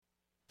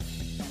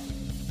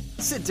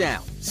Sit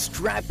down,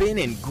 strap in,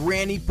 and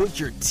Granny put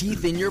your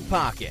teeth in your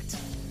pocket.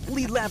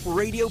 Lead Lap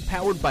Radio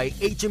powered by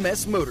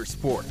HMS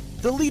Motorsport,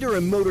 the leader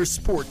in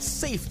motorsports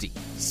safety,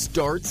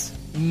 starts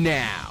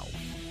now.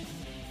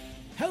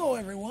 Hello,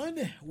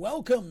 everyone.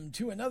 Welcome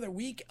to another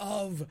week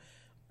of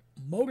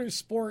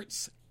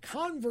Motorsports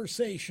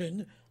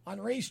Conversation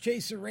on Race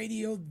Chaser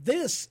Radio.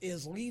 This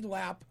is Lead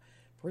Lap,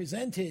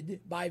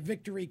 presented by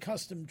Victory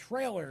Custom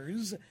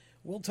Trailers.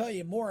 We'll tell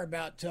you more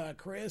about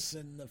Chris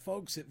and the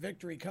folks at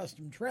Victory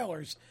Custom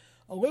Trailers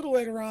a little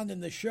later on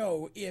in the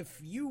show. If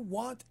you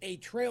want a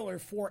trailer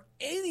for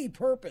any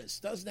purpose,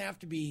 doesn't have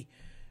to be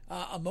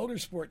a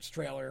motorsports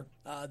trailer,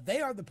 they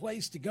are the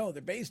place to go.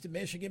 They're based in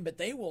Michigan, but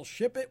they will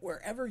ship it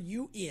wherever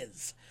you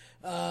is.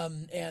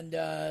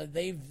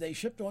 They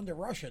shipped one to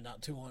Russia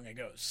not too long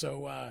ago.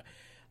 So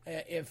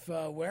if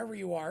wherever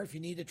you are, if you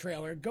need a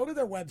trailer, go to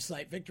their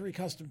website,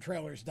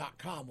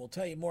 victorycustomtrailers.com. We'll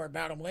tell you more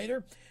about them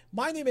later.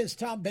 My name is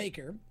Tom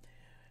Baker,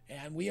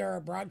 and we are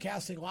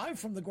broadcasting live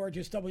from the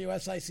gorgeous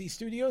WSIC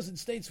studios in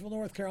Statesville,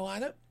 North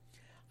Carolina.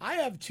 I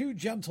have two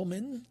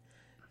gentlemen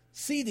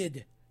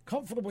seated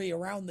comfortably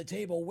around the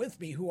table with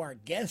me who are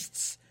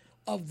guests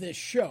of this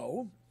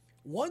show.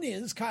 One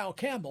is Kyle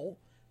Campbell.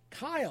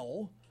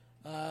 Kyle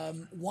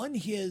won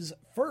his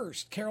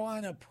first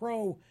Carolina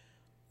Pro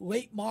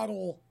Late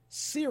Model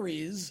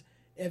Series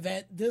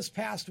event this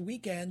past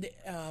weekend,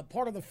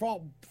 part of the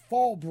fall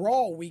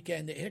Brawl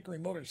weekend at Hickory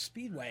Motor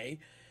Speedway.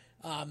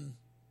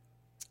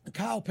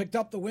 Kyle picked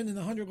up the win in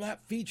the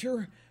 100-lap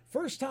feature.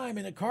 First time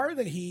in a car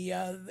that he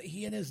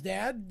and his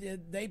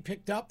dad, they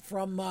picked up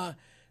from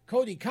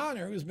Cody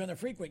Connor, who's been a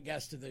frequent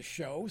guest of this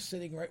show,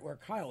 sitting right where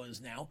Kyle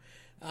is now.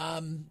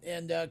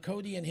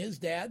 Cody and his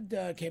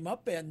dad came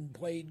up and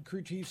played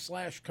crew chief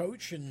 /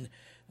 coach and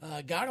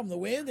got him the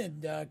win.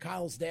 And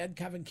Kyle's dad,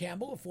 Kevin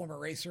Campbell, a former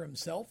racer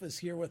himself, is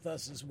here with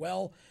us as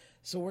well.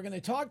 So we're going to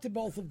talk to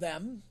both of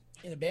them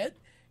in a bit.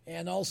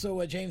 And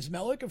also James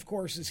Mellick, of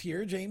course, is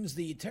here. James,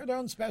 the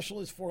teardown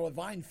specialist for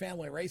Levine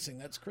Family Racing.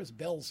 That's Chris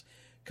Bell's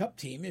Cup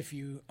team, if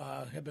you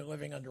have been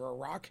living under a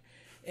rock.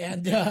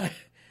 And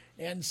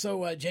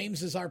so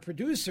James is our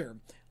producer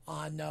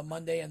on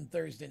Monday and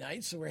Thursday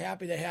nights. So we're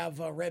happy to have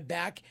Red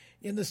back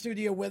in the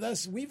studio with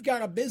us. We've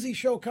got a busy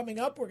show coming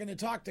up. We're going to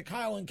talk to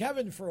Kyle and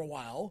Kevin for a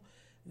while.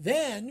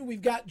 Then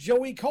we've got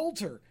Joey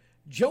Coulter.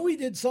 Joey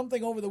did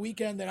something over the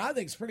weekend that I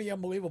think is pretty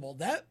unbelievable.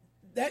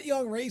 That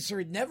young racer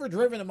had never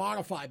driven a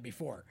modified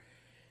before.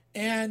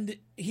 And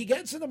he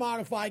gets in a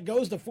modified,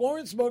 goes to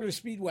Florence Motor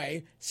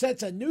Speedway,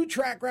 sets a new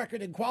track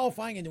record in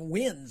qualifying, and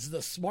wins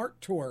the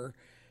Smart Tour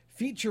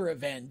feature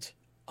event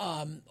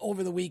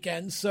over the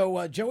weekend.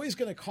 So Joey's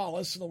going to call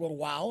us in a little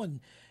while and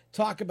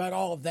talk about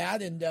all of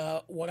that and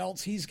what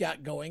else he's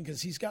got going,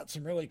 because he's got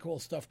some really cool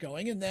stuff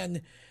going. And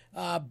then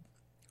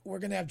we're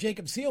going to have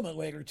Jacob Seelman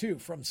later, too,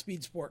 from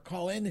Speed Sport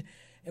call in.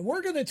 And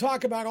we're going to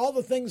talk about all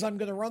the things I'm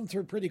going to run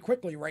through pretty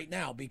quickly right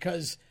now,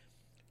 because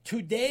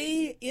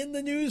today in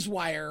the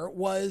newswire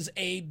was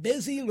a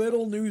busy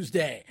little news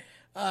day.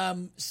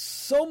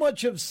 So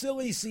much of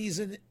silly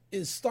season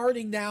is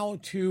starting now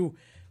to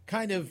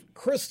kind of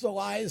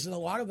crystallize, and a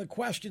lot of the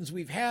questions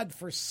we've had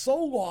for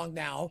so long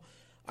now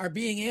are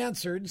being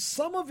answered.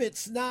 Some of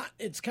it's not,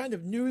 it's kind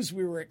of news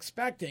we were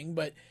expecting,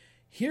 but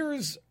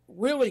here's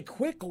really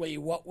quickly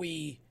what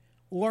we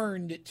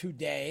learned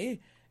today.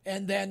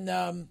 And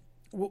then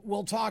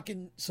we'll talk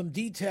in some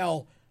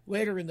detail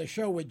later in the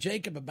show with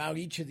Jacob about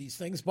each of these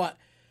things. But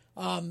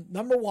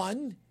number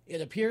one, it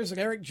appears that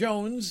Eric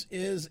Jones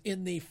is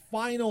in the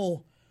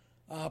final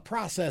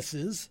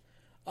processes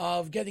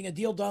of getting a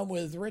deal done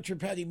with Richard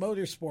Petty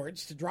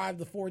Motorsports to drive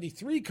the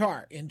 43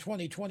 car in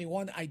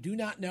 2021. I do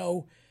not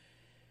know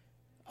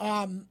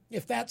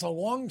if that's a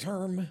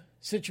long-term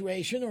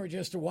situation or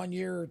just a 1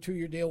 year or 2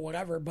 year deal,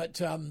 whatever,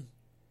 but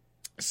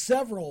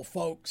several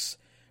folks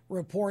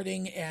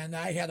reporting, and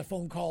I had a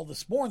phone call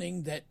this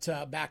morning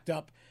that backed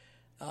up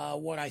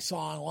what I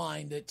saw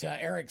online, that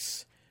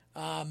Eric's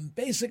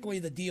basically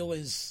the deal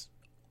is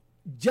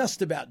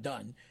just about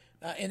done.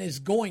 And is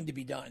going to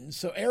be done.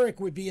 So Eric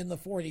would be in the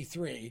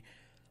 43.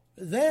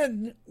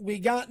 Then we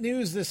got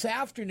news this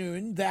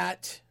afternoon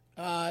that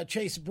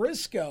Chase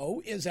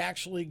Briscoe is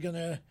actually going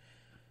to,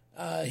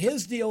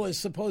 his deal is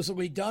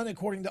supposedly done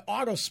according to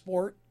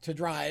Autosport to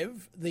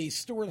drive the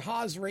Stewart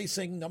Haas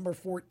Racing number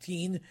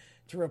 14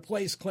 to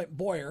replace Clint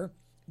Boyer.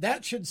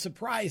 That should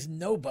surprise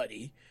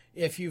nobody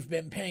if you've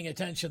been paying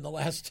attention the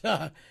last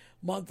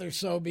month or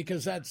so,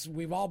 because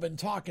we've all been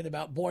talking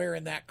about Boyer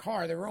in that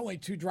car. There were only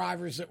two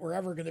drivers that were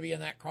ever going to be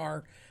in that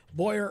car,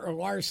 Boyer or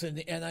Larson,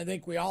 and I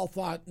think we all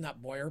thought,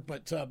 not Boyer,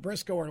 but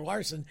Briscoe or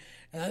Larson,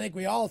 and I think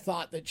we all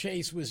thought that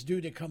Chase was due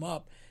to come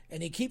up,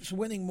 and he keeps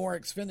winning more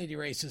Xfinity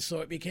races, so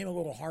it became a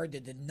little hard to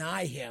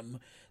deny him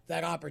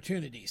that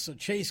opportunity. So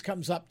Chase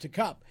comes up to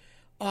Cup.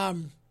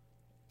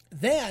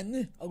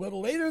 Then, a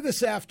little later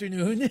this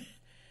afternoon,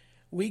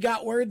 we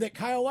got word that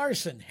Kyle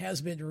Larson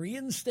has been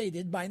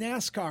reinstated by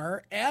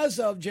NASCAR as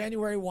of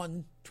January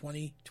 1,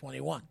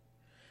 2021.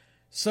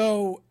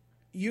 So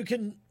you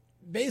can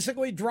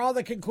basically draw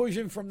the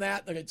conclusion from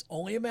that it's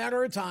only a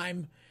matter of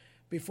time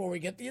before we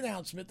get the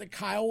announcement that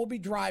Kyle will be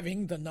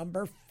driving the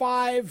number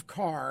 5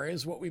 car,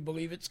 is what we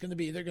believe it's going to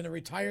be. They're going to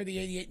retire the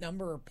 88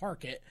 number or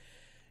park it.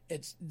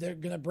 They're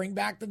going to bring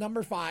back the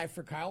number 5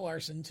 for Kyle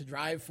Larson to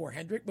drive for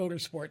Hendrick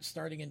Motorsports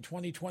starting in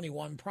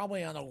 2021,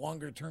 probably on a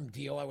longer-term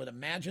deal, I would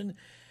imagine.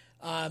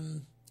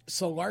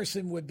 So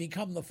Larson would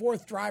become the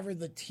 4th driver.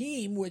 The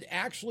team would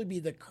actually be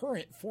the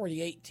current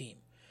 48 team.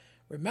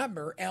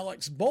 Remember,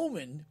 Alex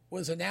Bowman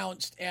was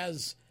announced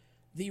as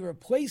the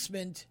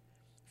replacement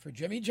for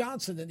Jimmy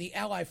Johnson in the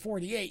Ally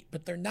 48,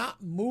 but they're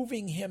not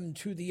moving him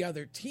to the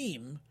other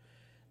team.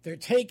 They're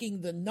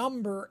taking the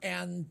number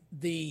and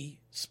the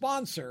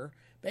sponsor,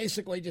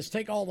 basically just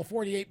take all the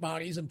 48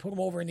 bodies and put them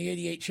over in the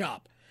 88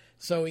 shop.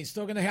 So he's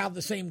still going to have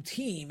the same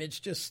team. It's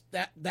just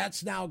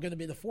that's now going to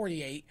be the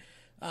 48.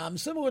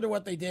 Similar to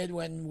what they did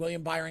when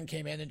William Byron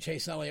came in and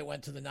Chase Elliott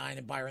went to the 9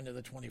 and Byron to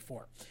the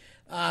 24.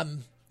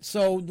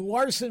 So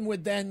Larson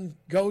would then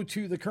go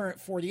to the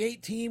current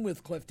 48 team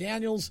with Cliff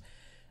Daniels.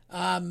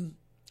 And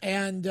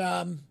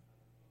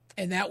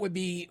that would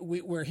be,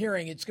 we're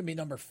hearing it's going to be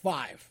number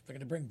 5. They're going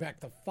to bring back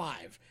the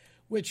 5,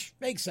 which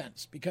makes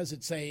sense because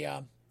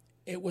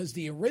it was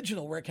the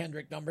original Rick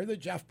Hendrick number that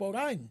Jeff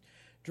Bodine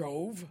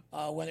drove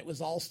when it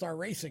was All-Star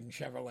Racing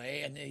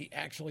Chevrolet.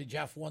 And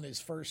Jeff won his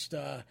first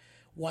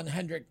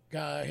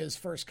his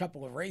first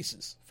couple of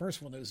races.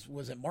 First one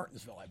was in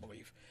Martinsville, I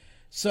believe.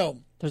 So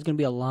there's going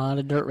to be a lot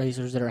of dirt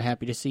racers that are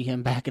happy to see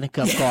him back in a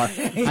Cup car.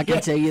 I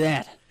can tell you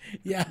that.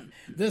 Yeah,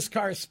 this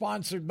car is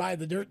sponsored by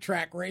the Dirt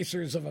Track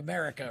Racers of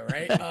America,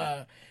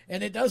 right?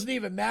 And it doesn't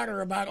even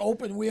matter about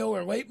open wheel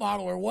or late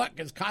model or what,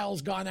 because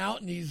Kyle's gone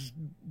out and he's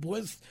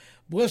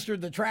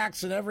blistered the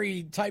tracks in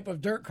every type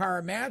of dirt car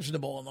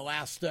imaginable in the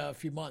last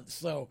few months.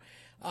 So,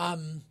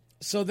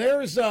 so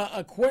there's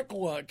a quick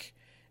look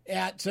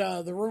at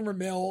the rumor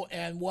mill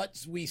and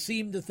what we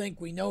seem to think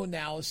we know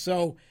now.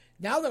 So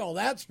now that all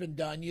that's been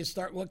done, you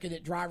start looking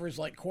at drivers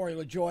like Corey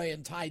LaJoie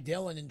and Ty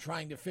Dillon and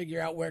trying to figure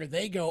out where do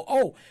they go.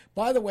 Oh,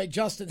 by the way,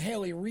 Justin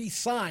Haley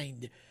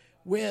re-signed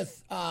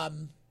with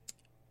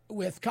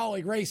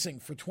Colleague Racing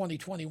for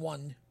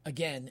 2021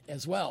 again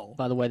as well.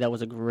 By the way, that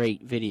was a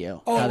great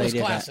video. Oh, it was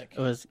classic. It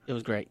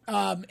was great.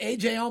 AJ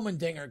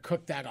Allmendinger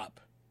cooked that up.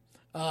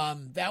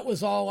 That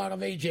was all out of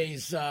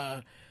AJ's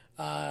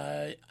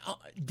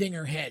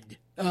Dinger head.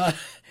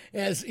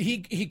 As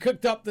he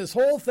cooked up this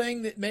whole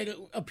thing that made it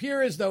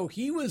appear as though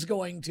he was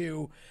going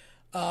to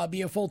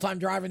be a full-time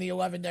driver in the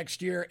 11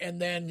 next year,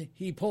 and then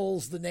he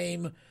pulls the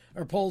name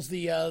or pulls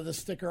the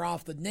sticker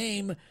off the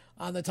name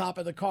on the top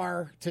of the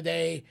car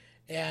today,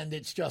 and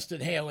it's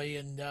Justin Haley,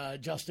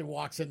 and Justin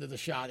walks into the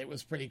shot. It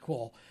was pretty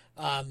cool.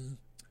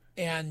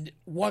 And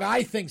what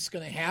I think is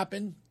going to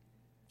happen,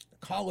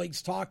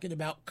 colleagues talking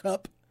about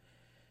Cup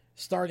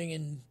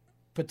starting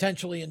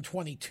potentially in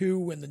 22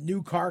 when the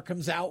new car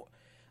comes out.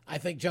 I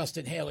think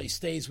Justin Haley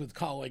stays with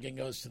Colleague and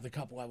goes to the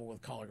Cup level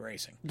with Colleague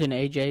Racing. Then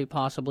AJ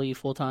possibly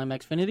full-time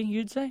Xfinity,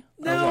 you'd say?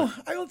 No,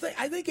 I don't think.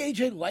 I think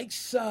AJ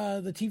likes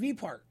the TV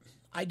part.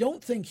 I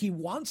don't think he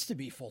wants to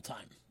be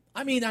full-time.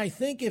 I mean, I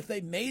think if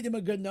they made him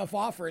a good enough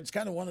offer, it's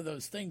kind of one of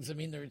those things. I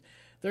mean,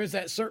 there's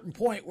that certain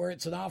point where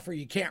it's an offer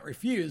you can't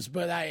refuse,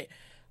 but I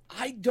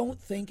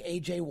don't think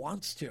AJ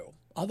wants to.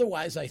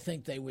 Otherwise, I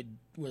think they would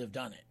have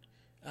done it.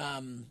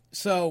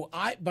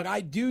 But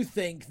I do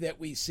think that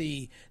we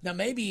see now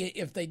maybe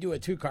if they do a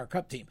 2-car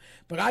Cup team,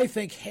 but I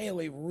think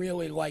Haley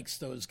really likes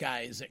those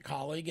guys at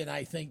Colleague, and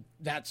I think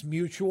that's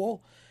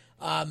mutual.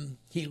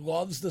 He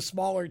loves the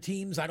smaller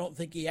teams. I don't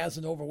think he has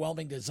an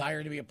overwhelming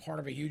desire to be a part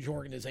of a huge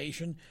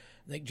organization.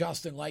 I think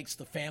Justin likes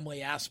the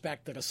family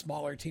aspect that a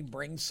smaller team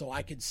brings, so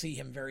I could see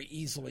him very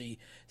easily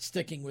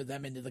sticking with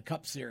them into the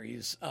Cup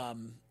Series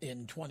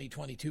in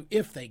 2022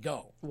 if they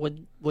go.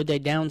 Would they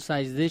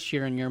downsize this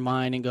year in your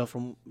mind and go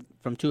from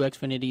 2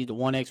 Xfinity to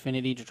 1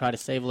 Xfinity to try to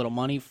save a little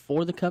money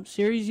for the Cup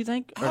Series, you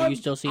think? Or do you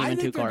still see them in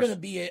 2 cars?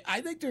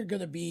 I think they're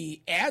going to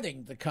be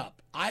adding the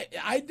Cup. So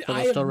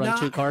they'll still run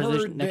 2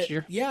 cars next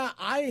year? Yeah,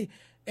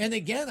 and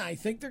again, I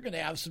think they're going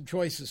to have some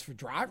choices for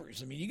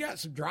drivers. I mean, you got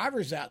some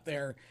drivers out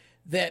there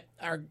that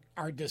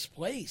are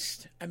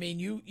displaced. I mean,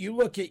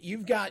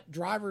 you've got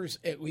drivers,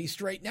 at least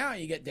right now,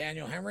 you got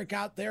Daniel Hemrick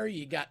out there,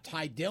 you got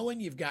Ty Dillon,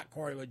 you've got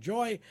Corey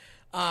LaJoie.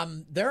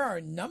 There are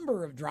a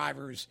number of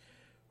drivers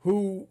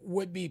who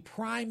would be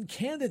prime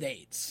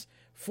candidates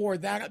for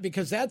that,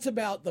 because that's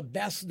about the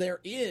best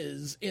there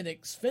is in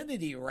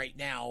Xfinity right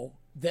now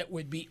that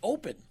would be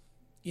open,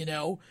 you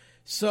know?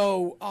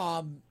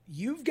 So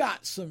you've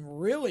got some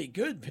really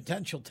good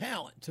potential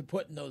talent to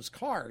put in those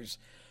cars.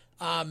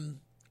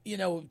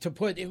 To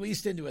put at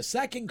least into a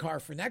second car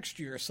for next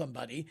year or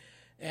somebody.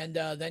 And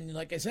then,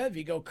 like I said, if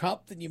you go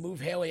Cup, then you move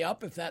Haley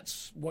up if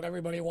that's what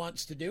everybody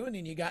wants to do. And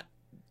then you got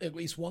at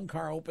least one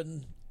car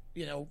open,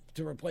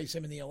 to replace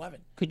him in the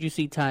 11. Could you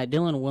see Ty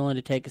Dillon willing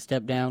to take a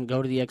step down,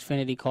 go to the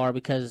Xfinity car?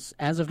 Because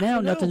as of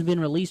now, nothing's been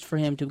released for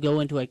him to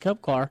go into a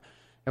Cup car.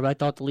 Everybody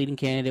thought the leading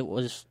candidate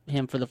was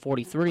him for the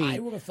 43. I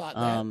would have thought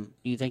that.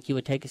 Do you think he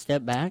would take a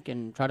step back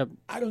and try to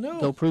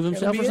go prove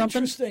himself or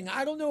something? Interesting.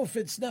 I don't know if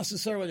it's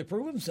necessarily to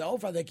prove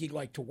himself. I think he'd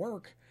like to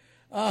work.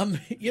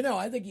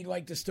 I think he'd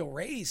like to still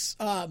race.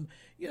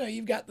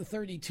 You've got the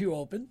 32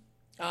 open.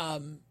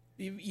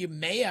 You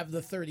may have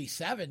the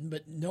 37,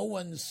 but no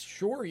one's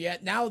sure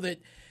yet. Now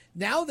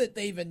that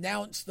they've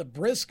announced the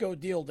Briscoe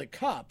deal to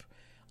Cup,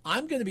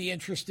 I'm going to be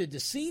interested to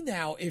see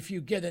now if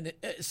you get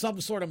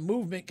some sort of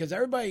movement, because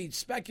everybody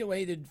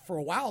speculated for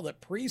a while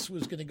that Priest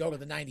was going to go to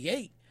the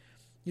 98.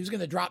 He was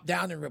going to drop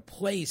down and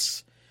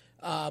replace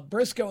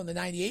Briscoe in the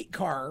 98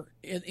 car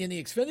in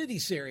the Xfinity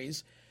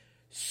Series.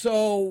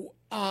 So,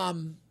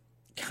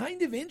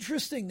 kind of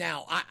interesting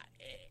now.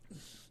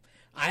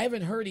 I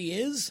haven't heard he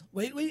is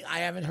lately. I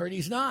haven't heard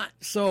he's not.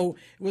 So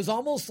it was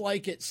almost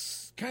like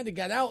it's kind of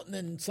got out and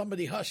then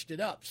somebody hushed it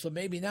up. So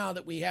maybe now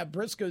that we have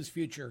Briscoe's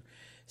future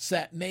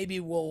set, maybe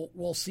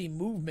we'll see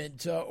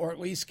movement or at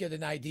least get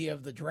an idea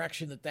of the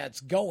direction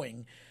that's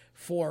going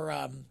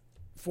for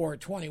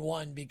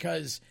 21.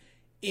 Because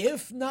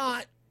if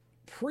not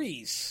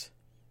Priest,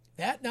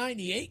 that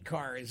 98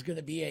 car is going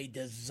to be a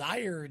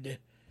desired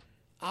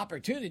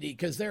opportunity,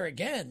 because there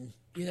again,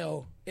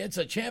 it's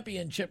a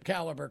championship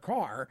caliber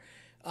car.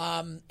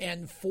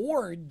 And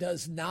Ford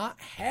does not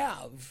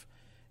have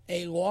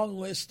a long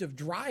list of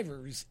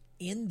drivers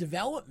in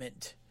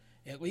development,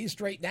 at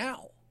least right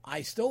now.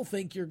 I still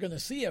think you're going to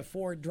see a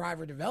Ford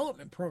driver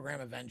development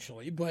program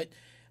eventually, but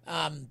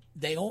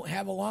they don't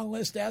have a long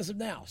list as of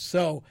now.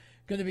 So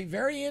going to be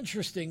very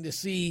interesting to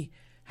see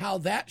how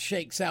that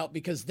shakes out,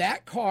 because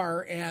that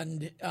car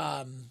and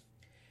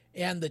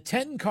the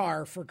 10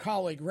 car for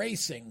Colleague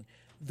Racing,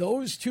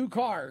 those two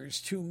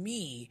cars to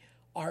me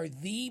are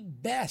the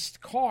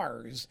best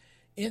cars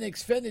in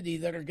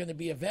Xfinity that are going to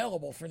be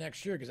available for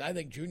next year, because I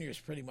think Junior's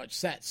pretty much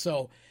set.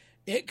 So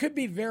it could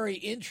be very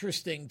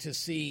interesting to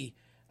see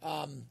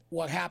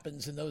what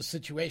happens in those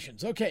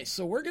situations. Okay,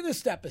 so we're going to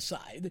step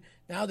aside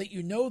now that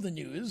you know the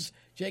news.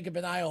 Jacob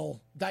and I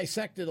will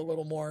dissect it a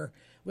little more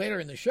later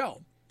in the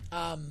show.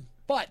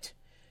 But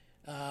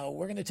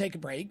we're going to take a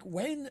break.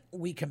 When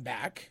we come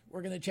back,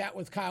 we're going to chat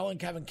with Kyle and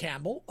Kevin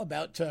Campbell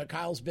about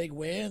Kyle's big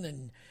win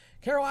and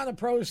Carolina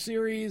Pro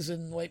Series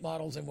and late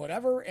models and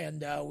whatever.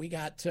 And we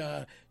got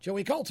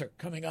Joey Coulter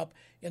coming up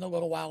in a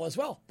little while as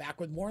well. Back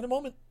with more in a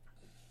moment.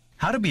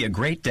 How to be a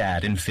great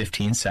dad in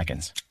 15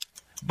 seconds.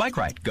 Bike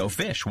ride, go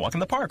fish, walk in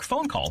the park,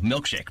 phone call,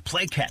 milkshake,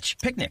 play catch,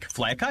 picnic,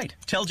 fly a kite,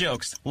 tell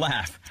jokes,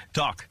 laugh,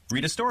 talk,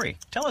 read a story,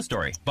 tell a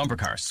story, bumper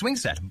car, swing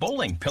set,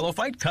 bowling, pillow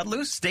fight, cut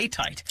loose, stay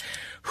tight.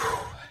 Whew.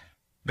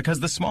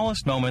 Because the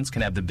smallest moments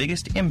can have the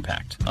biggest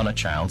impact on a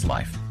child's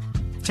life.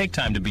 Take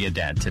time to be a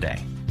dad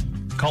today.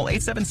 Call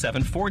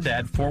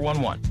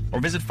 877-4DAD-411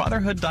 or visit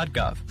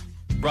fatherhood.gov.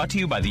 Brought to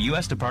you by the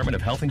U.S. Department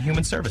of Health and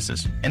Human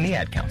Services and the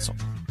Ad Council.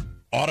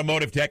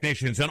 Automotive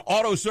technicians and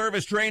auto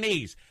service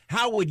trainees,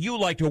 how would you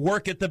like to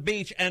work at the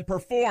beach and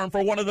perform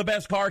for one of the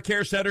best car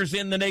care centers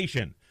in the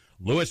nation?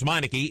 Louis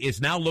Meineke is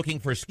now looking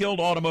for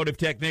skilled automotive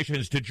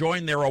technicians to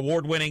join their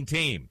award-winning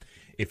team.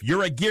 If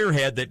you're a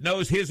gearhead that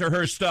knows his or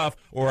her stuff,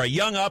 or a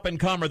young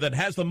up-and-comer that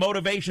has the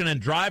motivation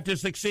and drive to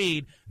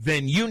succeed,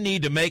 then you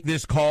need to make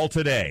this call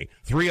today.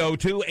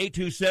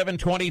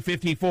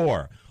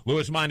 302-827-2054.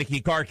 Louis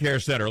Meineke Car Care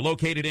Center,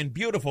 located in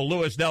beautiful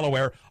Lewis,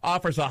 Delaware,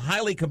 offers a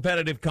highly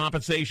competitive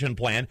compensation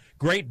plan,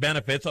 great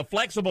benefits, a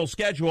flexible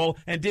schedule,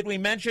 and did we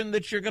mention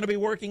that you're going to be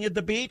working at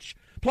the beach?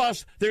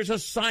 Plus, there's a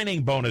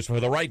signing bonus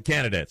for the right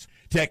candidates.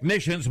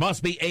 Technicians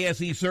must be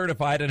ASE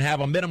certified and have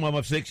a minimum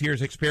of 6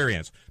 years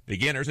experience.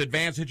 Beginners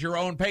advance at your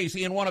own pace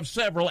in one of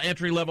several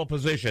entry-level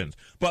positions.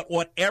 But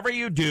whatever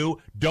you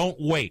do, don't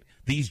wait.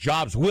 These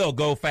jobs will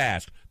go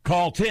fast.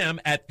 Call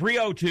Tim at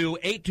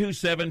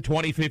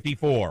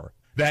 302-827-2054.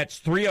 That's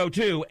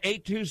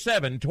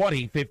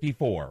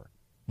 302-827-2054.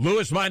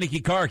 Louis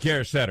Meineke Car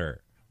Care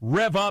Center.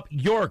 Rev up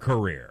your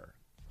career.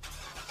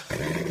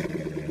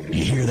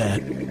 You hear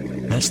that?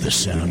 That's the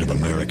sound of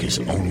America's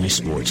only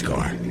sports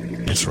car.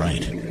 That's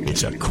right.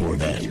 It's a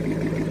Corvette.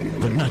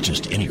 But not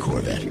just any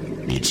Corvette.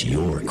 It's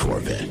your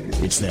Corvette.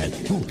 It's that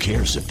who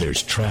cares if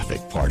there's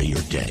traffic part of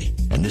your day.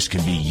 And this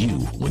can be you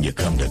when you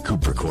come to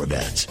Cooper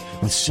Corvettes.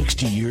 With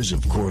 60 years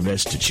of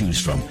Corvettes to choose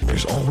from,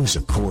 there's always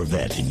a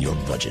Corvette in your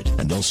budget.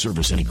 And they'll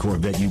service any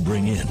Corvette you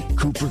bring in.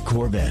 Cooper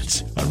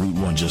Corvettes on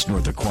Route 1 just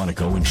north of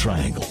Quantico and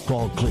Triangle.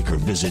 Call, click, or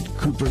visit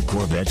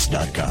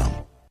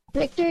CooperCorvettes.com.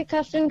 Victory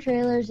Custom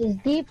Trailers is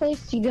the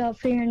place to go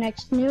for your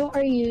next new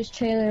or used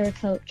trailer or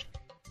coach.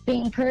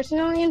 Being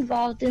personally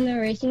involved in the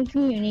racing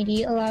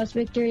community allows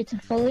Victory to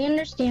fully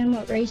understand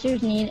what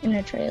racers need in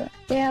a trailer.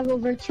 They have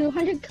over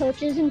 200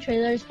 coaches and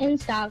trailers in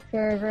stock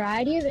for a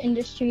variety of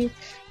industries,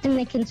 and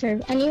they can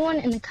serve anyone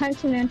in the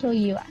continental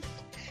U.S.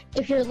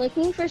 If you're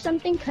looking for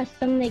something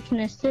custom, they can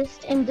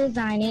assist in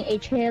designing a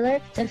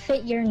trailer to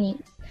fit your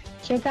needs.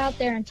 Check out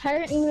their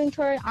entire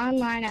inventory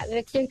online at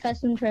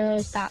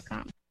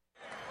victorycustomtrailers.com.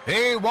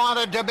 He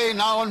wanted to be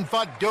known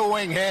for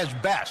doing his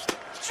best.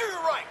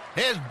 Sure, right.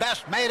 His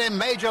best made him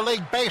Major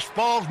League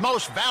Baseball's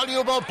most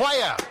valuable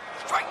player.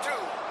 Strike two.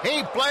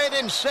 He played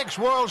in 6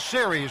 World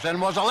Series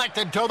and was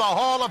elected to the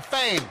Hall of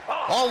Fame. Ball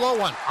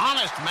Although an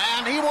honest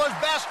man, he was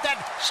best at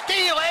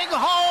stealing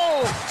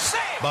home.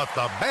 But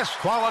the best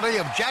quality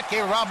of Jackie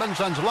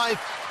Robinson's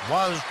life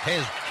was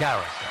his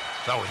character.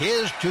 So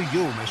here's to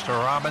you, Mr.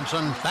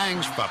 Robinson.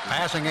 Thanks for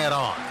passing it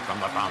on.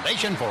 From the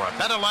Foundation for a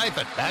Better Life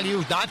at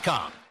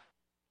Values.com.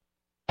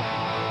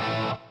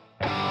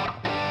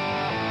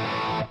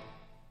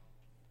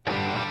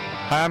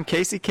 Hi, I'm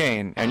Casey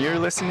Kane, and you're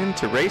listening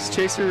to Race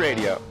Chaser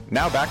Radio.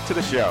 Now back to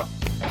the show.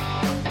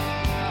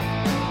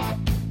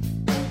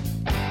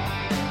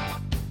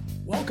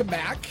 Welcome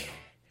back.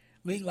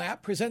 Lead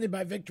Lap, presented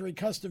by Victory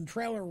Custom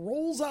Trailer,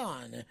 rolls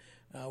on.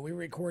 We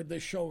record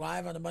this show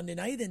live on a Monday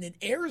night, and it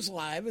airs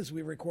live as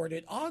we record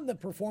it on the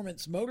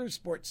Performance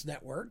Motorsports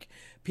Network.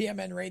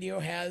 PMN Radio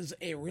has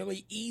a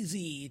really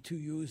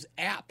easy-to-use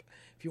app.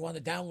 If you want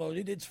to download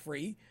it, it's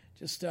free.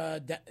 Just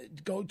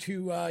go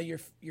to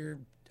your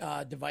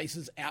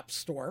device's app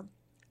store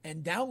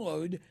and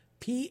download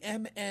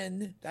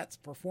PMN, that's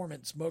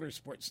Performance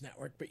Motorsports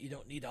Network, but you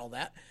don't need all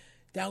that.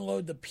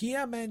 Download the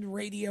PMN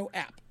Radio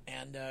app,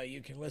 and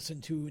you can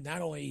listen to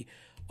not only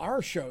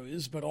our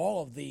shows, but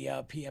all of the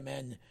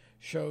PMN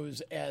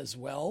shows as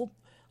well.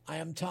 I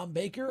am Tom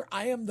Baker.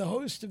 I am the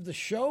host of the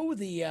show,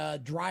 the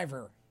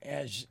driver,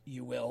 as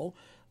you will.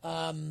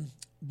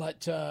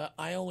 But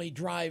I only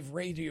drive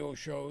radio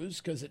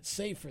shows because it's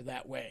safer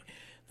that way.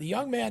 The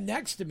young man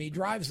next to me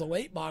drives the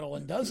late model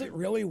and does it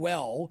really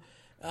well.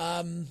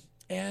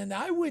 And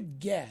I would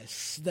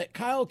guess that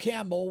Kyle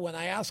Campbell, when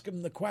I ask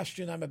him the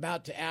question I'm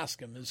about to ask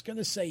him, is going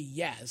to say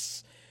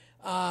yes,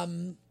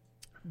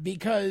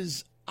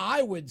 because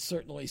I would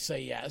certainly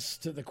say yes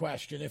to the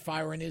question if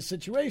I were in his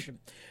situation.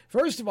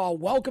 First of all,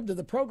 welcome to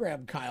the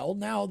program, Kyle.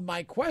 Now,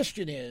 my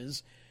question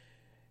is,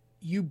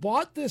 you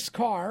bought this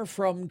car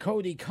from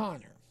Cody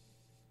Connor,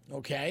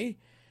 okay?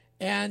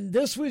 And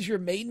this was your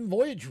maiden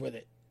voyage with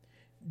it.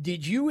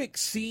 Did you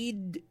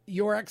exceed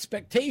your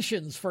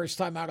expectations first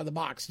time out of the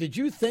box? Did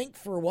you think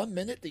for 1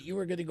 minute that you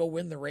were going to go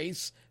win the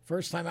race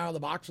first time out of the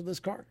box with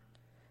this car?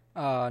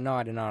 No,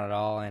 I did not at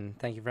all, and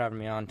thank you for having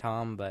me on,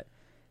 Tom, but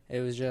it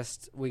was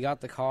just, we got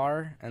the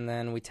car, and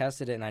then we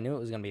tested it, and I knew it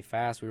was going to be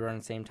fast. We were running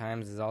the same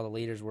times as all the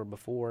leaders were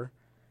before,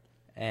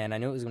 and I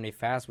knew it was going to be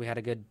fast. We had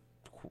a good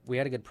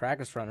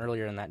practice run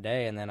earlier in that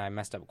day, and then I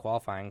messed up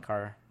qualifying.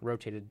 Car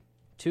rotated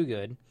too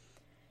good,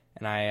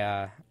 and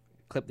I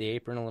clipped the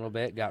apron a little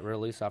bit, got real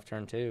loose off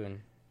turn 2,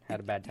 and had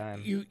a bad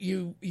time.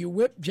 You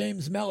whipped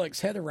James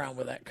Mellick's head around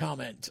with that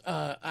comment.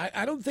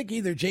 I don't think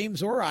either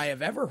James or I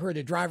have ever heard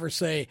a driver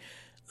say,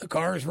 the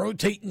car is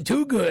rotating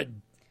too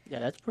good. Yeah,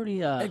 that's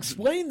pretty...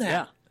 Explain that.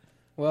 Yeah.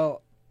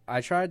 Well,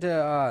 I tried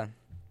to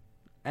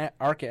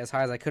arc it as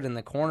high as I could in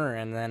the corner,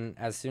 and then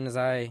as soon as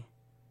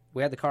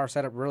we had the car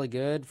set up really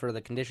good for the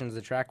conditions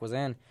the track was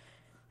in,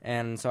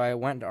 and so I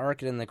went to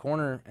arc it in the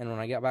corner, and when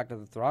I got back to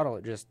the throttle,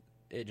 it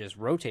just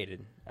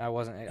rotated. I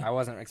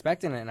wasn't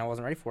expecting it, and I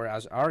wasn't ready for it. I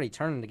was already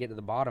turning to get to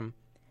the bottom,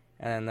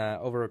 and then the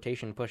over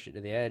rotation pushed it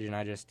to the edge, and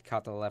I just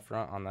caught the left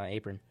front on the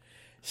apron.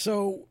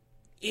 So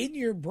in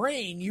your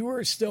brain, you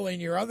were still in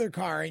your other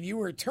car, and you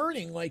were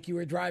turning like you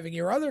were driving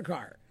your other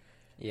car.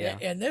 Yeah.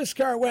 And this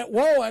car went,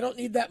 whoa, I don't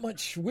need that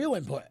much wheel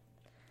input.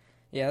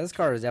 Yeah, this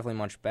car is definitely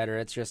much better.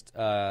 It's just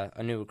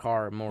a new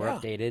car, more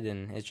updated,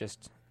 and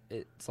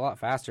it's a lot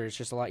faster. It's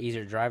just a lot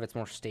easier to drive. It's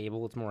more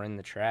stable. It's more in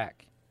the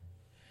track.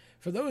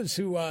 For those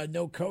who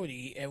know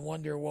Cody and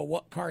wonder, well,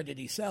 what car did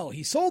he sell?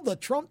 He sold the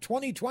Trump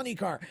 2020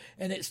 car,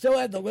 and it still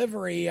had the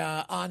livery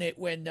on it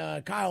when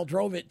Kyle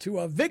drove it to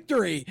a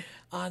victory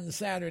on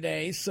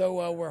Saturday.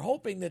 So we're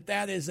hoping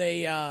that is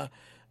a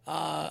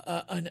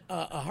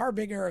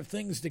harbinger of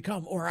things to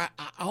come, or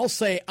I'll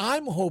say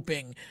I'm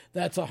hoping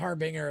that's a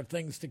harbinger of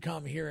things to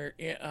come here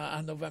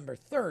on November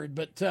 3rd.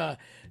 But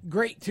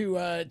great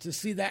to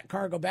see that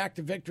car go back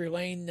to victory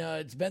lane.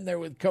 It's been there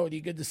with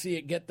Cody. Good to see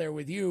it get there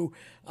with you.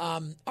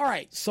 All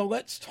right, so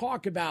let's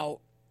talk about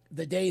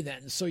the day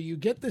then. So you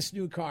get this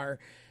new car,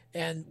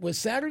 and was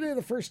Saturday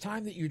the first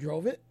time that you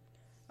drove it?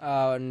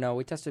 No,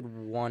 we tested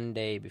one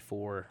day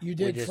before. You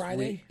did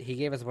Friday? He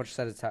gave us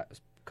a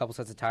couple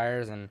sets of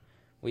tires, and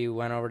we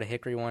went over to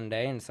Hickory one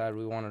day and decided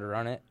we wanted to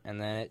run it,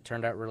 and then it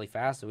turned out really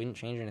fast, so we didn't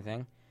change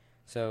anything.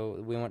 So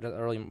we went to the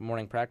early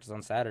morning practice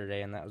on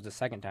Saturday, and that was the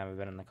second time I've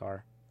been in the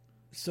car.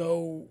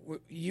 So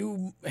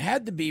you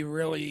had to be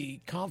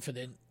really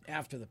confident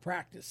after the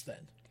practice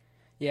then.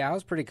 Yeah, I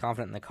was pretty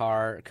confident in the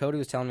car. Cody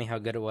was telling me how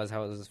good it was,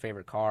 how it was his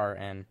favorite car,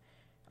 and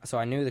so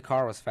I knew the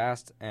car was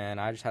fast, and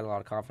I just had a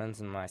lot of confidence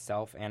in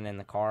myself and in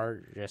the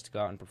car just to go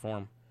out and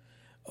perform.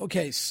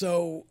 Okay,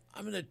 so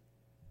I'm going to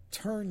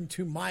turn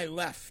to my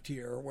left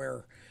here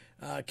where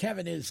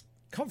Kevin is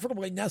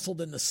comfortably nestled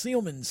in the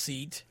Sealman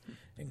seat,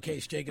 in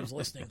case Jacob's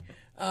listening.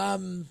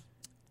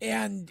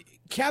 And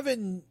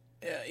Kevin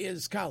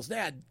is Kyle's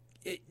dad.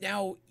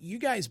 Now, you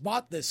guys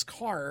bought this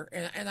car,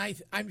 and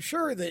I'm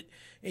sure that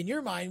in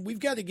your mind, we've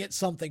got to get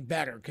something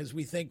better because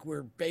we think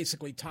we're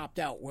basically topped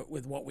out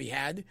with what we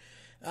had.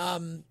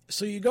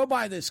 So you go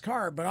buy this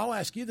car, but I'll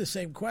ask you the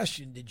same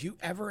question. Did you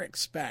ever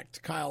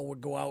expect Kyle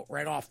would go out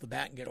right off the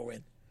bat and get a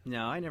win?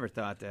 No, I never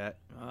thought that.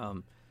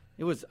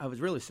 I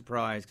was really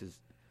surprised because,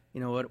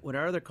 what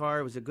our other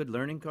car was a good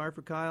learning car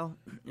for Kyle,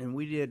 and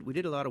we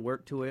did a lot of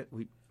work to it.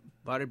 We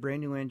bought a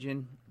brand new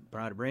engine,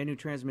 brought a brand new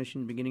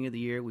transmission beginning of the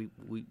year. We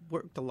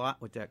worked a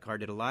lot with that car,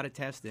 did a lot of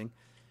testing,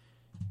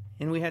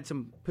 and we had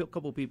a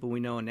couple people we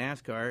know in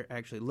NASCAR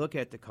actually look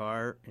at the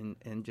car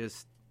and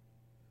just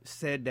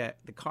said that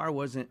the car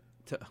wasn't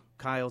to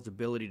Kyle's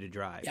ability to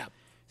drive. Yeah.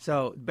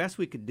 So the best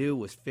we could do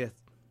was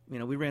fifth.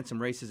 We ran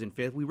some races in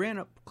fifth.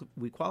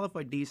 We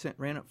qualified decent,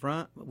 ran up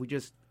front, but we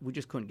just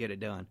couldn't get it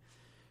done.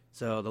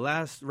 So the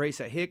last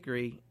race at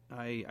Hickory,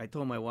 I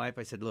told my wife,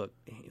 I said, look,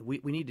 we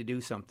need to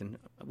do something.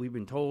 We've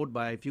been told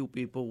by a few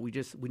people we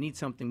need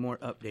something more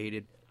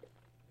updated.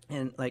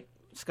 And like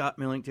Scott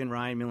Millington,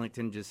 Ryan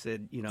Millington just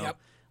said, Yep.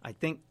 I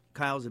think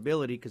Kyle's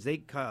ability, because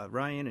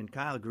Ryan and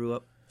Kyle grew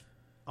up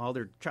all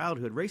their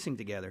childhood racing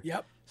together.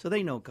 Yep. So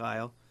they know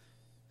Kyle.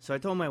 So I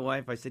told my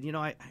wife, I said,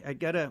 I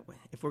gotta,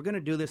 if we're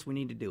gonna do this, we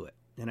need to do it.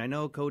 And I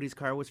know Cody's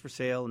car was for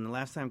sale, and the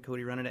last time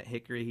Cody ran it at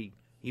Hickory,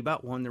 he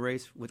about won the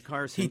race with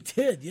Carson. He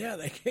did, yeah.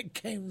 They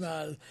came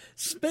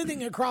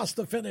spinning across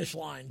the finish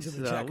line to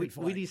the checkered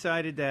flag. We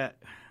decided that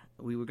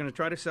we were going to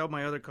try to sell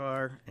my other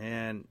car,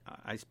 and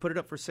I put it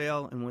up for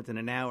sale, and within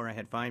an hour I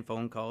had 5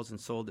 phone calls and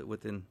sold it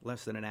within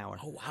less than an hour.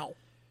 Oh, wow.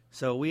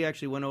 So we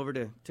actually went over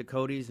to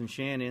Cody's and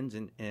Shannon's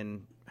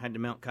and had to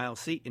mount Kyle's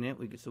seat in it.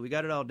 So we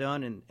got it all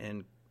done,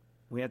 and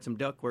we had some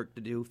duct work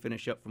to do,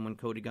 finish up from when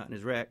Cody got in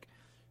his wreck.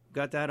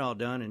 Got that all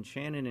done, and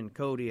Shannon and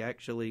Cody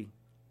actually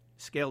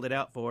scaled it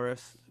out for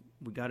us.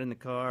 We got in the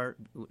car.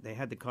 They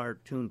had the car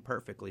tuned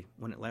perfectly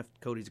when it left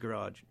Cody's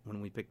garage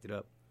when we picked it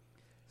up.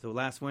 So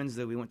last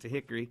Wednesday we went to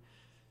Hickory.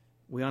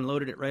 We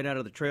unloaded it right out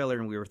of the trailer,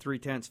 and we were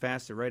 3/10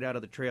 faster right out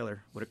of the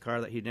trailer with a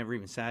car that he'd never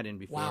even sat in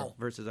before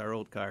versus our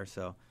old car.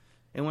 So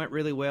it went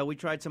really well. We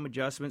tried some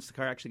adjustments. The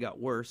car actually got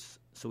worse,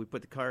 so we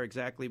put the car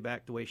exactly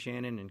back the way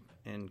Shannon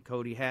and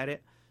Cody had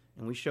it,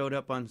 and we showed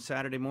up on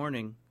Saturday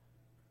morning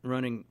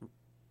running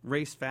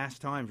race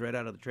fast times right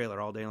out of the trailer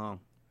all day long.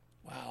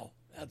 Wow,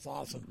 that's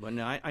awesome. But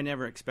no, I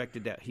never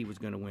expected that he was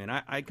going to win.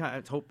 I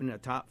was hoping a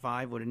top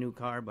 5 with a new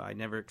car, but I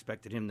never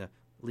expected him to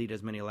lead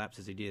as many laps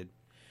as he did.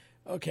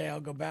 Okay,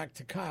 I'll go back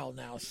to Kyle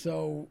now.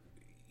 So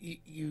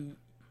you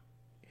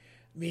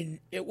I mean,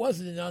 it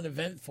wasn't an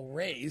uneventful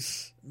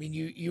race. I mean,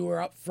 you were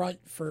up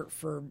front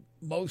for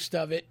most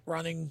of it,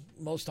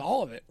 most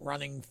all of it,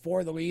 running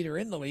for the lead or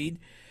in the lead.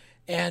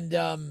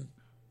 And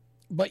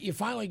but you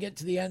finally get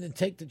to the end and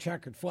take the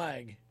checkered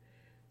flag.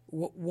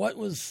 What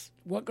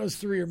goes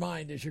through your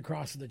mind as you're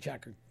crossing the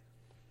checkered?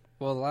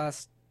 Well, the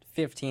last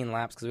 15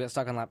 laps, because we got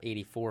stuck on lap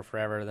 84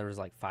 forever, there was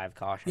like 5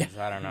 cautions.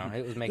 Yeah. I don't know.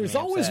 It was making There's me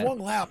always upset. one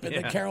lap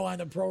in the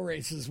Carolina Pro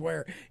races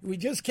where we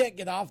just can't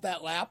get off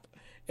that lap.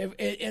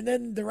 And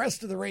then the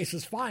rest of the race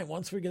is fine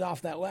once we get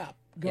off that lap.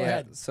 Go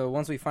ahead. So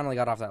once we finally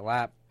got off that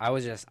lap, I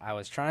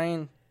was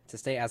trying to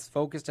stay as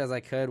focused as I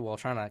could while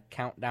trying to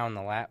count down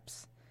the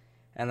laps.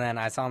 And then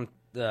I saw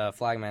the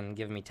flagman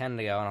giving me 10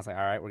 to go, and I was like,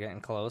 all right, we're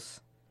getting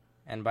close.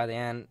 And by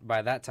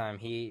that time,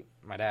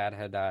 my dad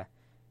had,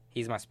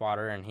 he's my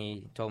spotter, and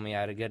he told me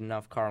I had a good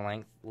enough car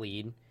length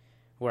lead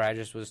where I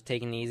just was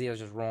taking it easy. I was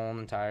just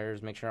rolling the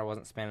tires, make sure I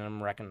wasn't spinning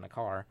them, wrecking the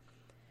car.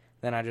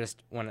 Then I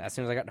just, as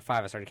soon as I got to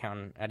 5, I started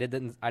counting. I did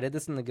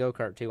this in the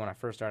go-kart, too, when I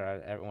first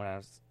started. When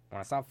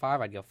I saw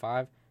 5, I'd go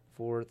 5,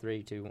 4,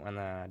 3, 2, and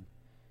then I'd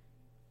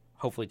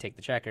hopefully take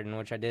the checkered, in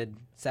which I did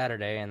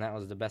Saturday, and that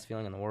was the best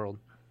feeling in the world.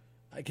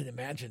 I can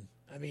imagine.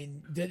 I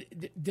mean, did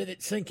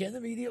it sink in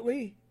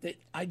immediately that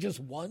I just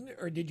won,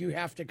 or did you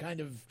have to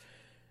kind of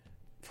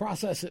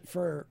process it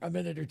for a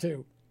minute or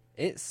two?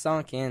 It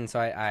sunk in, so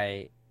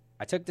I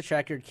took the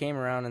checkered, came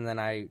around, and then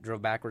I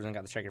drove backwards and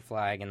got the checkered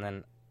flag, and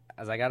then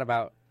as I got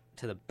about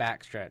to the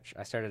back stretch,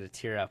 I started to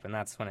tear up, and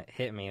that's when it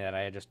hit me that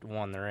I had just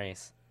won the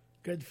race.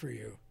 Good for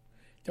you.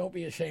 Don't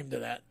be ashamed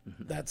of that.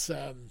 That's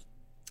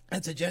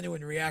a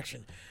genuine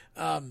reaction.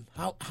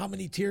 How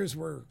many tears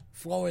were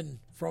flowing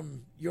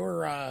from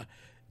your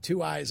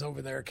 2 eyes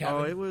over there, Kevin?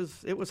 Oh,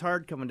 it was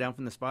hard coming down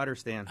from the spotter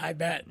stand. I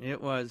bet. It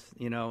was,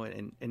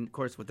 and of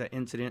course with that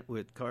incident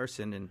with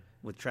Carson and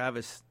with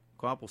Travis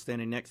Quapple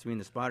standing next to me in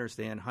the spotter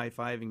stand,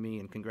 high-fiving me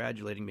and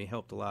congratulating me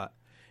helped a lot.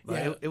 But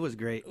yeah, it was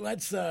great.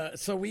 Let's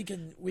so we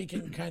can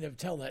kind of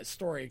tell that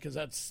story because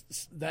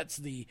that's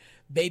the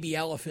baby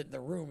elephant in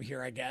the room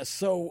here, I guess.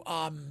 So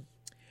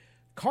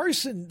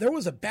Carson, there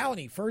was a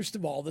bounty. First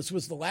of all, this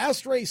was the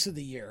last race of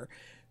the year.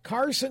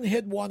 Carson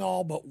had won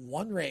all but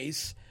one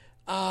race,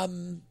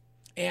 and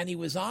he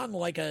was on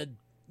like a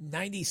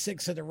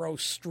 96 in a row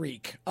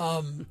streak.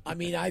 I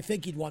mean, I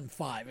think he'd won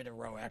 5 in a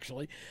row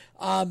actually,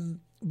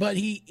 but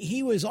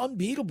he was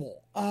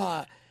unbeatable,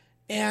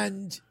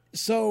 and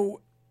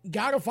so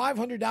got a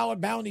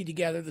 $500 bounty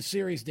together. The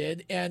series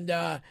did, and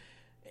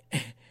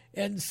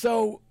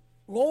so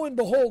lo and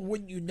behold,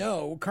 wouldn't you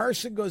know,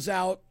 Carson goes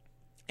out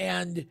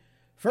and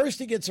first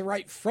he gets a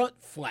right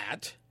front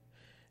flat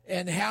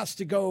and has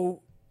to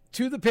go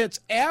to the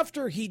pits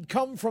after he'd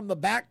come from the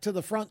back to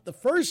the front the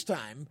first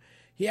time.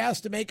 he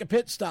has to make a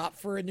pit stop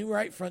for a new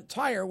right front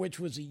tire, which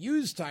was a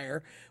used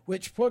tire,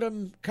 which put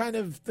him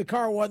the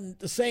car wasn't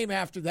the same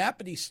after that,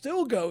 but he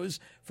still goes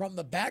from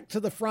the back to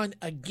the front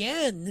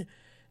again.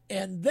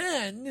 And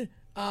then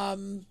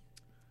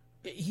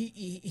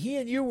he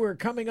and you were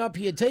coming up.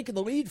 He had taken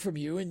the lead from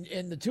you,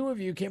 and the two of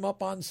you came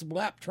up on some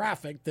lap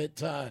traffic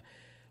that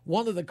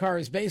one of the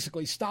cars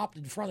basically stopped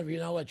in front of you,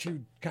 and I'll let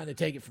you kind of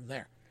take it from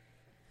there.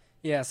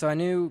 Yeah, so I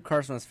knew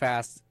Carson was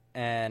fast,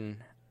 and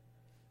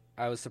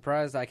I was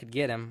surprised I could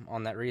get him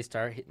on that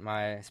restart.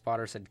 My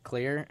spotter said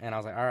clear, and I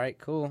was like, all right,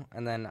 cool.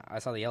 And then I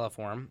saw the yellow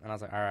for him, and I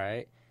was like, all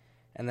right.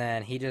 And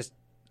then he just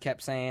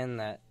kept saying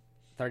that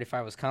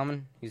 35 was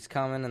coming. He was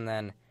coming, and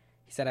then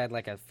he said I had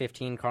like a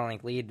 15 car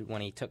length lead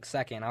when he took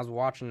second. I was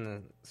watching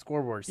the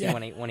scoreboard to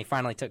see when he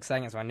finally took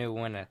second, so I knew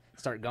when to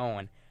start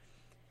going.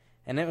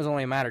 And it was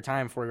only a matter of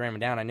time before he ran me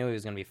down. I knew he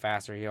was going to be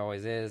faster. He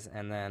always is.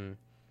 And then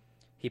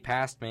he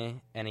passed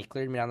me, and he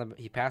cleared me down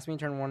he passed me in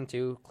turn 1 and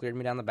 2, cleared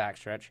me down the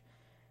backstretch,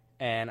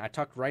 and I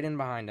tucked right in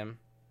behind him,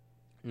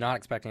 not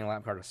expecting a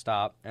lap car to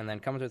stop. And then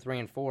coming to 3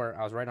 and 4,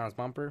 I was right on his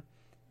bumper,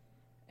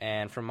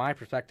 and from my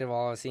perspective,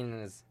 all I was seeing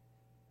is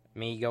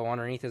me go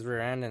underneath his rear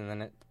end, and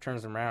then it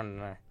turns him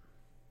around, and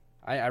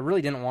I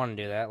really didn't want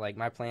to do that. Like,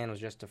 my plan was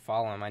just to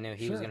follow him. I knew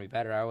he was going to be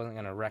better. I wasn't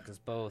going to wreck us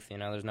both.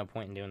 There's no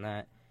point in doing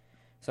that.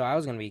 So I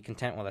was going to be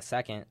content with a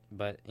second,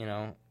 but,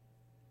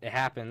 it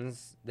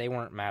happens. They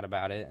weren't mad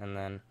about it, and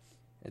then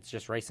it's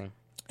just racing.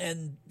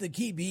 And the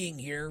key being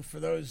here, for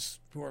those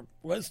who are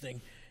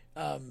listening,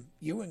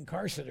 you and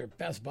Carson are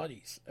best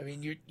buddies. I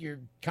mean, you're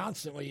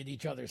constantly at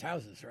each other's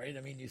houses, right?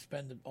 I mean, you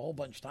spend a whole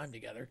bunch of time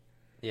together.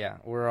 Yeah,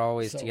 we're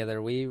always together.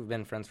 We've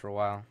been friends for a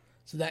while.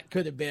 So that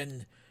could have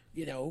been,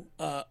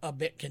 a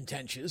bit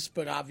contentious,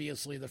 but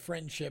obviously the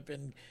friendship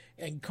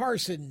and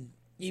Carson,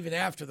 even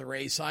after the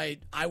race, I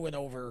went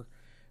over.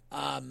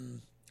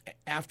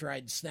 After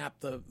I'd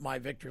snapped my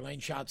victory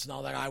lane shots and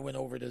all that, I went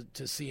over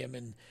to see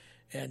him,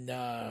 and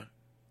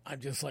I'm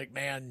just like,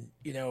 man,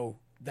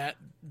 that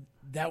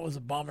was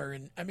a bummer.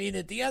 And I mean,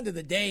 at the end of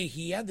the day,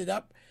 he had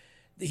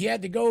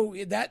to go,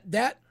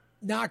 that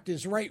knocked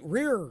his right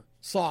rear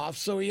soft,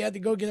 so he had to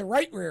go get a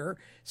right rear.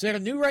 So he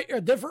had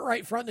a different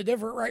right front and a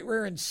different right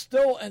rear, and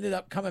still ended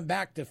up coming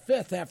back to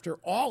 5th after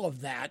all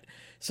of that.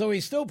 So he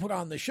still put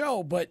on the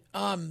show, but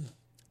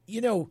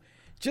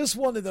just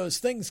one of those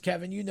things,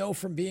 Kevin,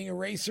 from being a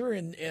racer,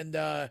 and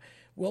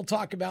we'll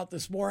talk about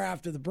this more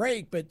after the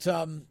break, but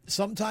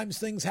sometimes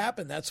things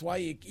happen. That's why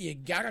you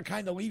got to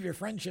kind of leave your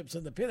friendships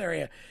in the pit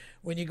area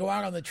when you go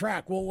out on the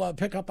track. We'll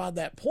pick up on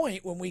that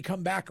point when we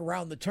come back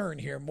around the turn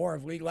here. More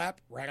of Lead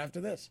Lap right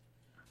after this.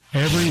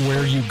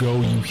 Everywhere you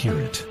go, you hear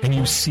it, and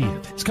you see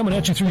it. It's coming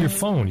at you through your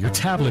phone, your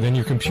tablet, and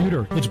your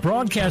computer. It's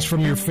broadcast from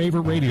your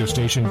favorite radio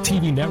station,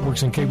 TV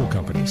networks, and cable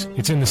companies.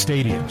 It's in the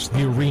stadiums,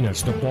 the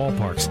arenas, the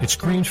ballparks. It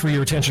screams for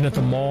your attention at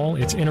the mall.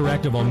 It's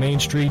interactive on Main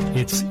Street.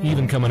 It's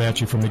even coming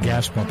at you from the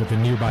gas pump at the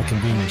nearby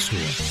convenience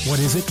store. What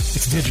is it?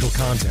 It's digital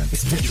content.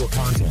 It's digital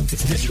content.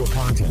 It's digital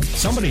content.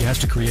 Somebody has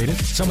to create it.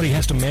 Somebody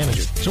has to manage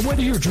it. So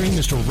whether your dream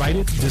is to write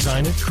it,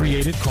 design it,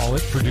 create it, call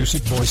it, produce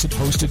it, voice it,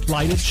 host it,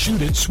 light it,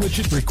 shoot it, switch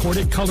it, record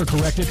it, color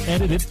correct it,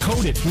 edit it,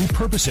 code it,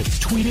 repurpose it,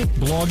 tweet it,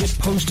 blog it,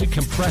 post it,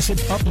 compress it,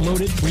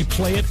 upload it,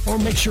 replay it, or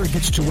make sure it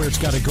gets to where it's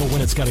got to go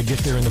when it's got to get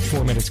there in the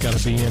format it's got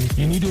to be in.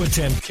 You need to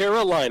attend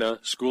Carolina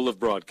School of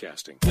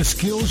Broadcasting. The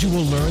skills you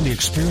will learn, the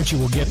experience you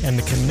will get, and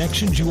the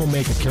connections you will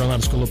make at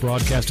Carolina School of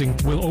Broadcasting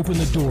will open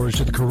the doors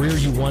to the career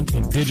you want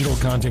in digital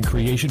content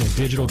creation and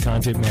digital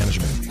content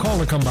management.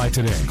 Call or come by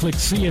today. Click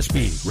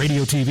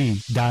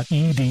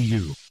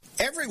csbradiotv.edu.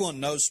 Everyone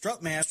knows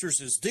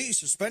Strutmasters is the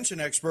suspension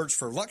experts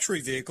for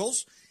luxury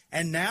vehicles,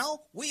 and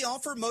now we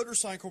offer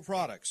motorcycle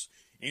products.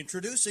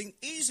 Introducing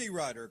Easy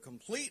Rider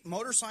Complete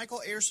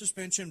Motorcycle Air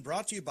Suspension,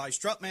 brought to you by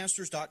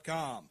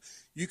Strutmasters.com.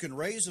 You can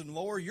raise and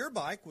lower your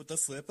bike with the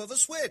flip of a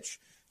switch.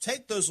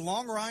 Take those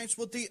long rides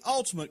with the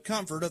ultimate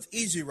comfort of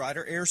Easy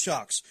Rider Air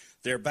Shocks.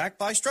 They're backed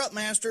by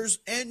Strutmasters,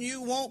 and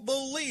you won't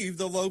believe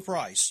the low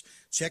price.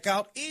 Check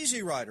out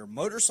Easy Rider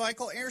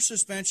Motorcycle Air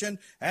Suspension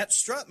at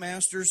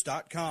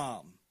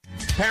Strutmasters.com.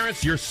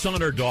 Parents, your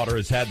son or daughter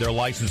has had their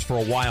license for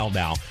a while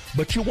now,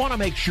 but you want to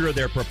make sure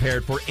they're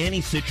prepared for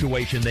any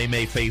situation they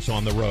may face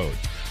on the road.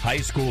 High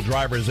school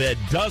driver's ed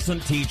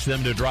doesn't teach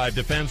them to drive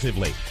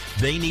defensively.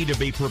 They need to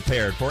be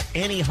prepared for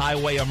any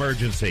highway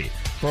emergency.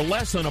 For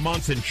less than a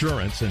month's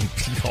insurance, and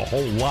a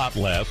whole lot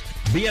less,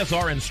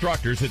 BSR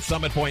instructors at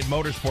Summit Point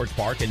Motorsports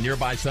Park in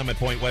nearby Summit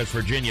Point, West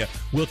Virginia,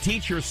 will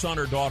teach your son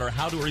or daughter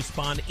how to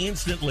respond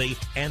instantly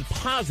and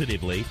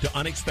positively to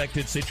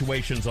unexpected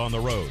situations on the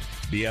road.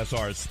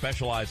 BSR's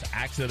specialized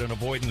accident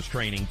avoidance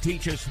training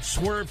teaches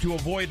swerve to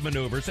avoid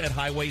maneuvers at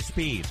highway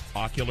speeds,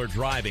 ocular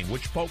driving,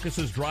 which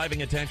focuses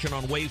driving attention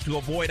on ways to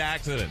avoid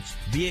accidents,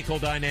 vehicle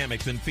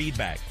dynamics and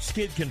feedback,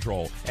 skid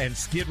control and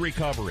skid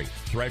recovery,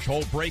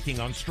 threshold braking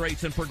on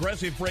straights and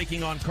progressive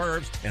braking on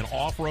curves, and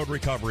off-road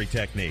recovery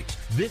techniques.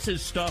 This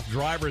is stuff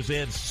driver's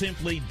ed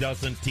simply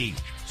doesn't teach.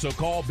 So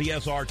call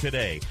BSR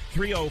today,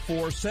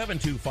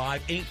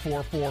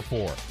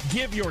 304-725-8444.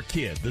 Give your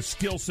kid the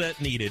skill set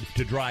needed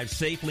to drive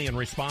safely and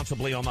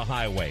responsibly on the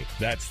highway.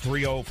 That's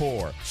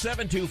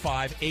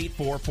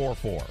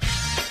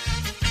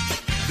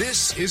 304-725-8444.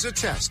 This is a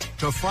test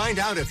to find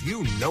out if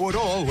you know it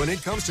all when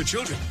it comes to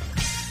children.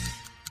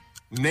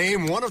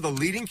 Name one of the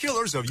leading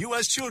killers of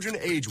U.S. children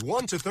age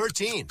 1 to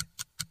 13.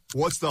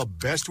 What's the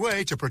best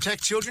way to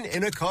protect children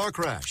in a car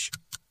crash?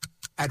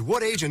 At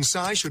what age and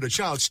size should a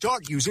child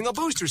start using a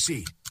booster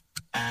seat?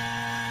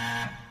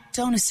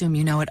 Don't assume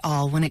you know it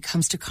all when it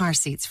comes to car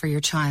seats for your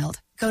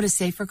child. Go to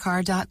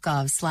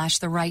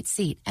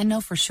safercar.gov/the-right-seat and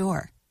know for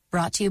sure.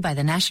 Brought to you by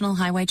the National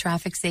Highway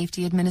Traffic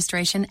Safety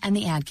Administration and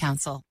the Ad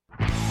Council.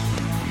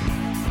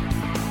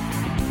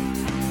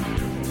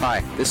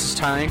 Hi, this is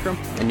Ty Ankrum,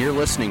 and you're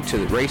listening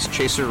to Race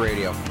Chaser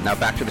Radio. Now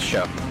back to the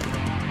show.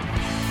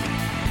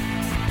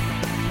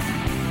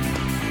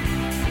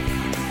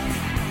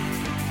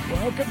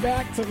 Welcome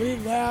back to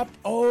Lead Lap.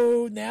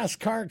 Oh,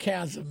 NASCAR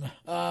Chasm.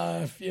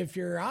 If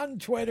you're on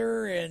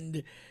Twitter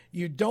and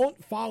you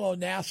don't follow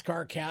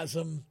NASCAR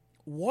Chasm,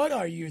 what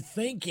are you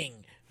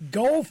thinking?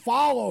 Go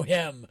follow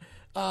him.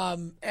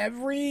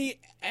 Every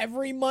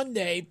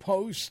Monday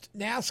post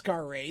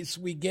NASCAR race,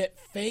 we get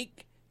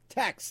fake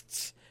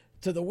texts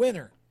to the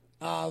winner.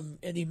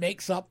 And he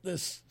makes up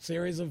this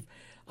series of,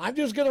 I'm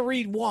just going to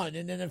read one,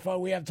 and then if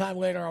we have time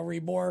later, I'll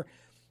read more.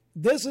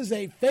 This is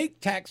a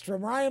fake text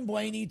from Ryan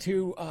Blaney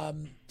to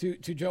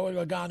Joey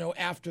Logano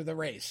after the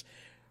race.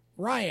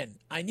 Ryan,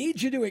 I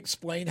need you to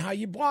explain how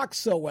you block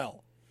so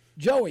well.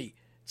 Joey,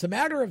 it's a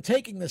matter of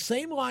taking the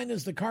same line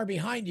as the car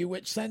behind you,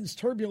 which sends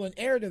turbulent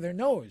air to their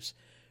nose.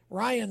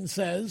 Ryan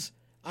says,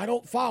 I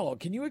don't follow.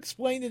 Can you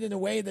explain it in a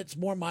way that's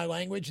more my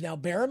language? Now,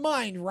 bear in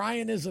mind,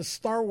 Ryan is a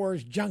Star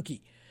Wars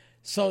junkie.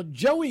 So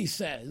Joey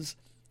says,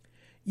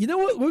 you know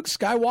what Luke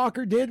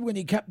Skywalker did when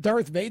he kept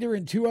Darth Vader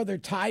and 2 other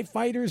TIE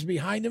fighters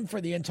behind him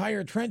for the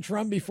entire trench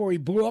run before he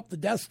blew up the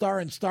Death Star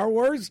in Star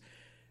Wars?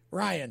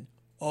 Ryan,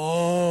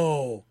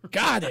 oh,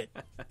 got it.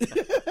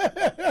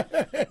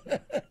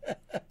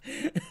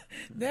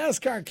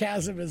 NASCAR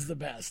Chasm is the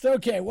best.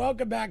 Okay,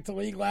 welcome back to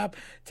League Lap.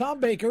 Tom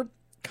Baker,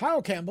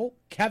 Kyle Campbell,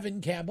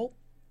 Kevin Campbell,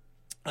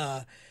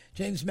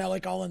 James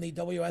Mellick, all in the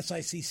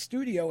WSIC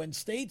studio in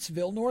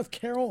Statesville, North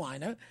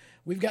Carolina.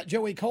 We've got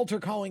Joey Coulter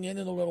calling in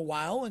a little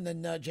while, and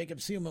then Jacob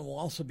Seelman will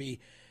also be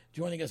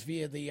joining us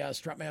via the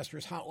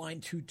Strutmasters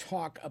hotline to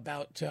talk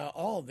about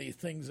all the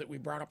things that we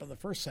brought up in the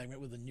first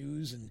segment with the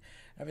news and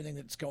everything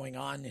that's going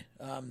on.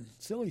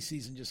 Silly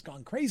season just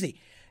gone crazy,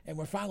 and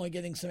we're finally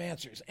getting some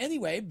answers.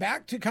 Anyway,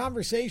 back to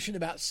conversation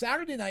about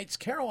Saturday night's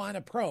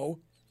Carolina Pro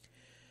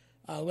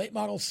late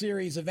model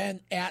series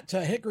event at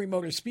Hickory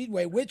Motor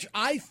Speedway, which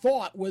I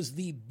thought was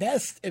the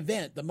best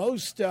event, the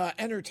most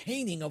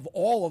entertaining of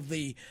all of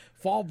the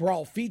Fall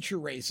Brawl feature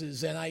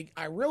races. And I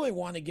really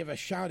want to give a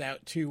shout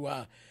out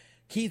to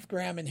Keith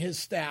Graham and his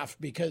staff,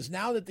 because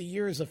now that the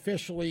year is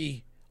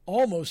officially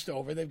almost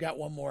over, they've got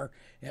one more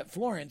at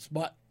Florence,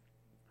 but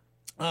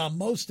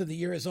most of the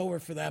year is over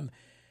for them.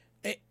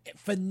 A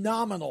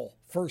phenomenal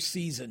first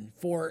season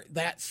for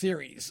that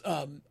series.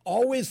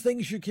 Always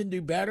things you can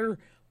do better.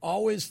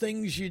 Always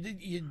things you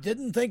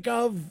didn't think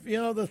of,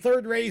 the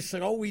third race,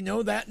 and we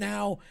know that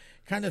now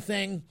kind of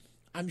thing.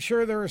 I'm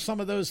sure there are some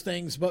of those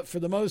things, but for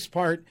the most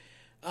part,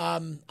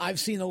 I've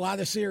seen a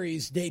lot of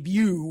series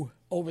debut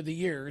over the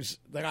years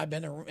that I've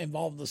been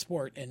involved in the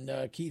sport,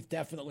 and Keith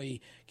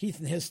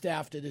and his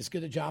staff did as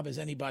good a job as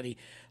anybody.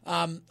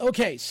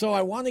 Okay, so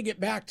I want to get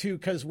back to,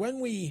 because when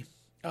we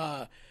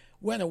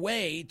went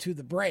away to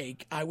the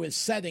break, I was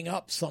setting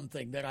up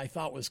something that I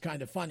thought was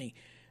kind of funny.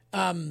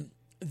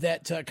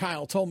 That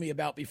Kyle told me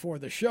about before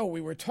the show.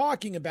 We were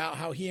talking about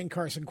how he and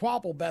Carson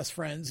Quapple, best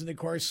friends, and of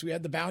course we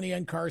had the bounty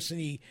on Carson.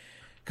 He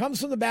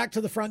comes from the back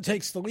to the front,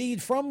 takes the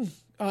lead,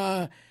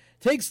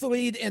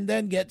 and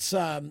then gets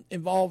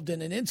involved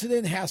in an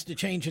incident, has to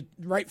change a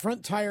right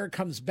front tire,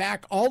 comes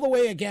back all the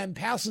way again,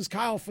 passes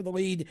Kyle for the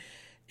lead,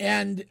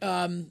 and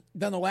then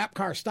the lap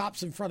car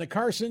stops in front of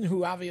Carson,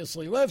 who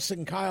obviously lifts,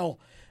 and Kyle,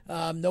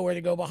 nowhere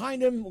to go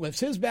behind him,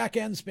 lifts his back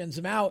end, spins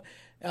him out,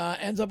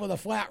 ends up with a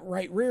flat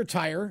right rear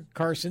tire,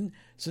 Carson.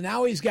 So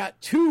now he's got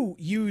 2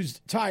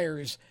 used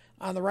tires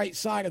on the right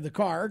side of the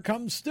car,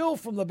 comes still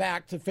from the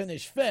back to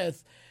finish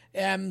 5th.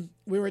 And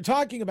we were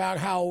talking about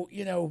how,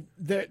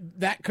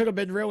 that could have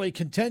been really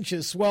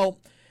contentious. Well,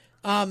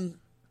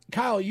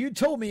 Kyle, you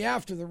told me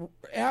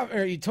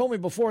you told me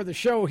before the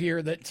show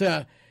here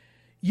that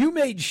you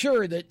made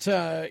sure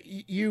that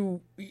you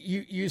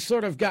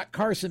sort of got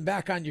Carson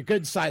back on your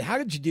good side. How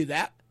did you do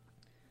that?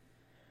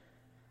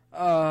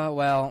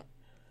 Well,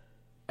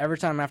 every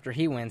time after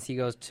he wins, he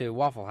goes to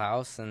Waffle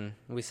House, and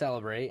we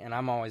celebrate, and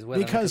I'm always with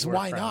him. Because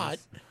why not?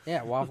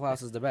 Yeah, Waffle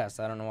House is the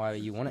best. I don't know why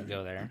you wouldn't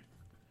go there.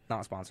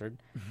 Not sponsored.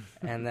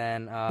 And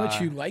then...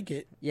 but you like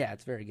it. Yeah,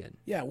 it's very good.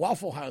 Yeah,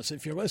 Waffle House,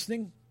 if you're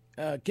listening,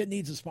 Kid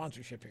needs a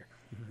sponsorship here.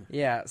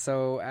 Yeah,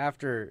 so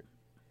after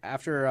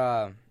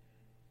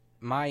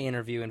my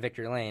interview in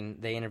Victory Lane,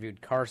 they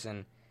interviewed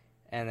Carson,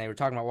 and they were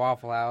talking about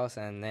Waffle House,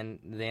 and then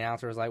the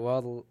announcer was like,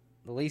 well,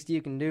 the least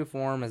you can do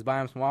for him is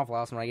buy him some Waffle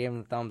House, and I gave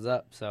him the thumbs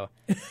up. So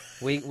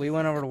we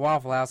went over to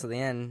Waffle House at the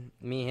end,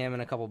 me, him,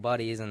 and a couple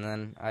buddies, and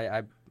then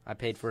I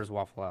paid for his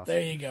Waffle House.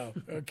 There you go.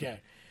 Okay.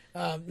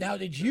 Now,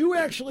 did you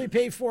actually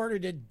pay for it, or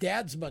did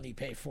Dad's money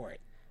pay for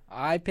it?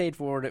 I paid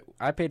for it.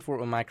 I paid for it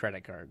with my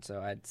credit card, so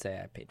I'd say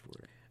I paid for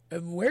it.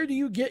 And where do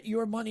you get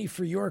your money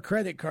for your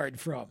credit card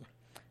from?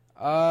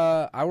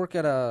 I work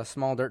at a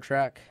small dirt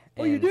track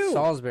in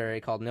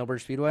Salisbury called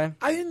Millbridge Speedway.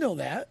 I didn't know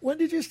that. When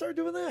did you start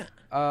doing that?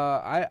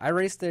 I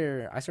raced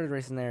there. I started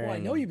racing there. Well, I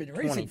know you've been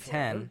racing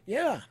 2010.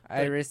 Yeah,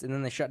 I raced, and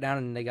then they shut down,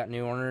 and they got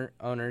new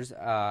owners.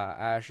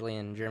 Ashley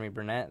and Jeremy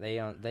Burnett.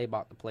 They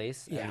bought the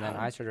place, and then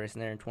I started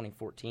racing there in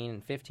 2014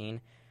 and 15.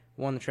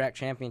 Won the track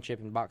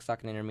championship in box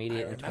stock and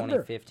intermediate in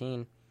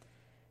 2015.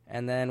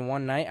 And then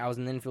one night I was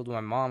in the infield with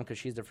my mom because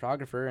she's the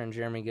photographer, and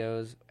Jeremy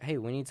goes, "Hey,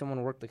 we need someone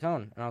to work the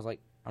cone." And I was like,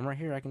 "I'm right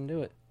here. I can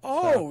do it."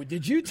 Oh, so,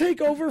 did you take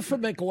over for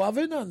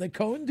McLovin on the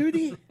cone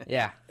duty?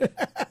 Yeah.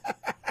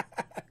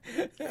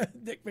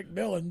 Dick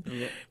McMillan.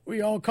 Yeah.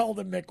 We all called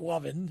him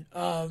McLovin.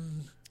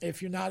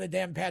 If you're not a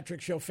Dan Patrick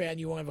Show fan,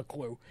 you won't have a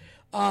clue.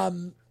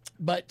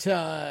 But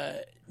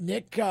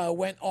Nick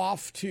went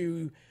off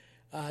to...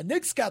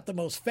 Nick's got the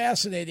most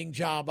fascinating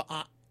job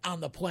on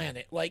the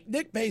planet. Like,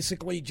 Nick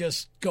basically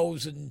just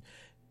goes and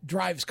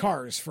drives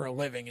cars for a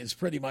living is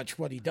pretty much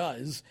what he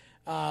does.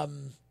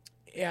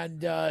 And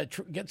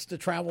gets to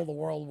travel the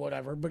world,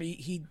 whatever. But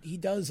he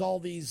does all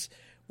these,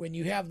 when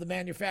you have the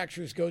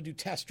manufacturers go do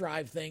test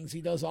drive things,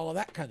 he does all of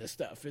that kind of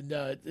stuff. And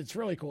it's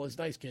really cool. He's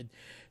a nice kid.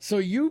 So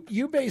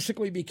you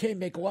basically became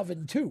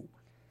McLovin too.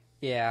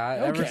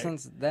 Yeah, ever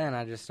since then,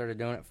 I just started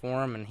doing it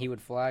for him, and he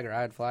would flag or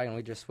I'd flag, and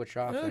we'd just switch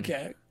off.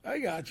 Okay, I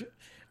got you.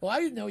 Well, I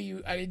didn't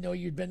know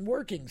you'd been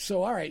working.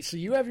 So, all right, so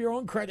you have your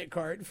own credit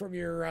card from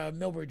your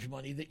Millbridge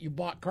money that you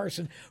bought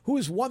Carson,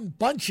 who's won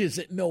bunches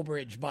at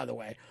Millbridge, by the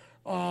way.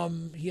 He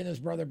and his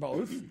brother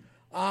both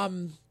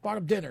bought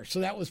him dinner,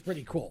 so that was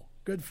pretty cool.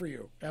 Good for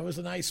you. That was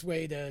a nice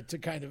way to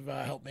kind of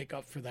help make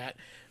up for that.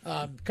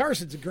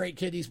 Carson's a great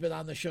kid. He's been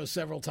on the show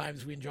several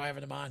times. We enjoy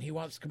having him on. He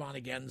wants to come on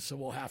again, so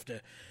we'll have to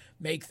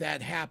make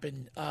that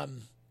happen.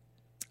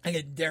 I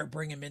didn't dare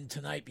bring him in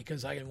tonight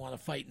because I didn't want to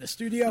fight in the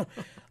studio.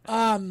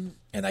 And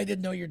I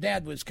didn't know your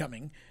dad was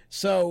coming.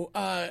 So,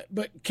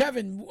 but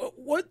Kevin,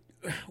 what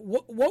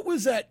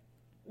was that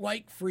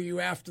like for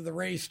you after the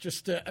race?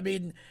 Just to, I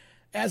mean,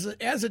 as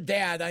a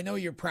dad, I know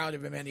you're proud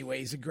of him anyway.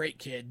 He's a great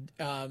kid,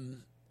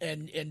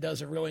 and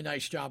does a really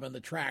nice job on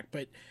the track.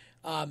 But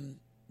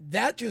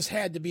that just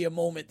had to be a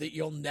moment that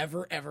you'll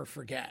never ever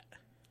forget.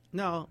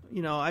 No,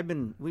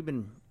 we've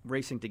been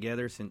racing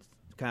together since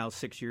Kyle's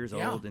 6 years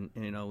old, and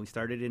we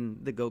started in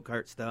the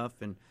go-kart stuff,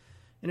 and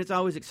it's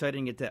always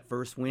exciting to get that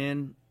first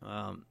win.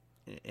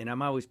 And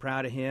I'm always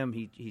proud of him.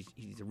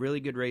 He's a really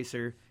good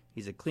racer.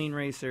 He's a clean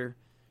racer.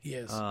 He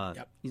is.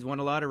 He's won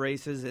a lot of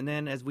races, and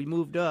then as we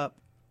moved up,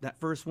 that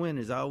first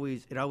win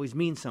always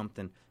means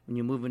something when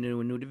you move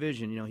into a new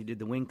division. He did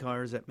the wing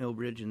cars at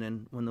Millbridge, and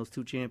then won those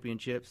 2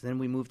 championships. Then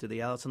we moved to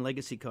the Allison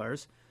Legacy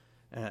cars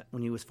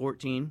when he was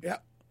 14.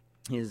 Yep.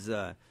 He was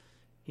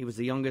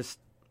the youngest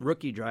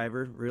rookie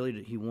driver.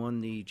 Really, he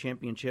won the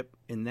championship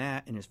in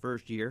his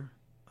first year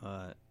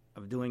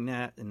of doing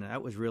that, and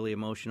that was really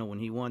emotional when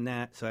he won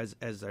that. So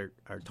as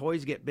our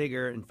toys get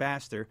bigger and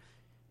faster,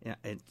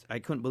 I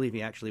couldn't believe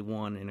he actually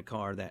won in a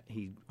car that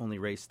he only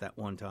raced that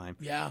one time.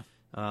 Yeah.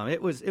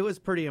 It was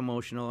pretty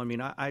emotional. I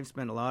mean, I've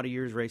spent a lot of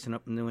years racing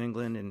up in New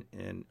England,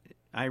 and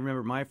I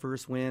remember my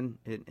first win,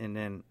 and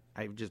then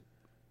I just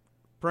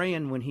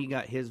praying when he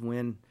got his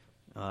win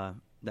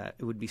that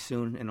it would be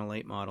soon in a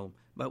late model.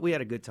 But we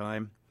had a good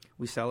time.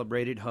 We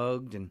celebrated,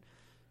 hugged,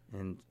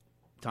 and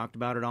talked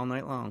about it all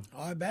night long.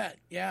 Oh, I bet.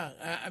 Yeah.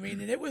 I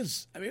mean, it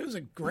was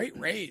a great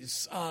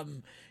race.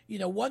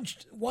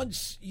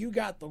 Once you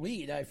got the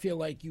lead, I feel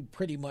like you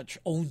pretty much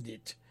owned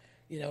it.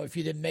 If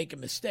you didn't make a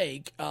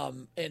mistake,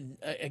 and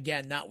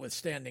again,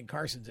 notwithstanding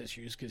Carson's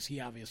issues, because he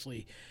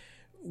obviously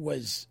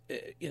was,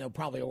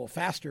 probably a little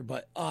faster,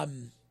 but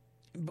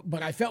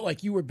I felt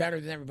like you were better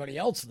than everybody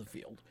else in the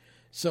field.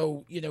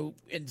 So,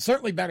 and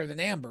certainly better than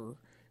Amber.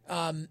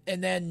 And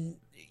then,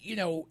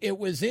 it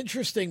was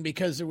interesting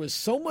because there was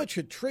so much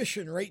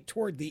attrition right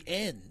toward the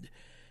end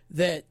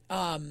that,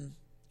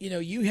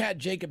 you had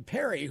Jacob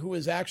Perry, who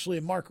was actually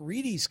in Mark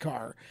Reedy's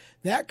car.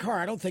 That car,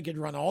 I don't think had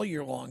run all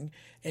year long.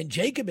 And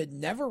Jacob had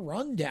never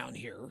run down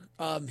here.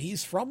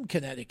 He's from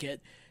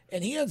Connecticut.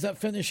 And he ends up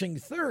finishing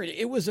third.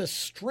 It was a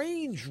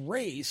strange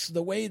race,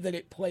 the way that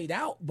it played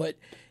out. But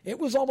it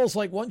was almost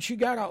like once you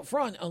got out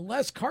front,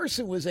 unless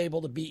Carson was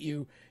able to beat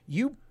you,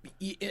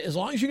 as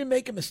long as you didn't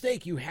make a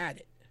mistake, you had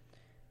it.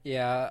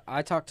 Yeah,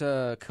 I talked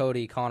to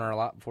Cody Connor a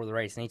lot before the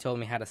race, and he told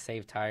me how to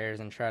save tires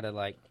and try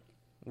to,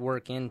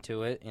 work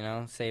into it,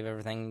 save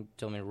everything.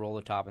 Told me to roll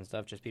the top and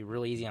stuff, just be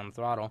really easy on the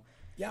throttle.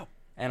 Yeah.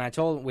 And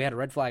we had a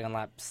red flag on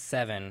lap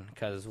 7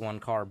 because one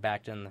car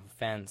backed in the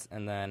fence,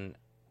 and then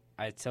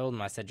I told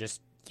him, I said,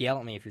 just yell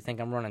at me if you think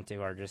I'm running to,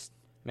 or just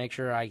make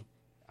sure I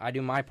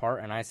do my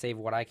part and I save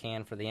what I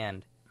can for the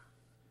end.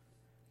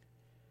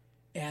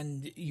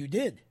 And you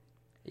did.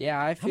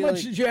 Yeah, I feel How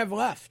much did you have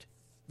left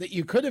that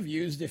you could have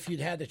used if you'd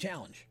had the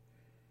challenge?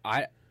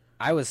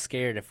 I was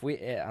scared if we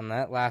on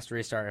that last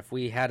restart. If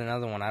we had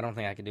another one, I don't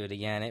think I could do it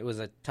again. It was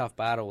a tough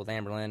battle with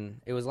Amberlyn.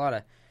 It was a lot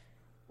of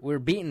we were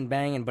beating,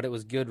 banging, but it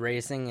was good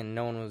racing, and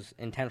no one was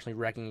intentionally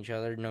wrecking each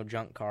other. No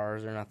junk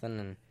cars or nothing,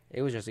 and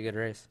it was just a good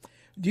race.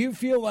 Do you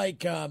feel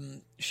like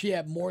she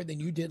had more than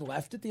you did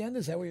left at the end?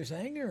 Is that what you're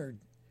saying, or?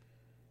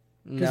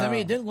 Because No. I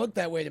mean, it didn't look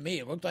that way to me.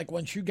 It looked like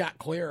once you got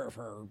clear of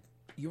her,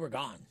 you were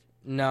gone.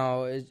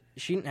 No,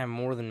 she didn't have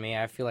more than me.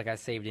 I feel like I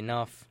saved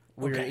enough.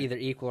 We were Okay. either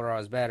equal or I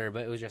was better,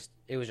 but it was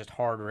just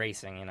hard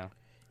racing, you know.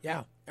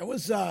 Yeah, it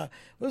was a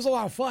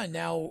lot of fun.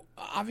 Now,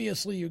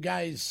 obviously, you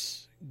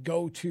guys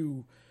go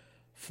to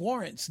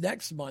Florence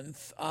next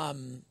month,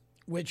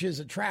 which is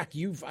a track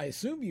I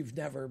assume you've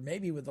never,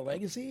 maybe with the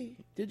Legacy,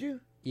 did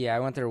you? Yeah, I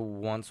went there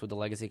once with the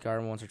Legacy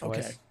car, once or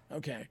twice.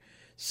 Okay.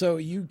 So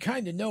you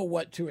kind of know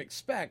what to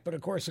expect, but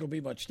of course it'll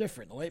be much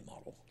different, the late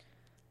model.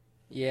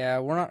 Yeah,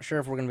 we're not sure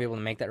if we're going to be able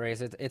to make that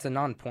race. It's a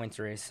non-points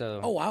race, so.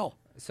 Oh wow!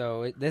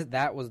 So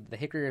that was the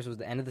Hickory race was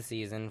the end of the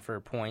season for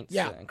points.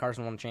 Yeah. And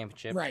Carson won the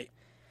championship. Right.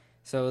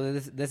 So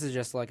this is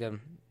just like a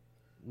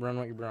run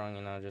what you brung,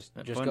 you know, just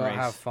fun go race.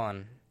 have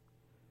fun.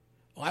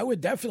 Well, I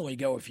would definitely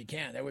go if you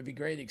can. That would be a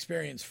great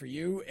experience for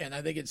you, and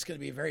I think it's going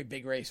to be a very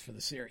big race for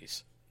the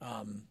series.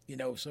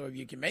 So if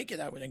you can make it,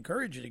 I would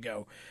encourage you to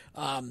go.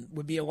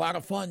 Would be a lot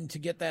of fun to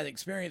get that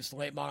experience, the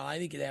late model. I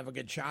think you'd have a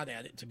good shot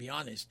at it, to be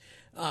honest.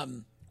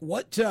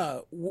 What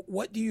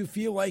do you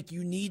feel like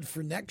you need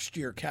for next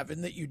year,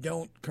 Kevin, that you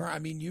don't? I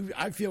mean,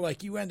 I feel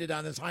like you ended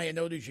on as high a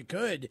note as you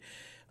could,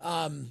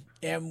 and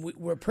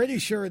we're pretty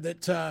sure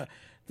that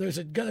there's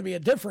going to be a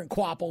different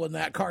Quapple in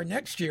that car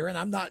next year. And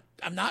I'm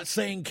not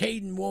saying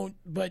Caden won't,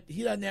 but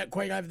he doesn't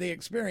quite have the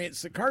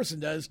experience that Carson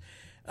does.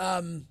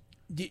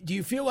 Do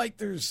you feel like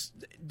there's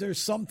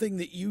something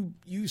that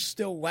you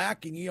still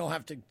lack, and you don't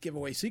have to give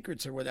away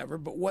secrets or whatever?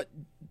 But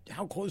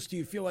how close do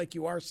you feel like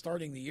you are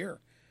starting the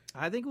year?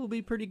 I think we'll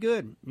be pretty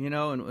good, you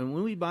know. And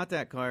when we bought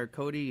that car,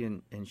 Cody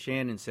and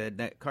Shannon said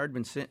that car had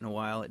been sitting a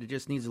while. It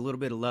just needs a little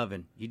bit of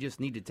loving. You just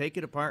need to take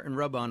it apart and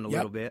rub on it a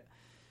little bit.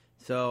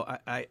 So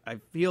I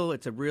feel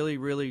it's a really,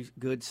 really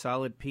good,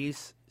 solid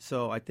piece.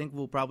 So I think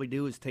we'll probably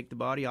do is take the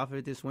body off of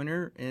it this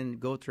winter and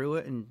go through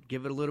it and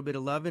give it a little bit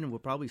of loving, and we'll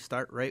probably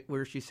start right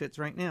where she sits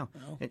right now.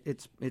 Oh.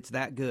 It's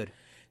that good.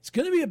 It's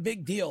going to be a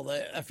big deal.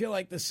 I feel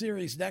like the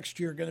series next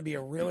year is going to be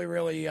a really,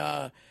 really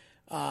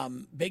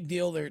big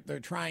deal. They're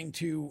trying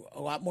to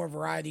a lot more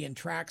variety in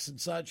tracks and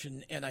such,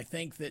 and I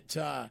think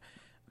that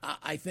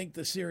I think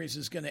the series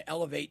is going to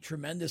elevate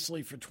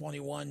tremendously for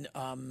 21.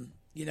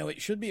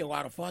 It should be a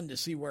lot of fun to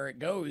see where it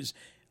goes.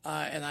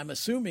 And I'm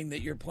assuming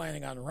that you're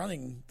planning on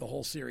running the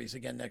whole series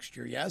again next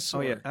year, yes?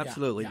 Oh, yeah,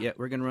 absolutely. Yeah,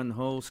 we're going to run the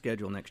whole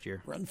schedule next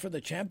year. Run for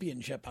the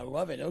championship. I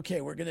love it.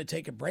 Okay, we're going to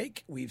take a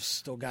break. We've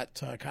still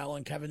got Kyle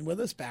and Kevin with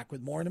us. Back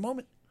with more in a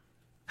moment.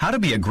 How to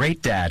be a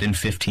great dad in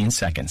 15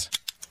 seconds.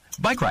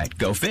 Bike ride,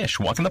 go fish,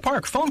 walk in the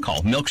park, phone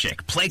call,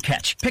 milkshake, play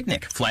catch,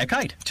 picnic, fly a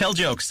kite, tell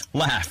jokes,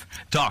 laugh,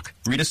 talk,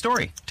 read a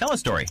story, tell a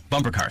story,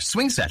 bumper car,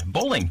 swing set,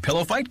 bowling,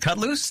 pillow fight, cut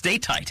loose, stay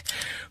tight.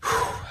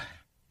 Whew.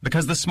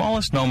 Because the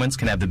smallest moments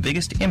can have the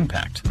biggest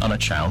impact on a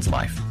child's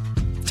life.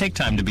 Take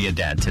time to be a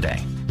dad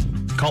today.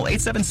 Call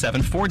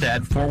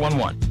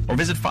 877-4DAD-411 or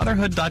visit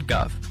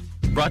fatherhood.gov.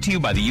 Brought to you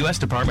by the U.S.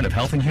 Department of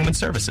Health and Human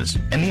Services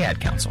and the Ad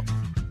Council.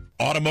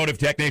 Automotive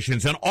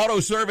technicians and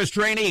auto service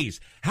trainees,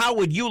 how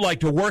would you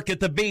like to work at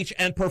the beach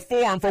and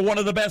perform for one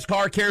of the best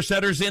car care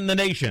centers in the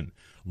nation?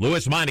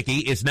 Louis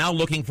Meineke is now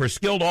looking for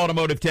skilled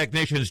automotive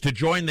technicians to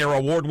join their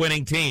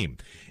award-winning team.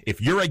 If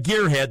you're a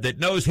gearhead that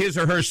knows his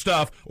or her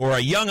stuff, or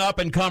a young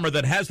up-and-comer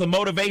that has the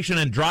motivation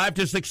and drive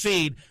to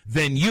succeed,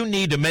 then you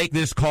need to make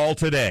this call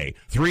today.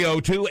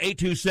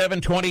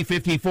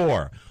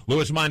 302-827-2054.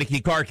 Louis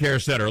Meineke Car Care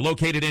Center,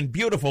 located in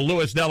beautiful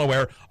Lewis,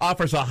 Delaware,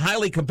 offers a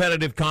highly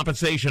competitive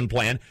compensation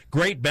plan,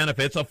 great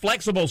benefits, a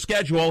flexible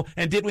schedule,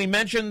 and did we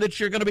mention that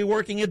you're going to be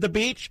working at the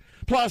beach?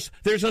 Plus,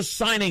 there's a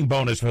signing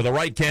bonus for the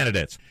right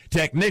candidates.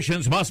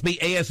 Technicians must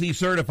be ASE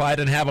certified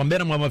and have a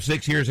minimum of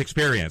 6 years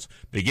experience.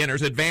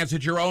 Beginners advance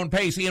at your own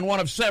pace in one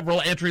of several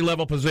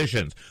entry-level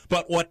positions.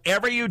 But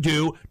whatever you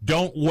do,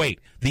 don't wait.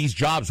 These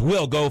jobs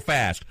will go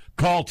fast.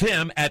 Call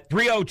Tim at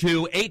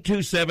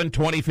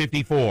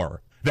 302-827-2054.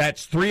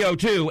 That's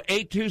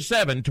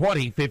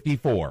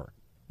 302-827-2054.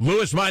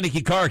 Louis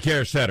Meineke Car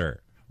Care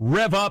Center.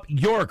 Rev up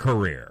your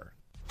career.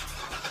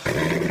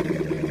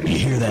 You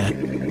hear that?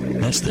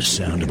 That's the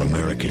sound of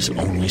America's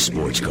only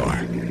sports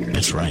car.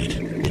 That's right.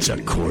 It's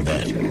a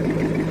Corvette.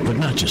 But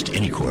not just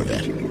any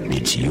Corvette.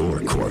 It's your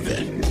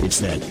Corvette. It's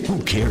that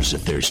who cares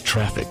if there's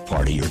traffic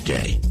part of your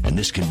day. And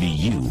this can be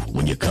you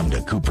when you come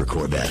to Cooper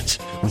Corvettes.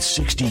 With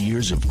 60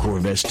 years of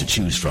Corvettes to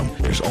choose from,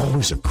 there's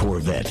always a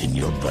Corvette in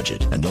your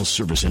budget. And they'll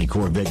service any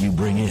Corvette you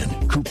bring in.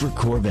 Cooper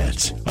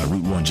Corvettes. On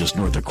Route 1 just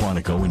north of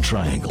Quantico and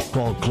Triangle.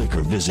 Call, click,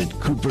 or visit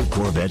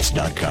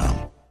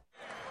CooperCorvettes.com.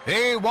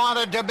 He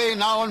wanted to be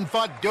known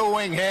for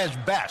doing his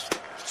best.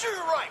 Sure,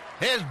 right.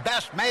 His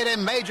best made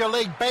him Major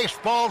League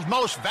Baseball's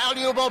most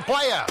valuable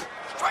player.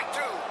 Strike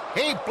two.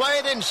 He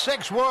played in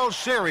 6 World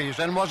Series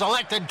and was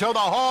elected to the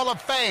Hall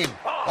of Fame.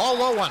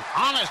 Although an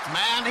honest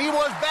man, he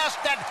was best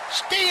at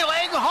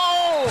stealing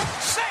home.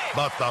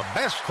 But the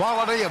best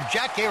quality of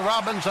Jackie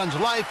Robinson's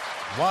life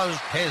was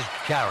his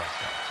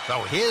character.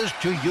 So here's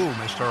to you,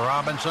 Mr.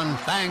 Robinson.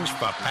 Thanks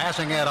for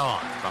passing it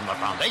on. From the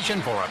Foundation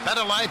for a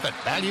Better Life at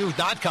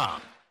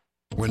Values.com.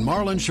 When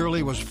Marlon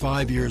Shirley was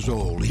 5 years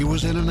old, he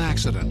was in an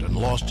accident and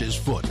lost his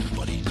foot,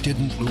 but he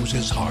didn't lose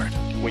his heart.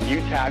 When you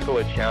tackle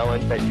a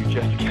challenge that you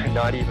just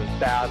cannot even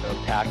fathom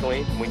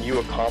tackling, when you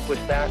accomplish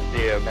that,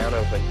 the amount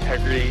of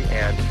integrity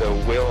and the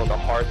will and the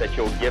heart that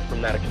you'll get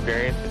from that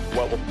experience is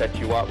what will set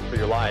you up for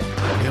your life.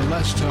 In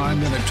less time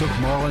than it took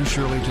Marlon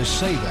Shirley to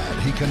say that,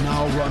 he can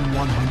now run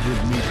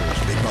 100 meters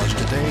because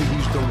today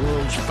he's the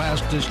world's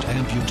fastest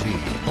amputee.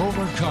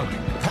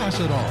 Overcoming. Pass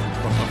it on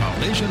from the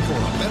Foundation for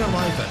a Better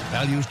Life at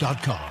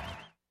Values.com.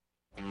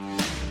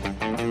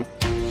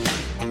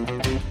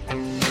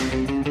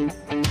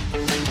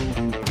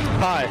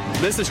 Hi,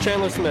 this is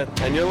Chandler Smith,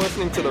 and you're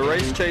listening to the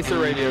Race Chaser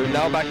Radio.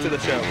 Now back to the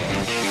show.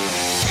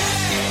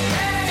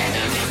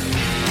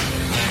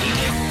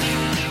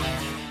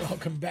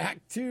 Welcome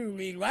back to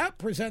Lead Lap,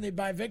 presented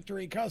by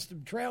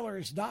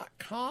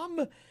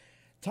VictoryCustomTrailers.com.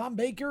 Tom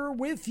Baker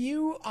with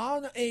you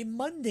on a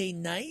Monday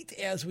night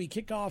as we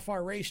kick off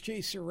our Race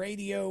Chaser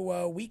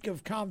Radio week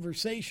of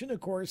conversation. Of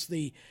course,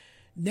 the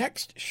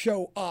next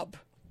show up,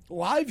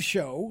 live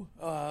show,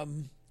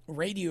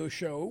 radio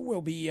show,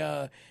 will be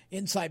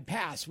Inside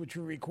Pass, which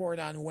we record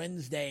on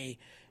Wednesday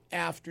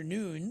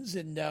afternoons,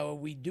 and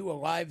we do a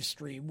live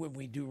stream when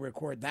we do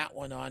record that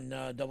one on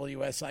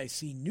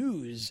WSIC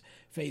News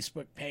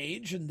Facebook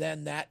page, and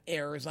then that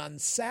airs on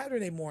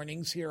Saturday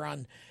mornings here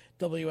on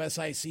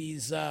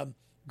WSIC's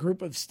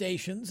group of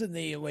stations in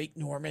the Lake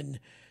Norman,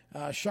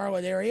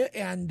 Charlotte area,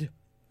 and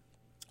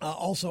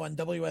also on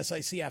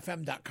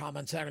WSICFM.com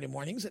on Saturday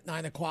mornings at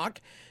 9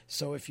 o'clock.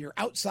 So if you're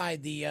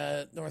outside the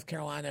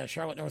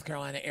Charlotte, North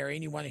Carolina area,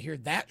 and you want to hear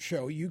that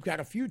show, you've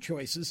got a few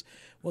choices.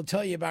 We'll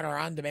tell you about our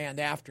on-demand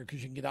after,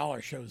 because you can get all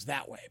our shows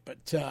that way.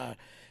 But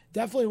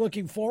definitely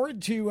looking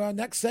forward to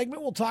next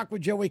segment. We'll talk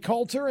with Joey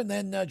Coulter, and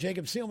then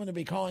Jacob Seelman will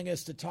be calling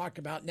us to talk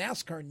about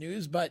NASCAR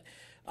news. But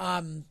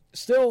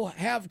still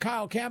have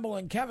Kyle Campbell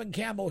and Kevin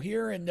Campbell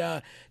here,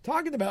 and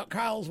talking about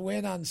Kyle's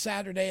win on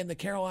Saturday in the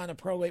Carolina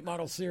Pro Late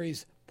Model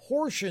Series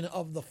portion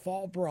of the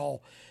Fall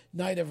Brawl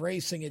night of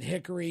racing at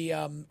Hickory.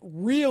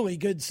 Really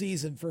good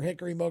season for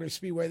Hickory Motor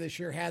Speedway this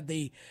year. Had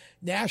the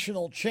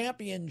national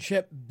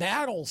championship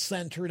battle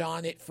centered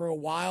on it for a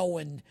while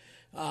when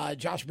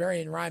Josh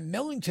Berry and Ryan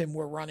Millington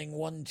were running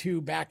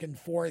 1-2 back and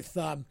forth,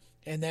 and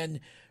then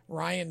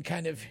Ryan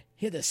kind of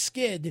hit a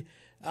skid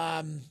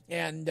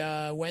and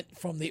went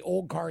from the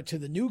old car to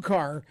the new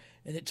car,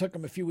 and it took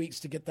him a few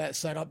weeks to get that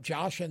set up.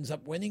 Josh ends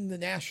up winning the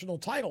national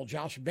title,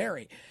 Josh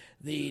Berry,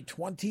 the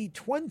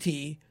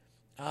 2020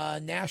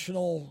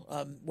 national,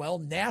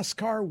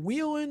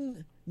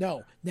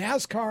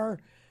 NASCAR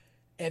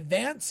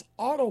Advanced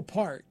Auto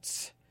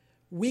Parts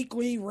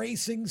Weekly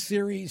Racing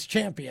Series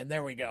champion.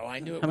 There we go. I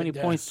knew it. How many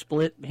points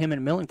split him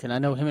and Millington? I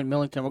know him and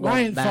Millington were going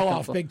Ryan back fell and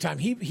off forth. big time.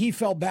 He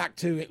fell back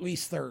to at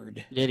least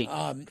third. Did he?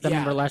 I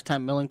remember last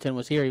time Millington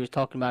was here, he was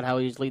talking about how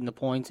he was leading the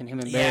points, and him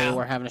and Barry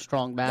were having a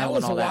strong battle. That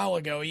was and all a while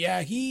ago.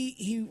 Yeah,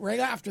 he right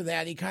after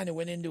that, he kind of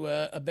went into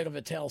a bit of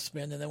a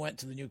tailspin, and then went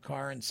to the new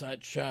car and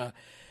such.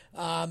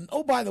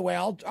 By the way,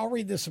 I'll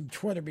read this from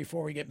Twitter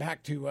before we get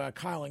back to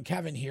Kyle and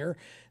Kevin here.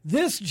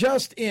 This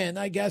just in,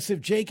 I guess if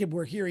Jacob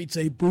were here, he'd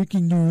say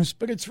breaking news,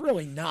 but it's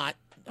really not.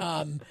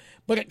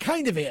 But it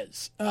kind of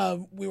is.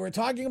 We were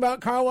talking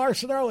about Kyle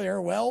Larson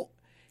earlier. Well,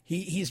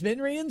 he's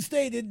been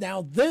reinstated.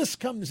 Now this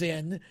comes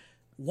in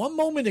 1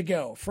 moment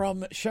ago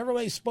from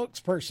Chevrolet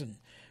spokesperson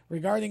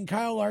regarding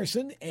Kyle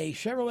Larson. A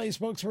Chevrolet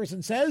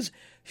spokesperson says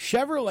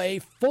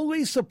Chevrolet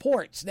fully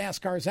supports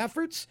NASCAR's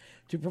efforts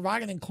to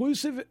provide an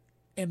inclusive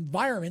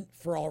environment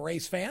for all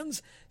race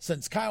fans.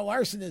 Since Kyle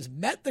Larson has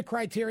met the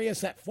criteria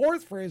set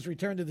forth for his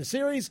return to the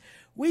series,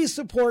 we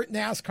support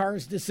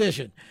NASCAR's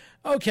decision.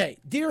 Okay,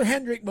 dear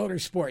Hendrick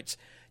Motorsports,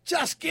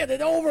 just get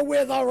it over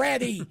with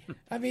already.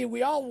 I mean,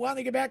 we all want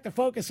to get back to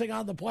focusing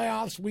on the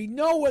playoffs. We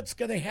know what's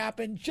going to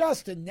happen.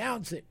 Just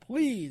announce it,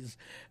 please.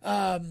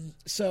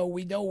 So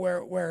we know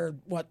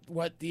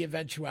what the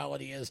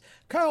eventuality is.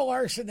 Kyle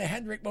Larson to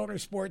Hendrick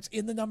Motorsports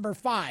in the number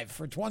 5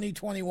 for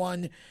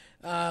 2021.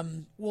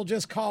 We'll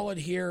just call it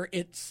here.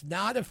 It's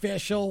not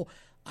official.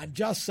 I'm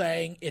just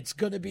saying it's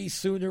going to be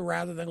sooner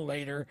rather than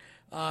later.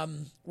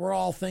 We're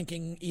all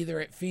thinking either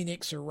at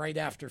Phoenix or right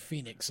after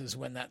Phoenix is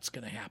when that's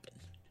going to happen.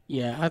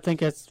 Yeah, I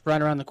think that's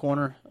right around the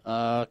corner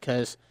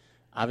because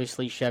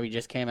obviously Chevy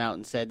just came out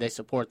and said they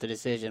support the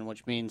decision,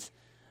 which means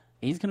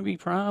he's going to be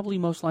probably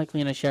most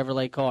likely in a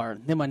Chevrolet car.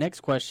 Then my next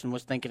question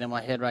was thinking in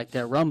my head right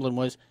there, rumbling,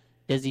 was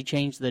does he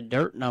change the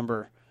dirt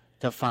number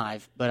to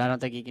 5? But I don't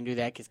think he can do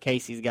that because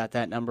Casey's got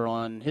that number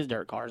on his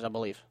dirt cars, I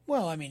believe.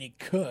 Well, I mean, he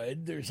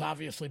could. There's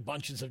obviously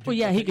bunches of he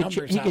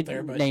numbers out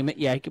there. But name it.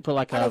 Yeah, he could put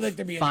like a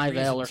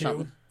 5L or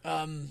something.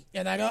 And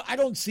I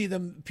don't see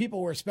them.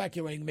 People were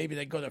speculating maybe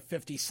they go to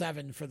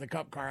 57 for the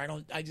Cup car.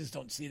 I just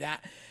don't see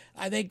that.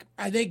 I think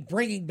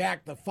bringing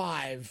back the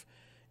 5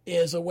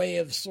 is a way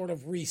of sort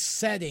of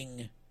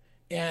resetting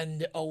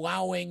and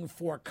allowing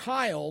for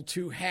Kyle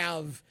to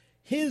have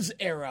his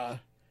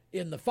era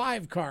in the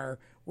 5 car,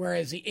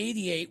 whereas the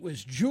 88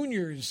 was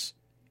Junior's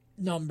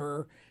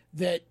number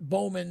that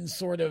Bowman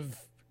sort of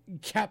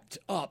kept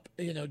up.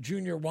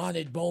 Junior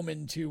wanted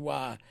Bowman to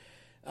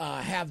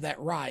have that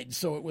ride,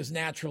 so it was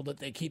natural that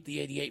they keep the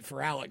 88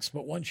 for Alex.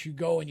 But once you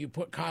go and you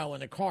put Kyle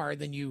in a car,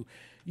 then you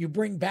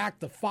bring back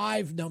the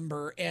 5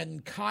 number,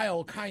 and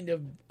Kyle kind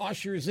of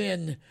ushers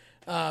in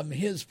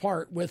his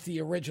part with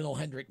the original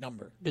Hendrick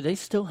number. Do they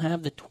still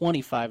have the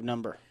 25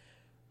 number?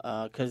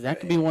 Because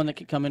that could be one that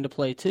could come into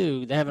play,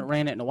 too. They haven't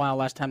ran it in a while.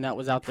 Last time that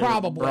was out there.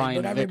 Probably,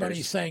 Brian but everybody's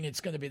Vickers. saying it's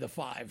going to be the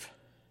 5.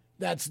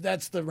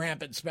 That's the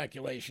rampant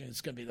speculation.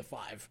 It's going to be the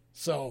 5.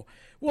 So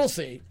we'll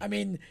see. I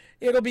mean,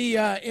 it'll be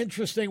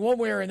interesting one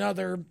way or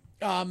another.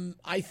 That's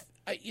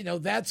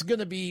going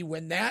to be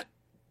when that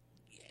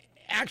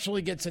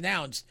actually gets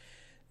announced.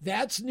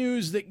 That's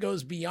news that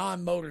goes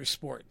beyond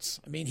motorsports.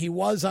 I mean, he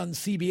was on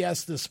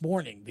CBS this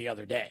morning, the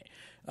other day,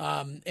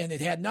 and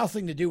it had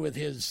nothing to do with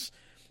his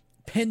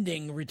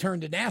pending return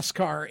to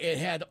NASCAR. It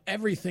had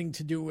everything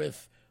to do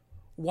with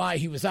why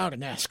he was out of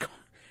NASCAR,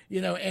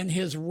 and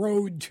his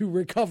road to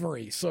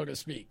recovery, so to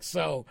speak.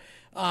 So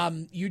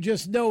you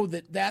just know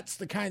that that's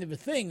the kind of a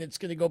thing that's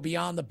going to go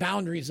beyond the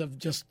boundaries of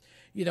just,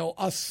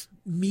 us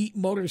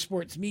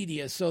motorsports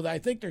media. So I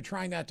think they're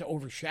trying not to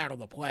overshadow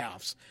the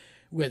playoffs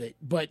with it.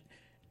 But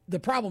the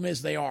problem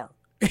is they are.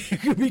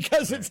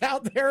 Because it's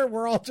out there,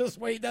 we're all just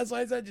waiting. That's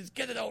why I said just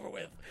get it over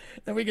with.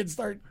 Then we can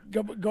start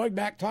going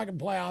back, talking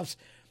playoffs.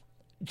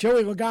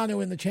 Joey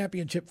Logano in the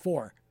championship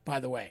 4,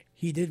 by the way.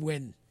 He did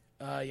win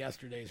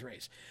yesterday's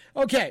race.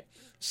 Okay,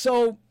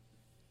 so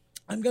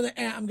I'm gonna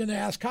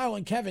ask Kyle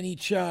and Kevin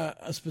each a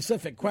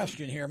specific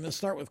question here. I'm gonna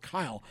start with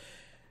Kyle.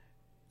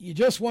 You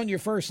just won your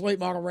first late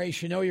model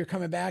race. You know you're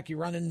coming back. You're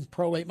running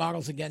pro late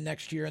models again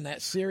next year in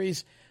that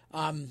series.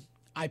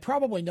 I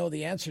probably know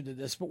the answer to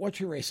this, but what's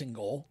your racing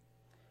goal?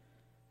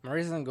 My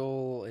racing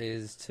goal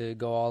is to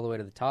go all the way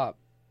to the top.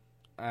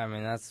 I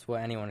mean, that's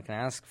what anyone can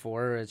ask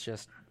for. It's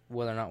just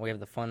whether or not we have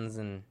the funds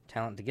and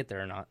talent to get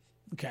there or not.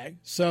 Okay,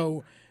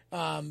 so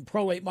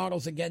pro late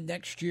models again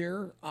next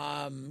year.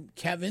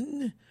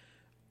 Kevin,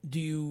 do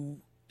you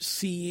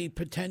see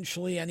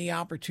potentially any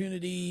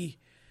opportunity,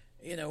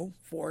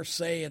 for,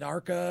 say, an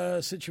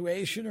ARCA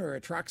situation or a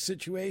truck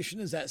situation?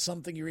 Is that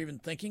something you're even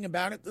thinking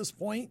about at this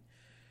point?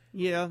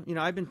 Yeah,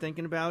 I've been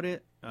thinking about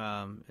it.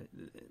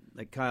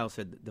 Like Kyle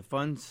said, the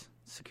funds,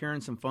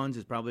 securing some funds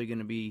is probably going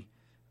to be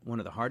one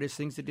of the hardest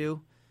things to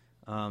do.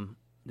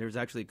 There's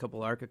actually a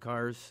couple ARCA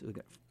cars.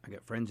 I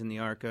got friends in the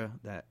ARCA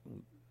that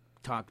we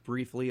talked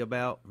very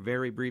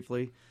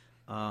briefly.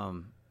 A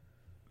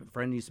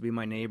friend used to be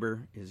my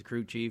neighbor, his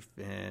crew chief,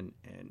 and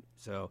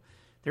so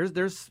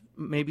there's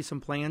maybe some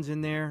plans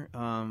in there.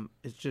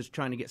 It's just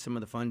trying to get some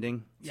of the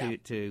funding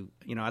to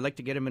I'd like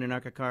to get him in an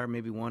ARCA car,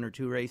 maybe 1 or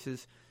 2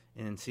 races,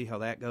 and see how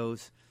that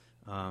goes.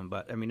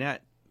 But I mean,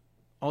 that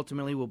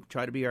ultimately will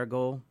try to be our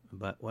goal.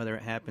 But whether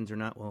it happens or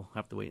not, we'll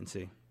have to wait and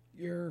see.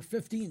 You're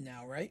 15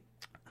 now, right?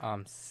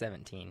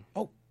 17.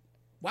 Oh,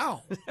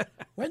 wow.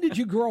 When did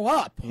you grow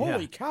up? Yeah.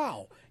 Holy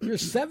cow. You're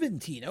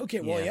 17.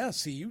 Okay, well, Yeah.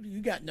 see,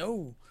 you got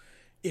no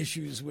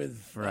issues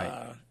with,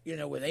 Right.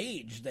 with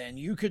age then.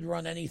 You could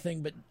run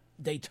anything but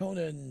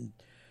Daytona and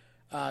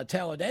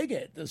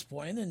Talladega at this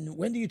point. And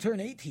when do you turn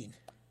 18?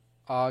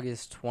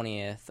 August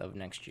 20th of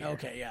next year.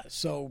 Okay, yeah.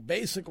 So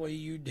basically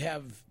you'd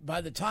have,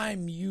 by the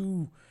time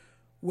you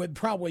would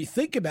probably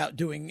think about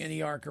doing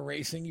any ARCA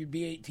racing, you'd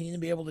be 18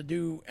 and be able to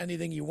do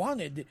anything you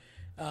wanted,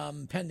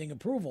 pending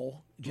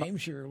approval.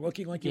 James, you're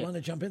looking like you want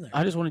to jump in there.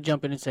 I just want to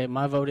jump in and say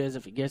my vote is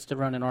if he gets to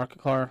run an ARCA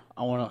car,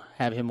 I want to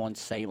have him on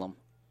Salem.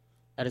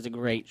 That is a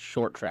great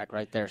short track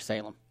right there,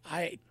 Salem.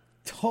 I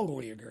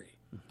totally agree.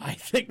 I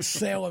think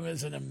Salem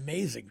is an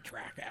amazing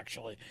track,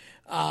 actually.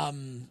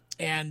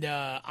 And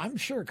I'm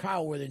sure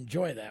Kyle would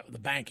enjoy that with the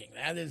banking.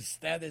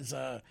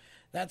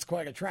 That's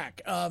quite a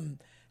track.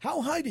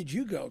 How high did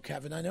you go,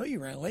 Kevin? I know you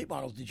ran late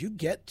models. Did you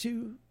get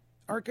to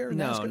ARCA or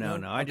NASCAR? No.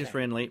 Okay. I just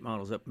ran late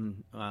models up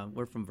in,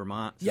 we're from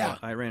Vermont, so Yeah.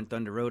 I ran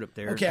Thunder Road up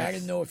there. Okay, I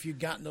didn't know if you'd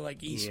gotten to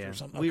east or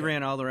something. We Okay.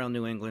 ran all around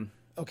New England.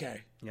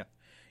 Okay. Yeah.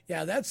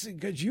 Yeah, that's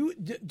because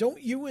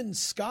don't you and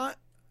Scott,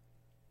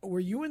 were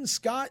you and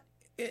Scott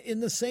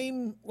in the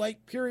same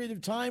period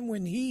of time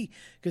when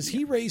because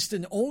he raced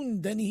and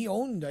owned, then he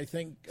owned, I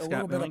think, a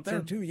little bit up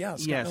there too. Yeah,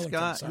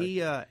 Millington,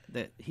 sorry.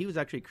 He was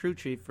actually crew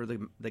chief for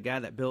the guy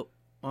that built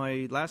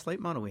my last late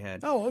model we had.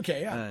 Oh,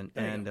 okay,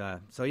 yeah.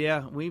 So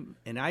yeah,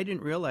 I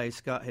didn't realize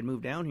Scott had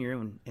moved down here,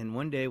 and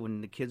one day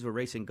when the kids were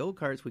racing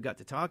go-karts, we got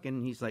to talking,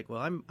 and he's like,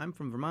 well, I'm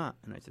from Vermont.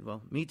 And I said,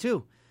 well, me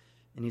too.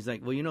 And he's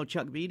like, well, you know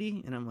Chuck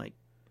Beatty? And I'm like,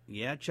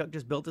 yeah, Chuck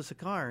just built us a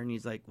car. And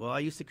he's like, well, I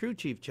used to crew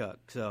chief Chuck.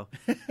 So,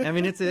 I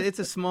mean, it's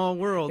a small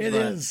world. It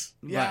is.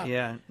 Yeah.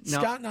 Yeah.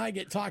 Scott and I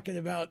get talking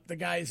about the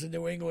guys in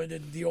New England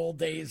in the old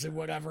days and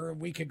whatever, and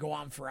we could go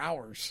on for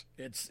hours.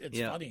 It's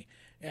funny.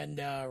 And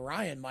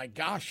Ryan, my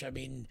gosh, I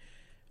mean,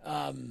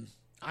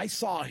 I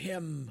saw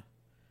him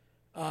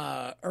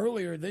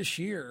earlier this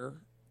year.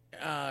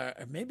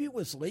 Maybe it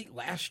was late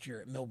last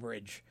year at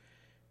Millbridge.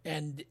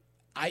 And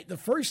the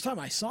first time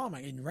I saw him,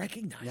 I didn't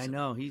recognize him. I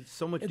know. He's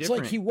so much it's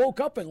different. like he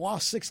woke up and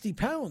lost 60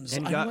 pounds.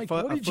 And I'm like,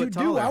 what did you do?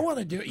 taller. I want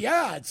to do it.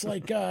 Yeah, it's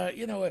like,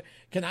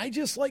 can I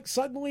just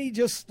suddenly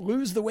just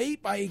lose the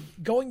weight by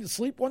going to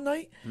sleep one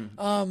night?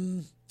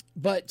 Mm-hmm.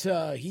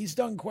 But he's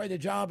done quite a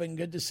job, and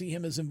good to see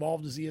him as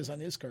involved as he is on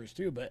his cars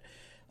too. But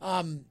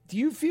do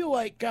you feel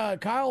like,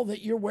 Kyle,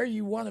 that you're where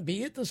you want to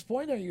be at this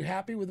point? Are you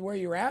happy with where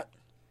you're at?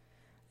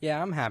 Yeah,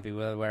 I'm happy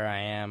with where I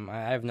am.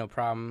 I have no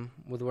problem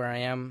with where I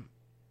am.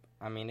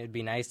 I mean, it'd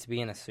be nice to be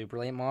in a super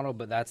late model,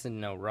 but that's in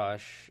no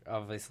rush.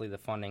 Obviously, the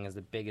funding is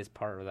the biggest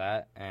part of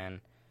that,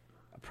 and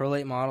a pro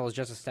late model is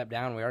just a step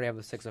down. We already have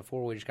the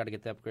 604. We just got to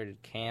get the upgraded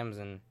cams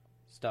and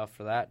stuff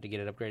for that to get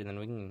it upgraded.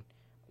 Then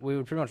we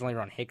would pretty much only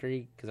run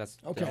Hickory because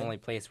that's the only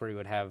place where we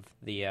would have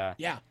the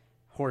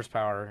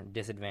horsepower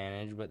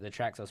disadvantage. But the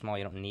track's so small,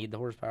 you don't need the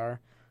horsepower.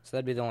 So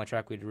that'd be the only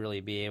track we'd really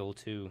be able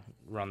to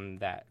run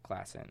that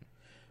class in.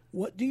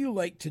 What do you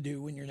like to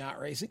do when you're not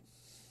racing?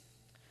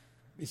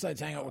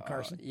 Besides hang out with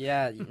Carson?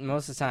 Yeah,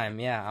 most of the time,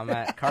 yeah. I'm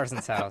at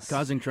Carson's house.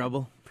 Causing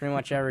trouble. Pretty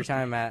much every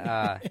time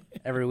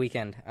every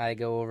weekend. I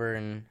go over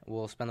and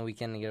we'll spend the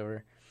weekend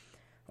together.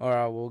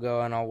 Or we'll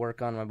go and I'll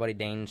work on my buddy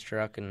Dane's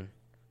truck and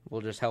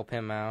we'll just help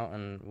him out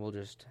and we'll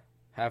just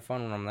have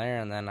fun when I'm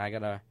there. And then I got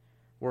to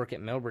work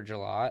at Millbridge a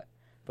lot.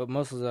 But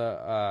most of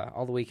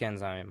all the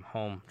weekends I'm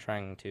home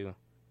trying to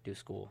do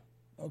school.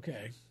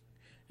 Okay.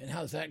 And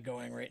how's that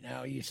going right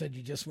now? You said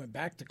you just went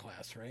back to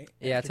class, right?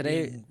 Yeah,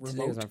 today was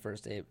my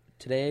first day.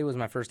 Today was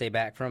my first day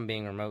back from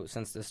being remote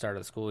since the start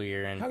of the school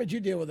year. And how did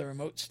you deal with the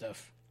remote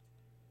stuff?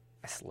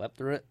 I slept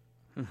through it,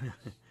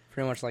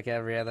 pretty much like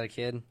every other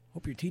kid.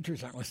 Hope your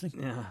teachers aren't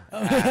listening. Yeah.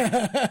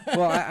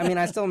 Well, I mean,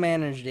 I still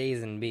managed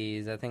A's and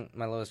B's. I think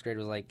my lowest grade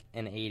was like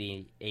an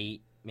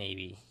 88,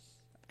 maybe.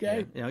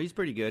 Okay. Yeah, he's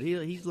pretty good.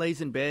 He lays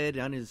in bed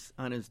on his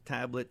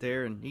tablet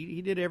there, and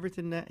he did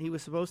everything that he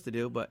was supposed to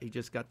do, but he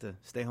just got to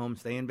stay home,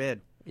 stay in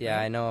bed. Yeah,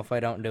 I know if I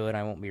don't do it,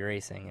 I won't be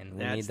racing, and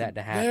we need that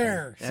to happen.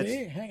 There,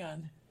 see? Hang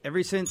on.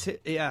 Ever since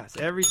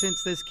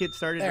this kid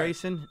started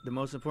racing, the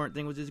most important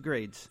thing was his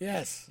grades.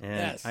 Yes, and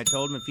yes. I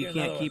told him if he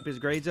can't keep his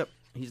grades up,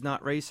 he's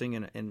not racing.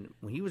 And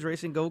when he was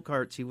racing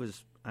go-karts, he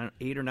was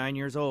 8 or 9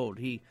 years old.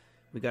 We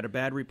got a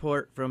bad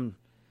report from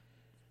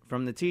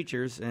the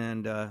teachers,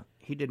 and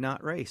he did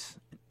not race.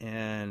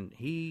 And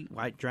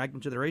I dragged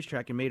him to the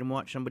racetrack and made him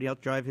watch somebody else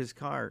drive his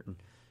car. And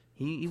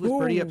he was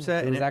pretty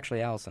upset. It was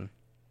actually Allison.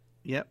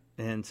 Yep.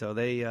 And so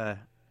they,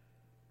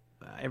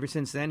 ever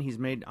since then, he's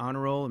made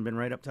honor roll and been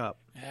right up top.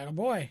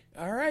 Attaboy.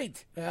 All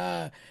right.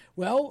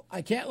 Well,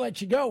 I can't let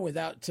you go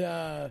without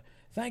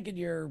thanking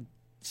your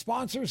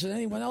sponsors and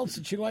anyone else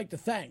that you'd like to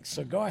thank.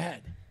 So go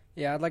ahead.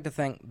 Yeah, I'd like to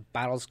thank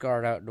Battle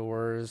Scarred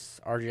Outdoors,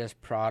 RGS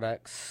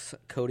Products,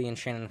 Cody and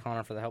Shannon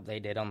Connor for the help they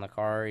did on the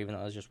car, even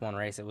though it was just one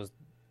race. It was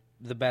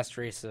the best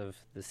race of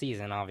the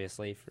season,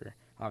 obviously, for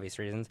obvious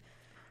reasons.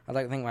 I'd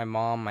like to thank my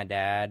mom, my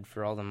dad,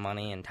 for all the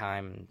money and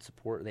time and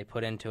support they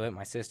put into it.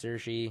 My sister,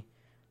 she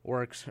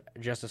works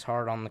just as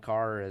hard on the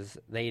car as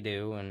they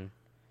do, and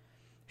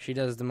she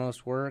does the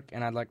most work.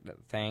 And I'd like to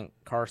thank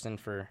Carson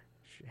for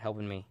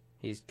helping me.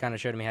 He's kind of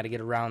showed me how to get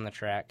around the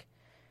track,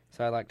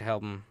 so I'd like to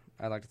help him.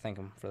 I'd like to thank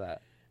him for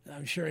that.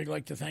 I'm sure he'd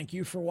like to thank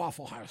you for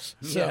Waffle House.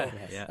 So,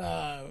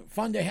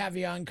 fun to have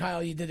you on,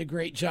 Kyle. You did a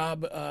great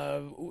job.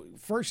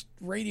 First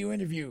radio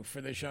interview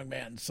for this young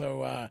man.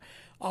 So,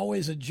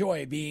 always a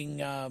joy being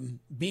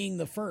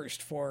the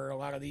first for a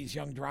lot of these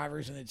young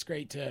drivers, and it's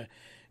great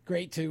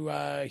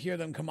to hear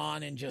them come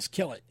on and just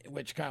kill it,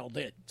 which Kyle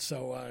did.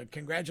 So,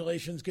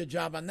 congratulations, good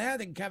job on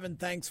that. And Kevin,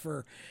 thanks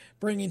for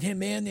bringing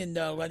him in and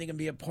letting him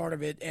be a part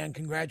of it. And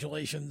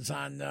congratulations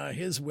on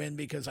his win,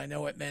 because I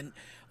know it meant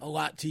a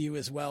lot to you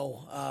as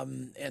well.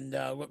 And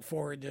look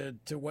forward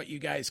to what you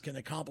guys can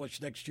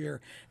accomplish next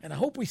year. And I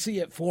hope we see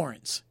you at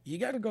Florence. You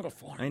got to go to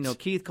Florence. I know.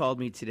 Keith called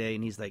me today,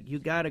 and he's like, "You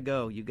got to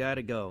go. You got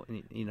to go."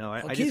 And,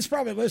 Keith's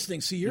probably listening,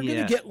 so you're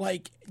going to get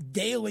like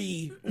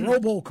daily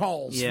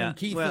robocalls from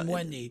Keith and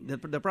Wendy.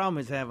 The problem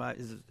is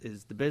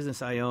the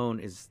business I own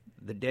is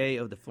the day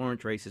of the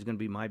Florence race is going to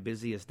be my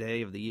busiest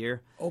day of the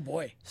year. Oh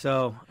boy!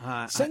 So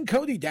send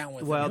Cody down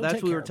with him. Well, that's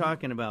what we were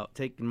talking about: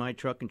 taking my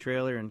truck and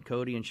trailer, and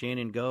Cody and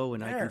Shannon go,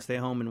 and I can stay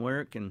home and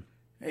work. And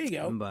there you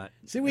go. But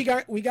see, we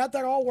got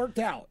that all worked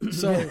out.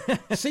 So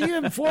see you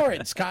in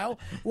Florence, Kyle.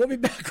 We'll be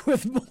back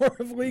with more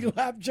of Legal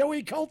Lap.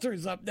 Joey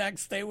Coulter's up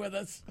next. Stay with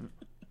us.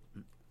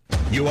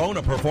 You own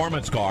a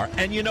performance car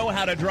and you know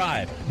how to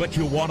drive, but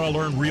you want to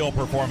learn real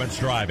performance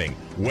driving.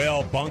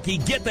 Well, Bunky,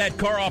 get that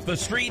car off the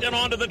street and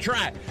onto the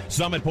track.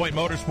 Summit Point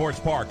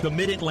Motorsports Park, the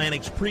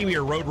Mid-Atlantic's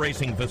premier road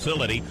racing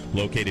facility,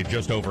 located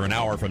just over an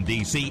hour from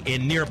D.C.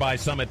 in nearby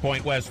Summit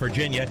Point, West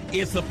Virginia,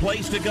 is the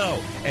place to go.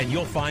 And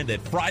you'll find that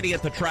Friday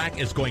at the track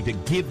is going to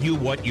give you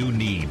what you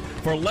need.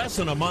 For less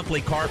than a monthly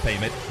car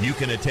payment, you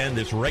can attend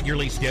this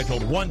regularly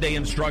scheduled one-day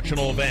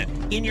instructional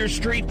event in your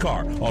street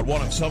car on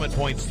one of Summit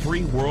Point's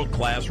 3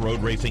 world-class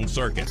road racing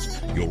circuits.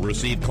 You'll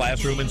receive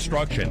classroom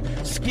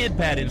instruction, skid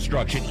pad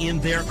instruction in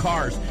their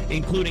cars,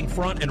 including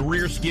front and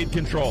rear skid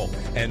control,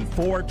 and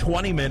 4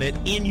 20-minute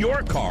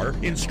in-your-car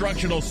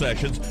instructional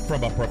sessions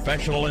from a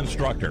professional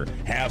instructor.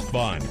 Have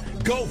fun,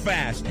 go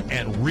fast,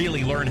 and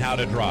really learn how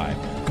to drive.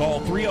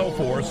 Call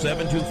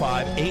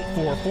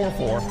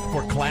 304-725-8444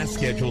 for class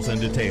schedules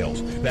and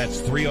details. That's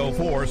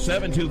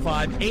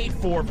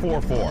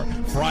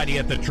 304-725-8444. Friday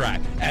at the track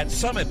at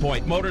Summit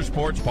Point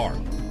Motorsports Park.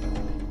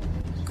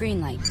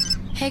 Green light.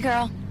 Hey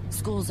girl,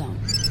 school zone.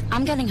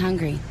 I'm getting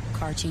hungry.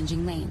 Car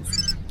changing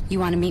lanes. You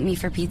want to meet me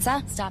for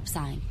pizza? Stop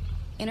sign.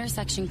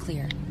 Intersection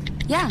clear.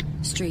 Yeah,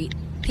 street.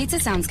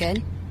 Pizza sounds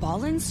good.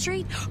 Ballin'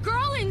 Street?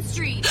 Girlin'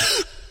 Street!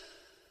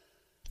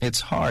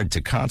 It's hard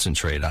to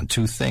concentrate on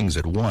 2 things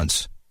at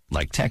once,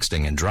 like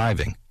texting and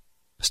driving.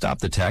 Stop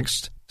the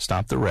text,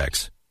 stop the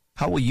wrecks.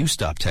 How will you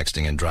stop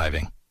texting and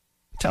driving?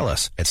 Tell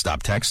us at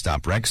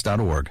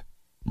stoptextstopwrecks.org.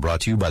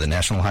 Brought to you by the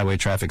National Highway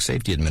Traffic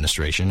Safety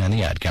Administration and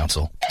the Ad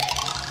Council.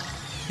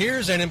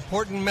 Here's an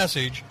important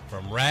message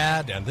from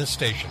RAD and this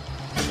station.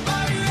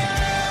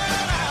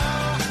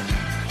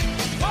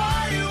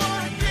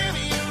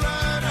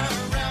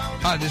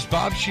 Hi, this is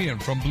Bob Sheehan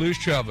from Blues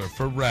Traveler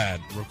for RAD,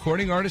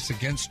 recording artists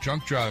against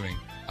drunk driving.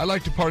 I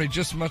like to party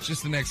just as much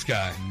as the next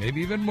guy,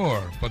 maybe even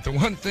more, but the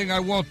one thing I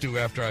won't do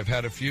after I've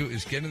had a few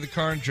is get in the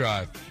car and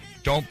drive.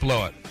 Don't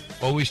blow it.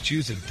 Always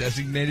choose a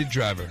designated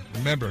driver.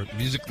 Remember,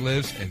 music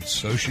lives, and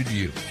so should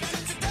you.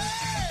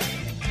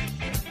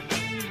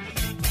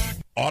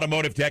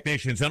 Automotive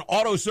technicians and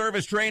auto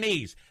service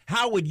trainees,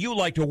 how would you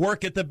like to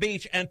work at the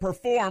beach and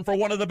perform for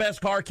one of the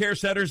best car care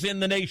centers in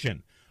the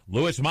nation?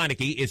 Louis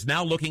Meineke is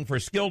now looking for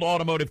skilled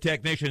automotive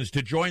technicians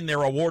to join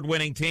their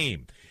award-winning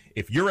team.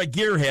 If you're a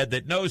gearhead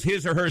that knows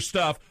his or her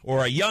stuff,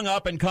 or a young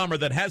up-and-comer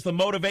that has the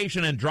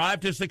motivation and drive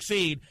to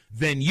succeed,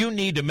 then you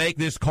need to make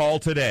this call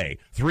today.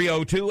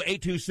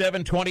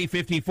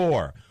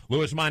 302-827-2054.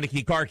 Louis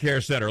Meineke Car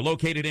Care Center,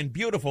 located in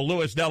beautiful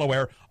Lewis,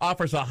 Delaware,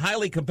 offers a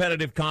highly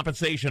competitive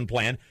compensation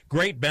plan,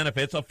 great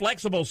benefits, a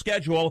flexible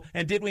schedule,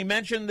 and did we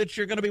mention that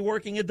you're going to be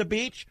working at the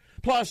beach?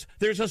 Plus,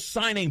 there's a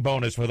signing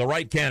bonus for the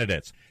right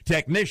candidates.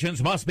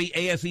 Technicians must be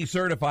ASE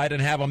certified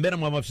and have a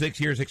minimum of 6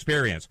 years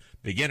experience.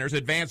 Beginners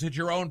advance at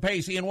your own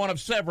pace in one of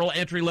several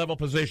entry-level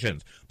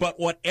positions. But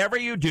whatever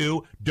you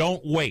do,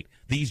 don't wait.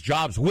 These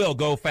jobs will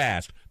go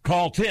fast.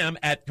 Call Tim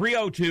at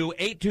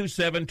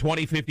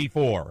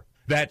 302-827-2054.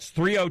 That's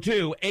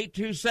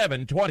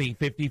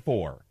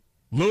 302-827-2054.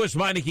 Louis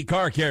Meineke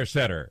Car Care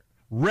Center.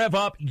 Rev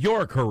up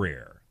your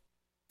career.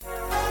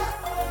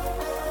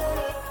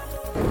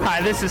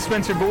 Hi, this is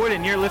Spencer Boyd,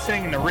 and you're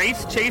listening to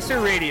Race Chaser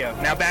Radio.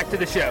 Now back to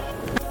the show.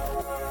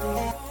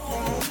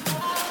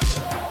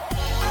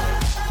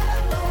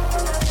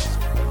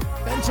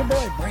 Spencer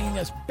Boyd bringing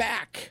us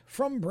back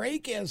from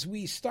break as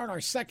we start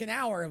our second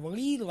hour of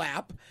Lead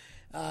Lap.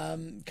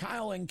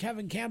 Kyle and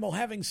Kevin Campbell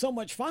having so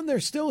much fun. They're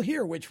still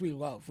here, which we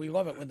love. We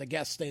love it when the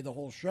guests stay the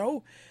whole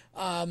show.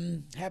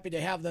 Happy to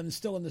have them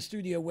still in the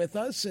studio with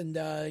us, and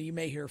you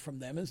may hear from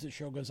them as the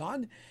show goes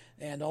on.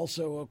 And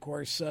also, of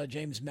course,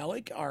 James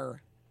Mellick,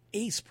 our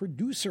ace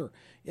producer,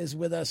 is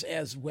with us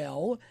as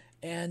well.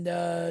 And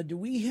do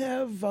we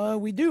have...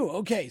 we do.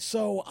 Okay,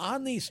 so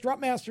on the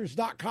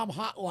strutmasters.com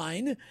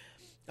hotline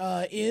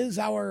is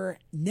our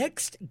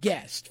next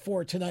guest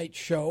for tonight's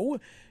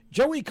show,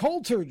 Joey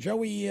Coulter.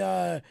 Joey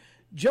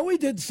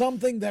did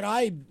something that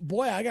I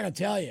got to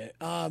tell you,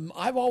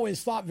 I've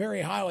always thought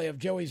very highly of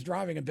Joey's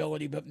driving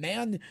ability, but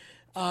man,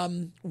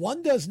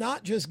 one does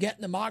not just get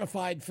in the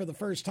modified for the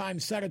first time,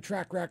 set a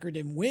track record,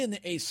 and win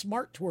a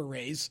Smart Tour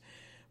race.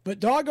 But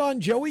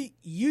doggone, Joey,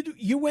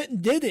 you went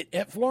and did it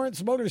at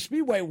Florence Motor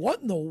Speedway. What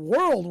in the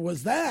world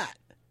was that?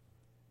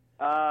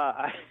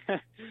 I'm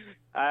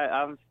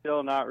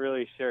still not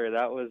really sure.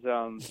 That was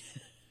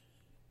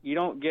you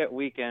don't get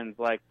weekends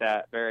like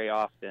that very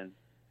often.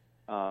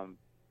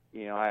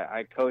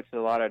 I coach a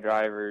lot of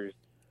drivers,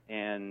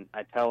 and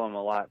I tell them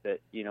a lot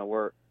that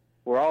we're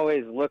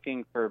always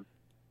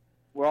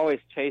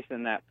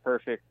chasing that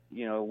perfect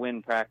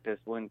win practice,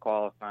 win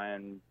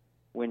qualifying,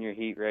 win your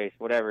heat race,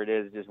 whatever it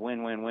is, just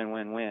win.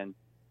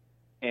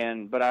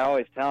 But I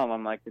always tell them,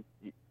 I'm like,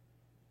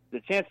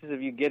 the chances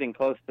of you getting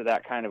close to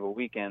that kind of a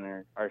weekend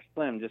are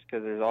slim, just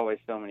because there's always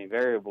so many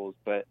variables.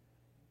 But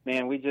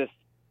man,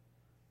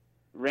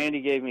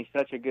 Randy gave me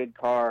such a good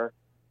car.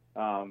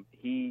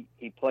 He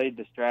played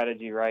the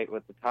strategy right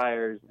with the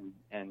tires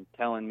and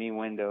telling me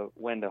when to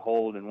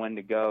hold and when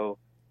to go.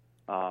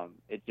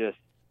 The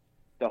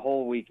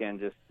whole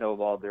weekend just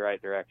snowballed the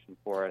right direction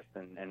for us.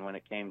 And when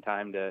it came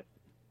time to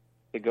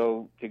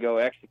go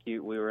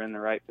execute, we were in the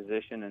right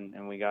position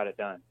and we got it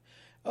done.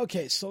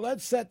 Okay, so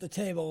let's set the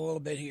table a little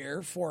bit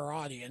here for our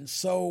audience.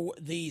 So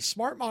the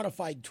Smart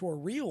Modified Tour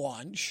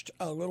relaunched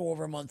a little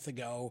over a month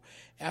ago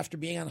after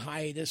being on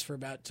hiatus for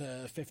about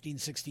 15,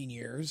 16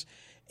 years.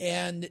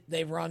 And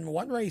they've run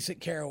one race at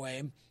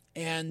Caraway,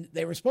 and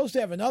they were supposed to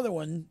have another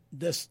one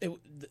this 2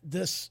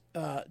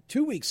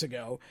 weeks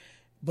ago,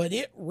 but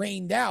it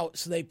rained out,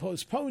 so they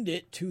postponed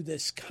it to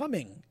this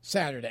coming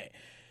Saturday.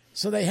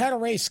 So they had a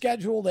race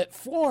scheduled at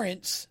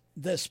Florence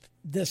this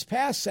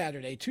past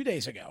Saturday, 2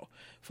 days ago,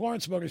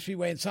 Florence Motor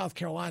Speedway in South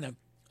Carolina,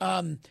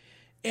 and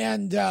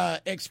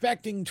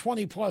expecting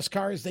 20-plus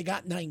cars. They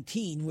got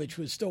 19, which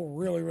was still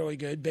really, really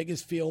good,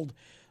 biggest field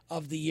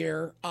of the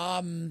year.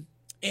 And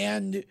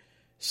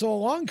so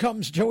along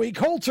comes Joey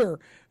Coulter,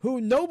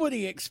 who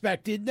nobody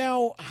expected.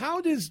 Now,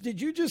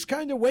 did you just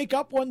kind of wake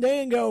up one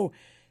day and go,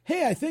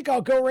 hey, I think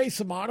I'll go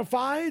race a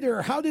modified,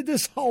 or how did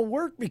this all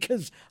work?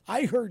 Because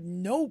I heard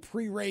no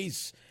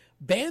pre-race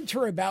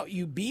banter about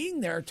you being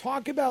there.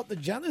 Talk about the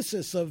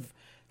genesis of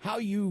how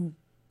you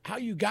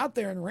got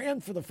there and ran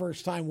for the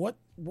first time. What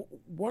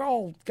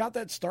all got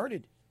that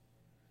started?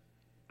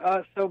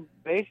 So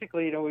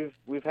basically,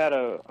 we've had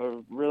a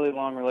really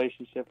long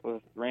relationship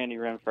with Randy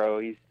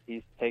Renfro.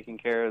 He's taking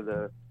care of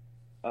the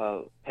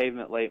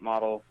pavement late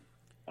model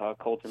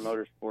Coulter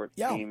Motorsports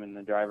team and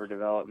the driver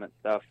development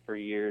stuff for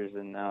years.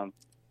 And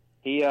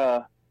he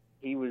went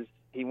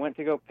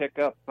to go pick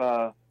up.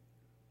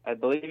 I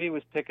believe he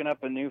was picking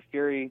up a new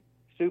Fury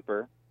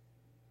Super,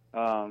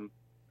 LFR,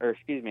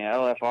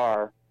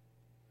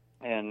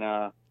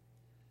 and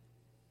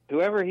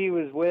whoever he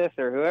was with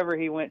or whoever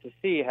he went to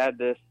see had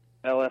this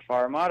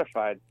LFR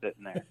modified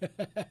sitting there,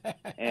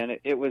 and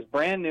it was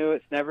brand new.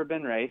 It's never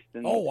been raced.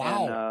 And, oh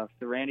wow! And,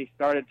 so Randy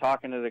started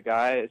talking to the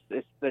guy.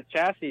 It's the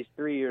chassis is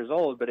 3 years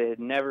old, but it had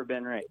never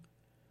been raced.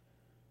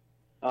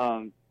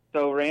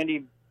 So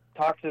Randy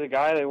talked to the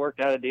guy. They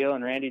worked out a deal,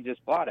 and Randy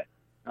just bought it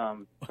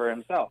for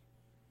himself.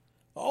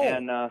 Oh.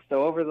 And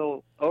so over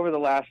the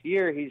last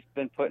year, he's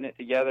been putting it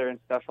together and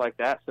stuff like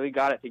that. So he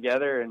got it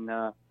together, and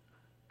a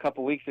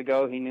couple weeks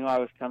ago, he knew I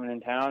was coming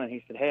in town, and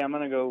he said, "Hey, I'm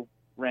going to go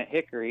rent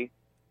Hickory.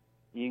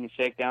 You can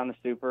shake down the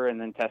Super and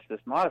then test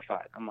this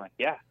modified." I'm like,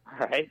 "Yeah,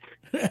 all right,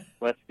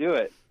 let's do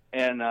it."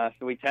 And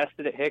so we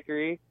tested at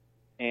Hickory,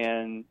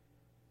 and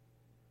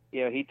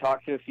he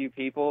talked to a few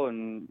people,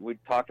 and we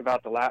talked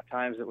about the lap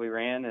times that we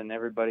ran, and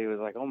everybody was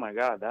like, "Oh my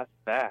God, that's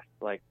fast!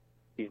 Like,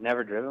 he's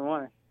never driven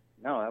one."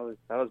 No,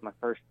 that was my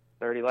first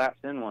 30 laps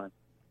in one.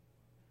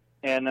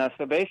 And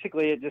so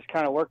basically it just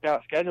kind of worked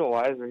out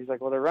schedule-wise, where he's like,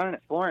 "Well, they're running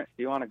at Florence.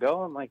 Do you want to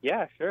go?" I'm like,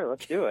 "Yeah, sure,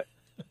 let's do it."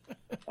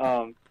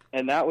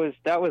 And that was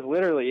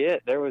literally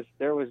it. There was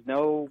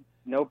no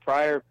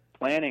prior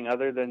planning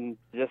other than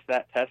just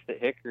that test at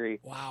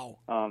Hickory. Wow.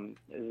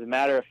 As a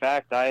matter of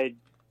fact, I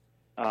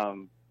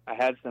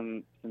had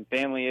some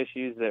family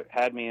issues that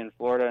had me in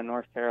Florida and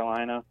North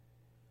Carolina.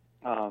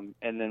 And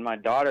then my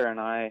daughter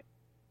and I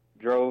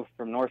drove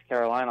from North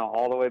Carolina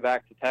all the way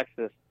back to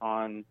Texas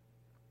on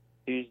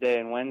Tuesday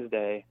and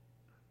Wednesday,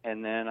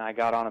 and then I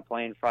got on a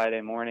plane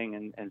Friday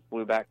morning and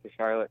flew back to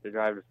Charlotte to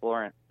drive to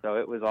Florence. So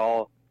it was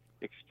all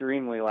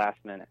extremely last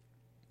minute.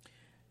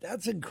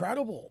 That's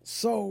incredible.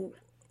 So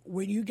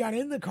when you got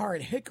in the car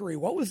at Hickory,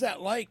 what was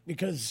that like?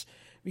 Because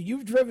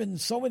you've driven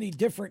so many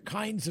different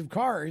kinds of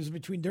cars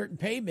between dirt and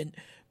pavement,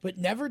 but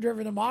never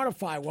driven a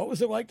modified. What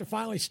was it like to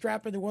finally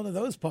strap into one of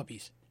those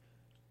puppies?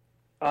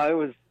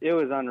 It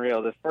was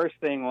unreal. The first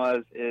thing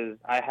is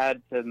I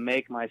had to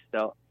make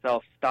myself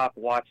stop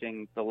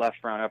watching the left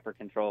front upper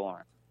control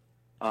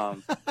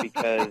arm,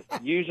 because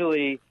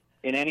usually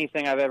in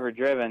anything I've ever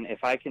driven,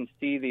 if I can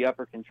see the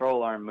upper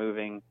control arm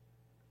moving,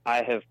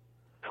 I have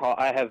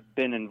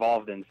been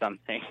involved in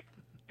something.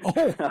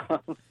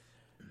 Oh.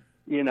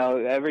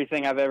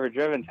 Everything I've ever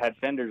driven's had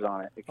fenders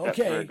on it, except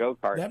for a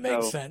go-kart. That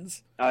makes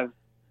sense. I've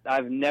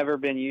never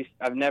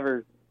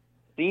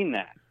seen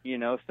that.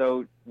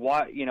 So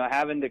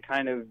having to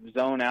kind of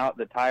zone out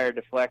the tire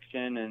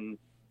deflection and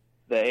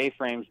the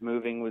A-frames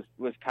moving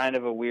was kind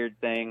of a weird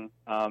thing.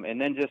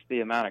 And then just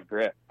the amount of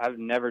grip. I've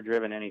never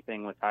driven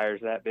anything with tires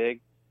that big.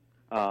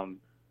 And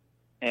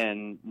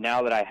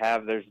now that I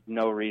have, there's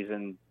no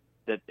reason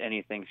that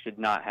anything should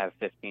not have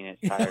 15-inch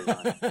tires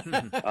on it.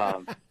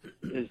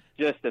 It's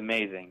just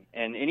amazing.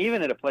 And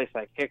even at a place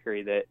like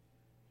Hickory that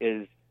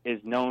is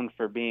known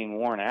for being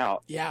worn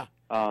out. Yeah.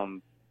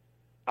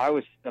 I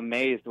was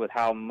amazed with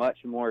how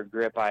much more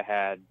grip I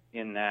had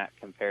in that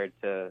compared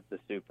to the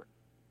Super.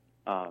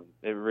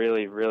 It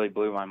really, really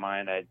blew my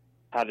mind. I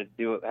had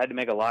to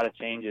make a lot of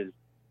changes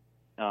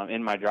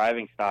in my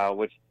driving style,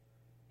 which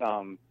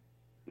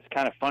is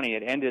kind of funny.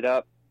 It ended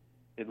up,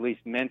 at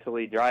least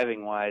mentally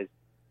driving-wise,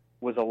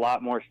 was a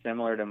lot more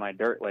similar to my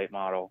dirt late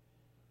model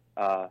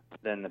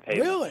than the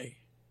pavement. Really?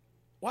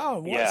 Wow.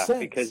 In what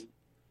sense?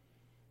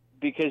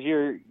 Because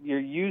you're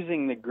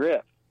using the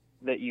grip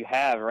that you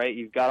have, right?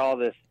 You've got all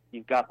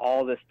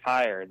this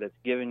tire that's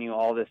giving you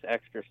all this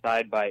extra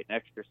side bite and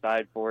extra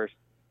side force,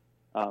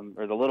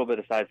 or the little bit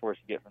of side force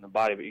you get from the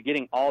body, but you're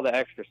getting all the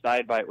extra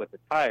side bite with the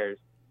tires.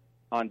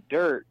 On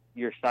dirt,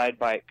 your side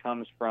bite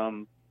comes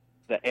from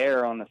the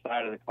air on the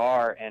side of the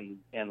car and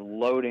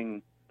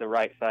loading the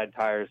right side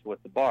tires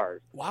with the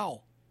bars.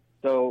 Wow.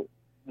 So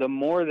the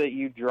more that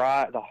you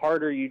drive, the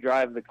harder you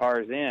drive the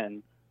cars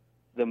in,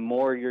 the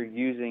more you're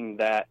using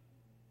that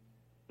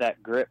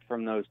grip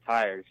from those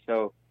tires.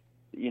 So,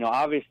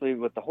 obviously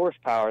with the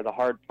horsepower, the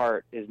hard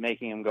part is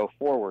making them go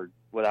forward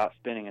without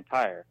spinning a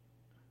tire.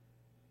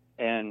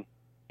 And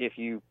if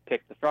you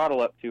pick the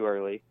throttle up too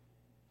early,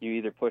 you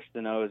either push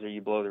the nose or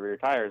you blow the rear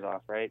tires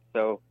off, right?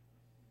 So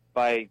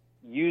by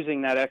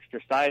using that extra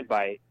side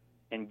bite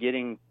and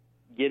getting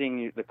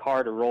the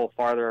car to roll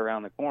farther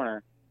around the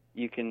corner,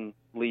 you can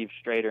leave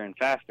straighter and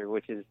faster,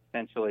 which is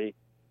essentially,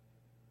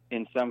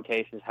 in some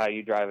cases, how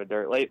you drive a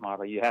dirt late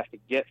model. You have to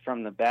get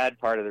from the bad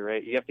part of the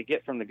race. You have to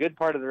get from the good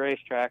part of the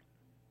racetrack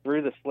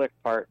through the slick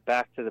part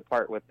back to the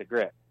part with the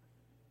grip.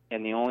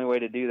 And the only way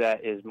to do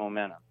that is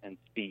momentum and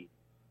speed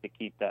to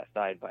keep that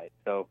side bite.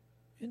 So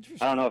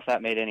I don't know if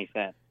that made any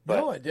sense. But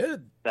no, it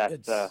did.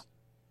 That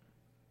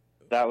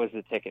was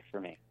the ticket for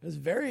me.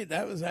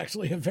 That was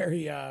actually a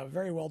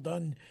very well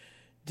done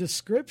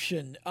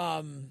description.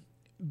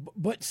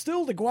 But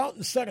still, to go out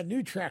and set a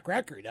new track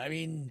record, I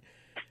mean,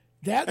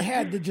 that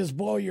had to just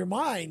blow your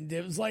mind.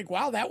 It was like,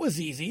 wow, that was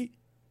easy.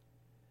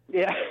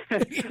 Yeah, I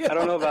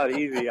don't know about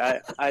easy.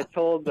 I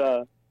told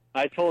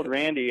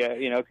Randy,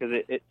 because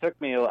it took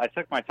me. I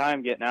took my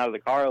time getting out of the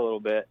car a little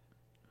bit,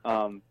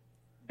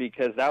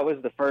 because that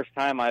was the first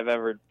time I've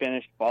ever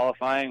finished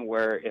qualifying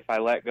where if I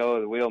let go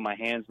of the wheel, my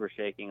hands were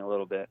shaking a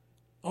little bit.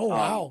 Oh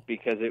wow!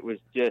 Because it was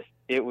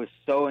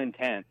so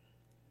intense.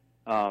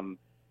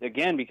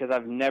 Again, because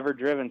I've never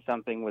driven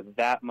something with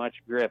that much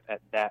grip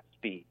at that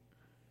speed.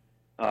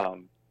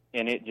 And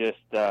it just,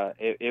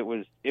 it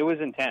was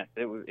intense.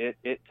 I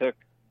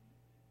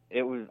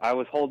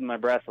was holding my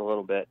breath a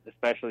little bit,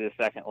 especially the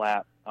second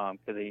lap. I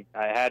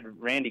had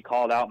Randy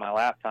called out my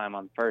lap time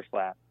on the first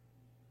lap,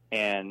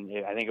 and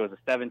I think it was a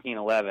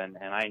 17:11,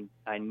 and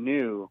I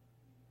knew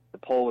the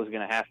pole was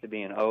going to have to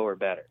be an O or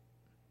better.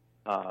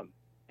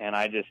 And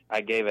I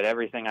gave it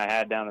everything I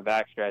had down the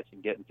backstretch,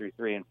 and getting through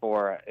 3 and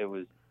 4,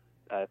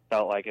 I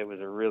felt like it was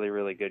a really,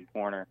 really good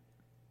corner.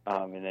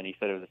 And then he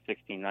said it was a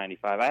 16:95.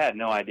 I had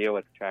no idea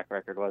what the track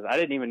record was. I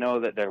didn't even know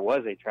that there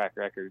was a track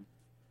record,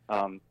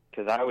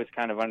 because I was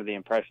kind of under the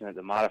impression that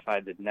the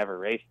modifieds had never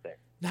raced there.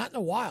 Not in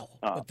a while,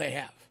 but they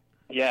have.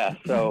 Yeah.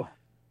 So,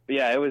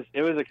 yeah, it was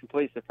a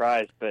complete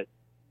surprise. But,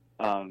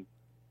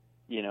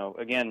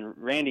 again,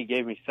 Randy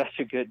gave me such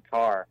a good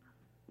car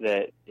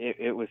that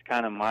it was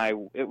kind of my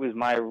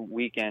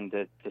weekend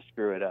to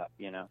screw it up.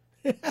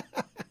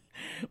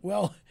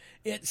 Well,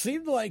 it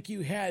seemed like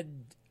you had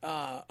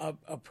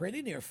a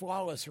pretty near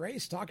flawless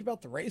race. Talk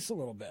about the race a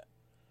little bit.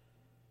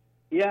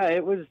 Yeah,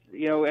 it was.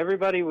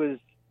 Everybody was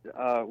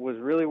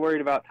really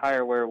worried about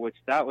tire wear, which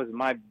that was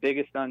my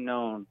biggest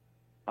unknown,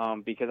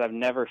 because I've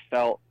never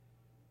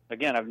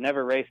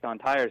raced on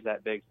tires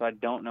that big, so I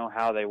don't know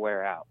how they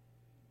wear out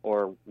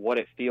or what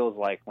it feels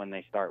like when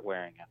they start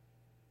wearing out.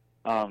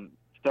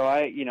 So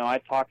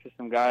I talked to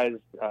some guys.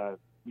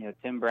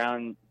 Tim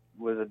Brown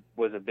was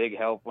a big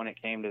help when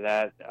it came to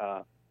that.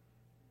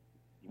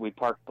 We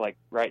parked like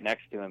right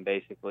next to him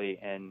basically,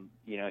 and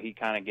he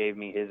kind of gave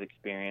me his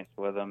experience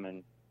with them.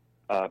 And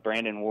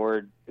Brandon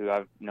Ward, who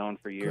I've known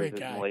for years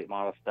in late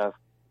model stuff,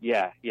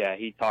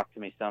 he talked to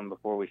me some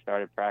before we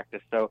started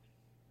practice. So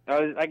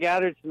I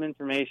gathered some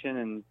information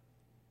and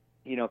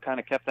kind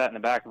of kept that in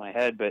the back of my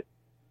head. But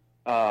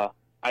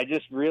I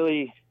just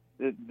really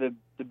the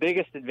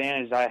biggest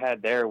advantage I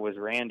had there was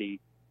Randy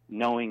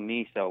knowing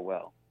me so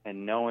well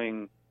and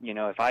knowing.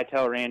 If I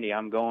tell Randy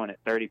I'm going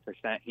at 30%,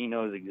 he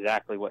knows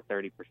exactly what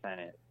 30%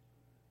 is.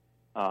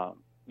 So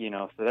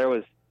there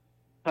was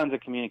tons of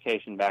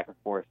communication back and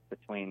forth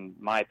between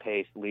my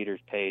pace,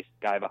 leader's pace,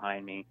 guy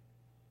behind me,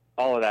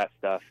 all of that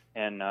stuff.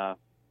 And,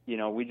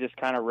 we just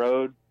kind of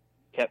rode,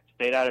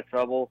 stayed out of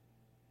trouble.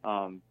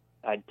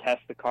 I'd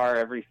test the car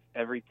every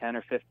 10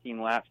 or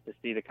 15 laps to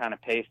see the kind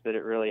of pace that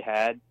it really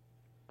had.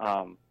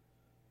 And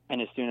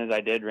as soon as I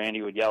did,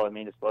 Randy would yell at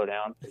me to slow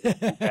down. Too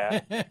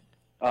fast.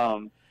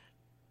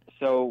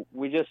 So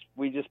we just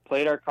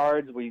played our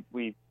cards. We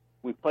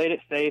played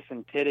it safe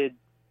and pitted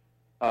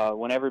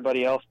when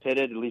everybody else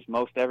pitted. At least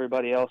most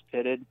everybody else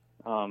pitted.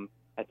 I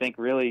think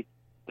really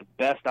the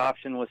best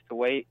option was to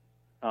wait.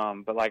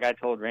 But like I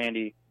told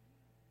Randy,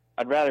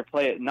 I'd rather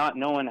play it not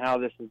knowing how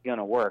this is going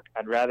to work.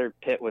 I'd rather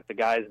pit with the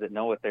guys that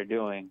know what they're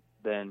doing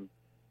than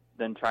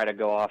try to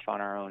go off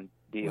on our own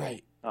deal.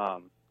 Right.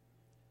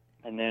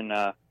 And then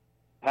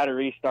had a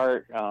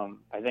restart.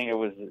 I think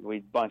we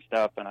bunched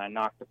up and I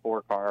knocked the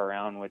 4-car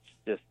around, which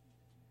just,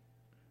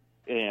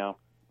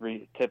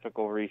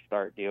 typical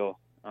restart deal.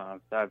 So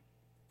I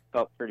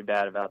felt pretty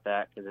bad about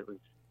that because it was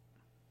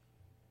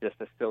just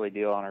a silly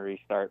deal on a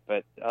restart.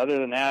 But other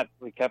than that,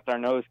 we kept our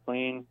nose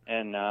clean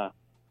and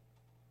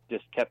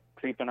just kept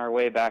creeping our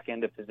way back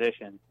into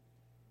position.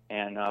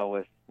 And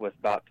with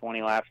about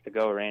 20 laps to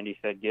go, Randy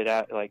said, "Get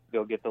out,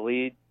 go get the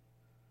lead."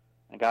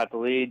 I got the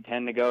lead,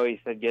 10 to go.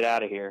 He said, "Get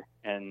out of here."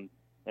 And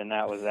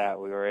that was that.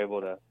 We were able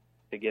to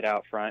get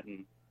out front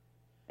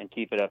and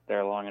keep it up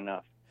there long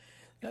enough.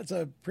 That's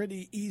a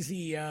pretty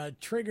easy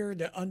trigger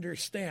to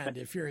understand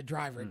if you're a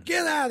driver.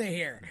 Get out of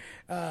here.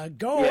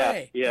 Go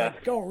away. Yeah.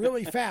 Go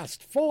really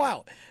fast. Full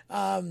out.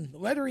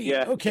 Letter E.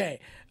 Yeah. Okay.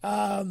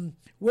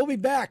 We'll be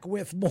back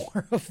with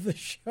more of the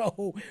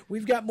show.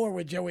 We've got more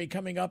with Joey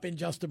coming up in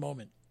just a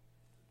moment.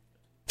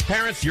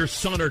 Parents, your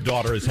son or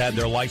daughter has had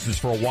their license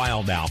for a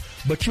while now,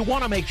 but you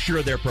want to make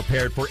sure they're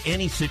prepared for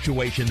any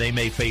situation they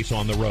may face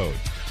on the road.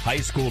 High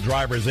school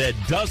driver's ed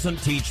doesn't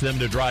teach them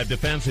to drive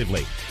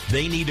defensively.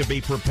 They need to be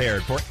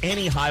prepared for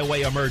any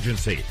highway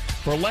emergency.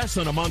 For less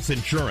than a month's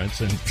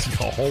insurance, and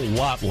a whole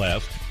lot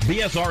less,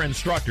 BSR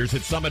instructors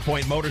at Summit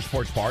Point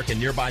Motorsports Park in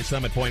nearby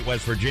Summit Point,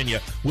 West Virginia,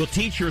 will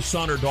teach your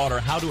son or daughter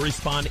how to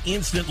respond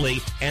instantly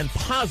and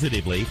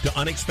positively to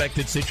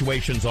unexpected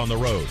situations on the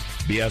road.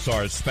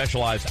 BSR's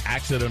specialized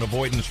accident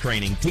avoidance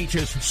training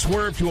teaches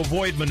swerve to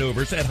avoid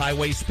maneuvers at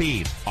highway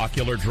speed,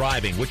 ocular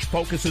driving, which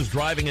focuses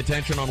driving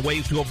attention on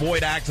ways to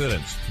avoid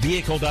accidents,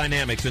 vehicle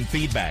dynamics and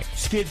feedback,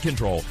 skid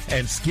control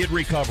and skid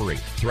recovery,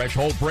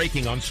 threshold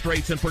braking on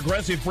straights and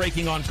progressive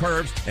braking on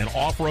curves, and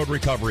off-road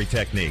recovery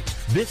techniques.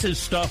 This is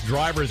stuff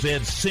driver's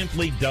ed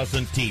simply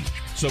doesn't teach.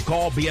 So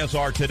call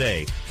BSR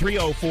today,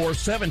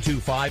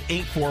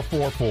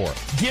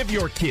 304-725-8444. Give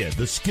your kid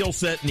the skill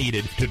set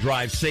needed to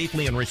drive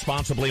safely and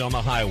responsibly on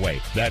the highway.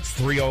 That's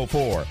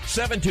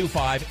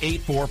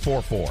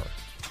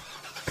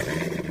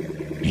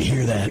 304-725-8444. You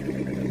hear that?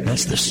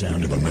 That's the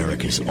sound of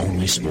America's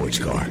only sports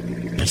car.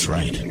 That's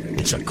right.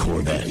 It's a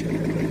Corvette.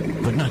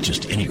 But not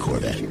just any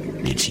Corvette.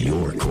 It's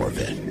your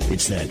Corvette.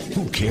 It's that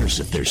who cares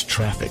if there's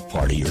traffic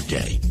part of your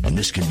day. And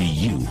this can be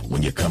you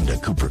when you come to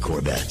Cooper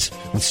Corvettes.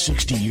 With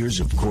 60 years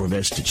of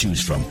Corvettes to choose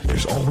from,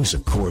 there's always a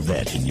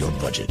Corvette in your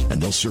budget.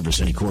 And they'll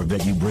service any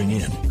Corvette you bring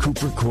in.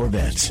 Cooper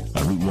Corvettes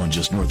on Route 1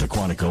 just north of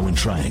Quantico and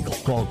Triangle.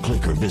 Call,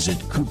 click, or visit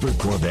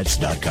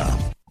CooperCorvettes.com.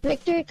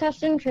 Victory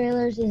Custom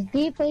Trailers is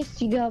the place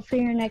to go for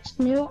your next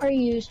new or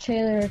used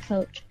trailer or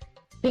coach.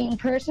 Being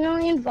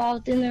personally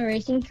involved in the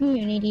racing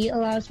community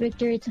allows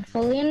Victory to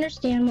fully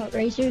understand what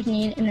racers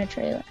need in a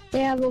trailer.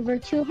 They have over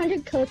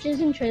 200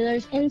 coaches and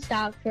trailers in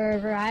stock for a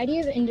variety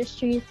of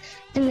industries,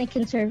 and they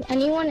can serve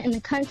anyone in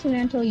the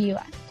continental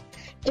U.S.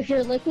 If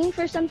you're looking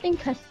for something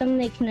custom,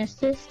 they can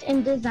assist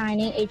in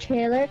designing a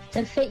trailer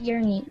that fit your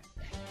needs.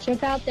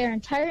 Check out their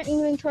entire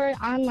inventory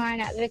online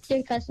at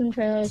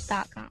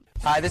victorycustomtrailers.com.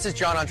 Hi, this is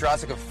John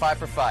Andrasik of Five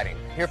for Fighting,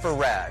 here for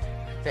RAD,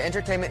 the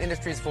entertainment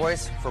industry's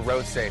voice for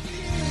road safety.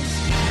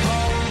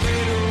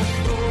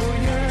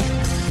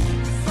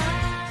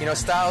 You know,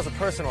 style is a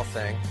personal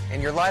thing,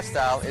 and your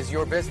lifestyle is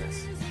your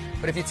business.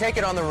 But if you take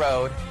it on the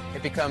road,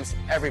 it becomes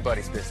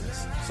everybody's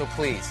business. So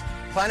please,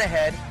 plan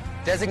ahead,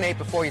 designate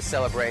before you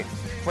celebrate.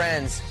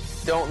 Friends,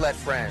 don't let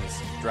friends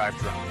drive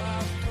drunk.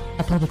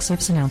 A public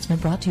service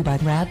announcement brought to you by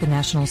RAD, the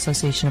National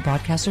Association of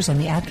Broadcasters, and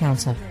the Ad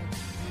Council.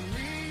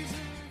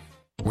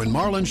 When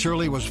Marlon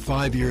Shirley was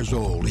 5 years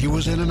old, he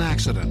was in an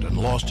accident and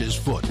lost his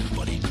foot,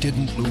 but he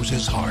didn't lose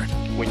his heart.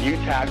 When you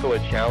tackle a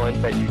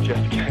challenge that you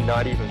just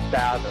cannot even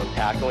fathom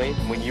tackling,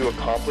 when you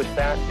accomplish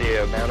that,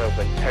 the amount of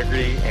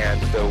integrity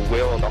and the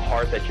will and the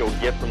heart that you'll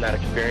get from that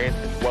experience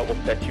is what will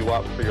set you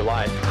up for your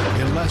life.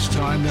 In less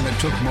time than it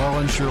took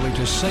Marlon Shirley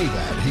to say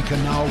that, he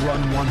can now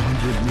run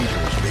 100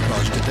 meters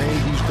because today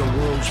he's the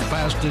world's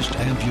fastest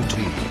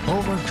amputee.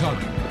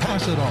 Overcoming.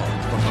 Pass it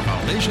on from the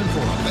Foundation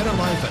for a Better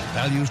Life at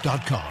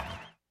Values.com.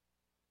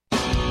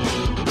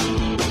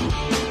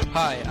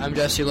 Hi, I'm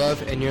Jesse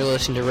Love, and you're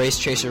listening to Race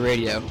Chaser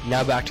Radio.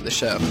 Now back to the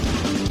show.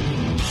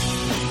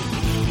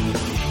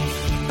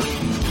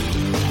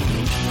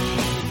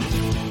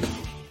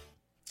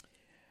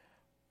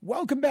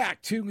 Welcome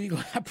back to Legal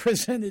Lab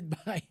presented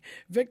by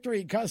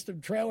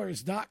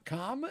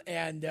VictoryCustomTrailers.com.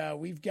 And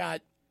we've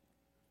got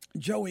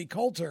Joey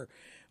Coulter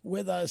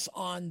with us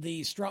on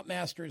the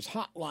Strutmasters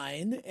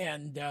hotline.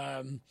 And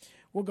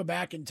we'll go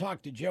back and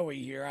talk to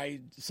Joey here.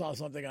 I saw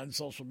something on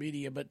social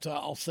media, but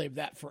I'll save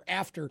that for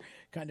after.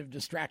 Kind of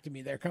distracted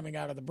me there coming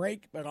out of the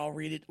break, but I'll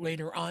read it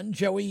later on.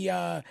 Joey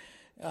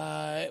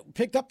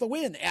picked up the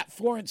win at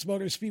Florence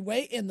Motor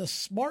Speedway in the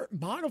Smart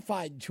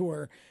Modified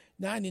Tour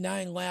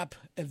 99-lap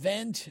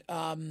event.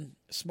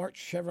 Smart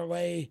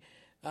Chevrolet.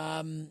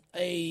 I'll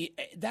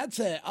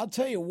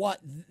tell you what,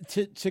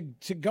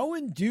 to go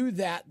and do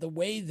that the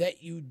way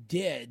that you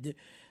did,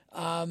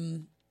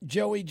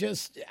 Joey,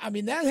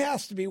 that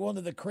has to be one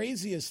of the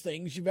craziest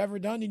things you've ever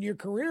done in your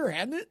career,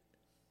 hasn't it?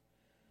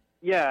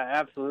 Yeah,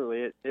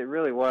 absolutely. It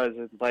really was.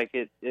 It's like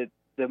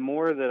the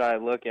more that I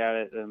look at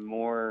it, the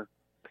more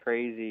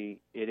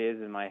crazy it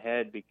is in my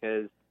head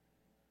because,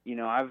 you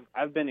know,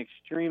 I've been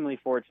extremely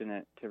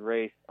fortunate to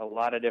race a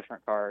lot of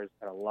different cars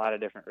at a lot of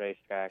different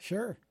racetracks.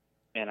 Sure.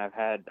 And I've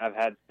had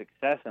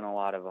success in a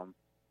lot of them.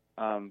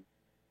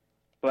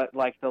 But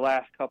like the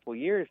last couple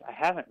years, I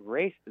haven't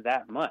raced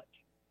that much.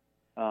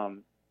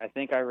 I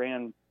think I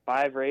ran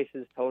 5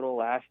 races total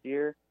last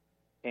year,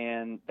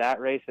 and that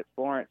race at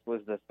Florence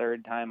was the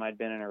 3rd time I'd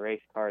been in a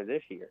race car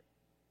this year.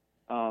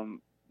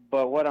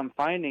 But what I'm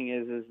finding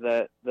is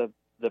that the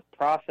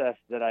process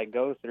that I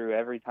go through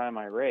every time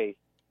I race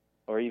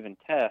or even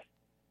test,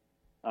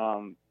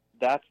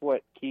 that's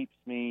what keeps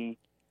me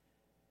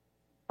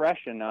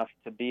fresh enough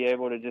to be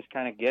able to just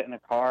kind of get in a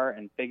car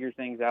and figure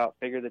things out,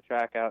 figure the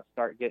track out,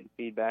 start getting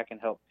feedback and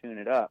help tune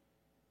it up.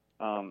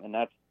 And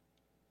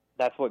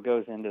that's what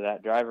goes into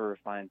that driver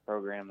refine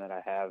program that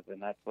I have.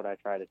 And that's what I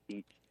try to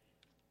teach,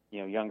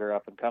 younger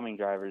up and coming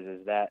drivers,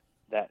 is that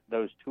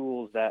those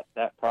tools,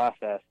 that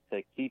process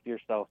to keep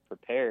yourself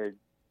prepared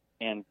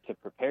and to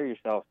prepare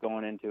yourself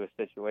going into a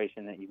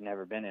situation that you've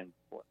never been in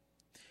before.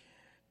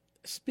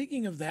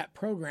 Speaking of that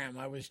program,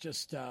 I was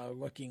just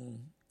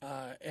looking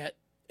at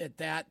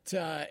that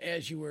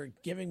as you were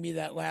giving me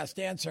that last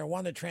answer. I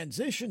want to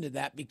transition to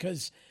that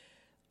because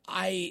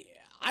I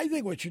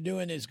think what you're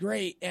doing is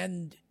great,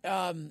 and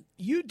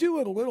you do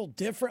it a little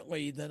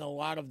differently than a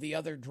lot of the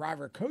other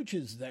driver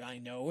coaches that I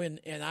know,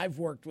 and I've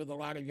worked with a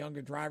lot of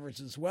younger drivers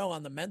as well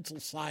on the mental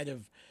side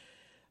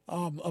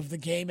of the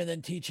game, and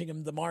then teaching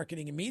them the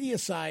marketing and media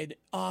side.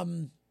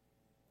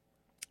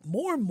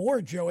 More and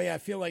more, Joey, I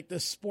feel like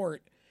this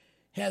sport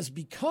has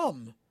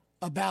become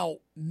about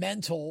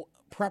mental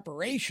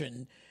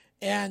preparation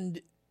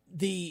and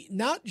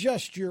not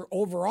just your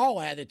overall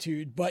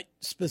attitude, but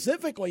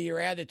specifically your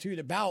attitude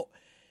about,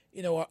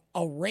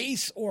 a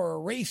race or a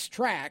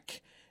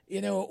racetrack,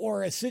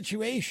 or a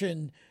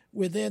situation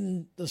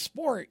within the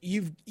sport.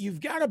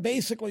 You've got to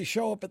basically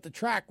show up at the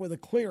track with a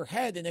clear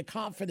head and a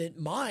confident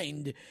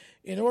mind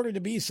in order to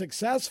be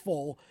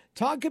successful.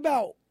 Talk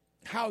about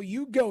how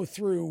you go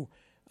through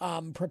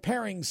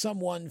preparing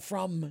someone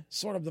from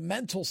sort of the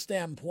mental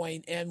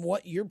standpoint and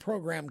what your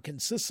program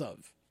consists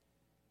of.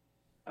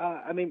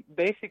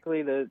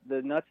 Basically the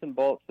nuts and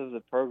bolts of the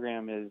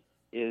program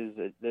is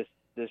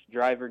this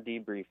driver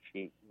debrief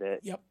sheet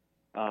that,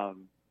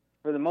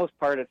 for the most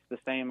part, it's the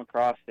same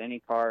across any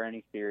car,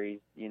 any series,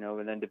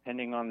 and then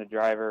depending on the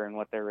driver and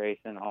what they're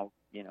racing,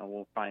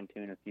 we'll fine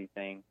tune a few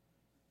things.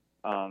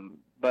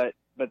 But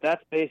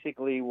that's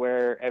basically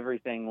where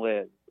everything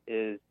lives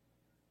is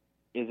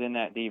in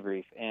that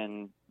debrief.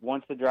 And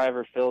once the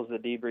driver fills the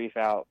debrief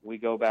out, we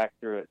go back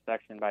through it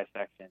section by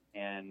section.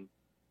 And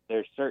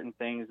there's certain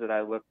things that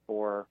I look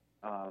for,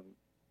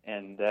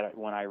 and that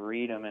when I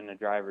read them in the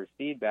driver's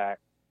feedback,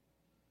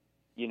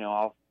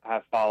 I'll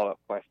have follow-up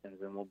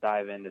questions, and we'll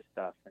dive into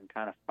stuff and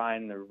kind of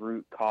find the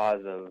root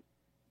cause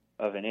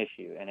of an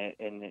issue.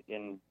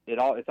 And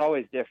it's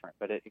always different,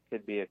 but it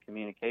could be a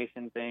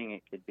communication thing,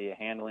 it could be a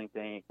handling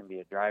thing, it can be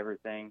a driver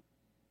thing.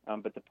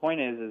 But the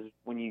point is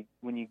when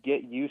you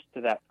get used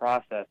to that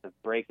process of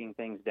breaking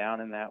things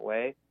down in that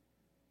way,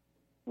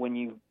 when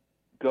you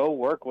go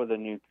work with a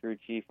new crew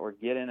chief or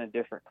get in a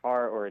different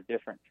car or a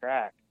different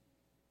track,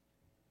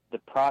 the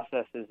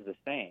process is the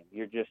same.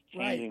 You're just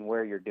changing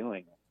where you're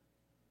doing it.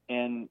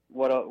 And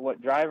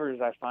what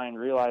drivers I find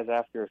realize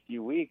after a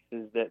few weeks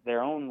is that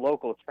their own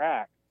local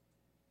track,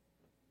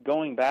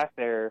 going back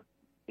there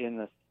in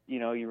the,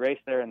 you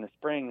race there in the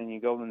spring, then you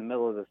go in the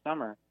middle of the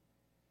summer,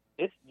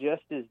 it's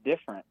just as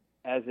different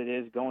as it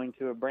is going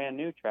to a brand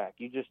new track.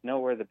 You just know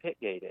where the pit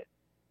gate is.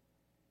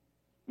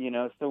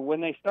 So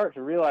when they start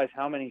to realize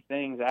how many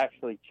things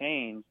actually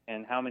change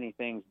and how many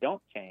things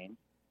don't change,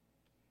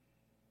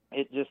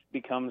 it just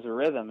becomes a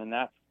rhythm. And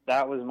that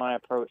was my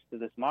approach to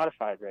this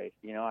modified race.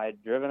 I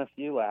had driven a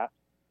few laps,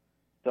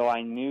 so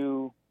I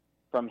knew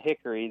from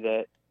Hickory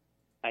that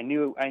I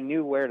knew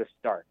where to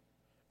start.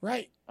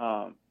 Right.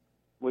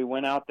 We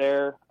went out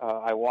there.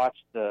 I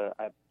watched the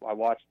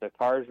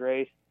cars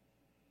race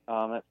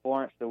at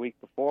Florence the week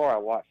before. I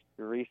watched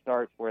the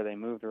restarts where they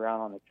moved around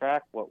on the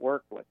track, what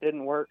worked, what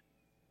didn't work,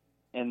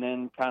 and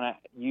then kind of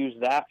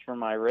used that for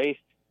my race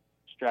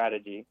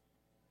strategy.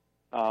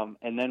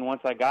 And then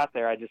once I got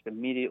there, I just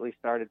immediately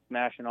started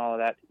smashing all of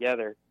that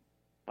together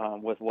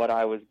with what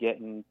I was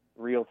getting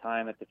real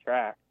time at the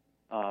track,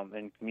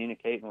 and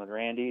communicating with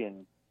Randy,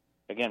 and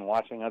again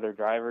watching other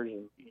drivers,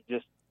 and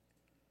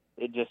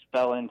it just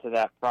fell into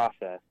that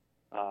process.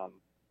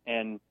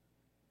 And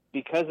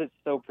because it's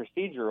so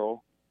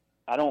procedural,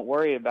 I don't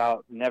worry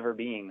about never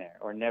being there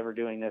or never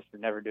doing this or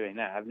never doing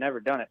that. I've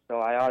never done it, so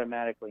I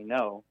automatically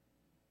know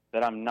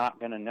that I'm not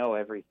going to know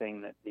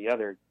everything that the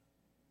other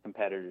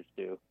competitors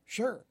do.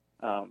 Sure.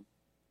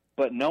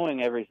 But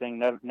knowing everything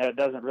that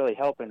doesn't really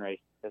help in racing,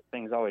 because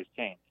things always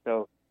change.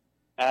 So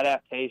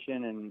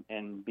adaptation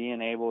and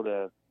being able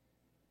to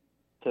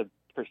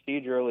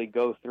procedurally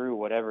go through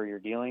whatever you're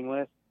dealing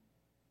with,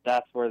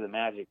 that's where the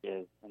magic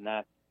is. And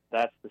that's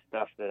the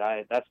stuff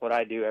that's what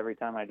I do every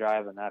time I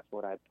drive, and that's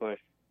what I push.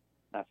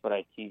 That's what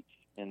I teach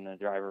in the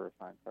driver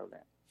refine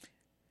program.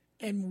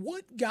 And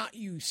what got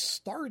you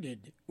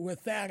started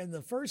with that in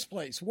the first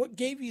place? What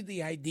gave you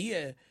the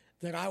idea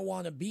that I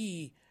want to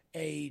be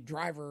a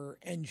driver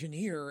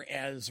engineer,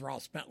 as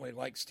Ross Bentley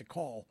likes to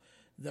call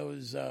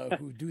those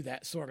who do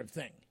that sort of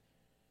thing?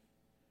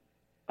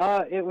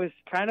 It was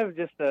kind of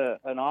just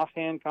an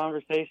offhand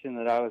conversation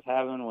that I was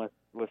having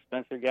with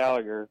Spencer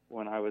Gallagher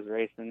when I was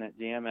racing at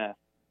GMS.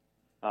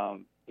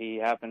 He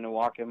happened to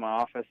walk in my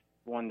office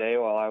one day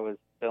while I was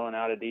filling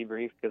out a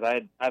debrief,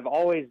 because I've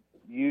always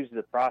used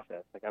the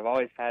process. Like, I've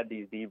always had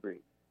these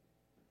debriefs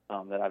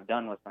that I've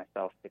done with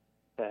myself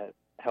to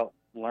help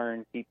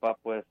learn, keep up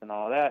with, and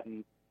all that.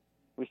 And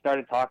we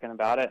started talking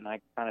about it, and I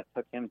kind of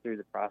took him through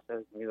the process.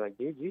 And he was like,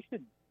 dude,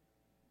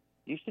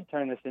 you should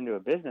turn this into a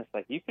business.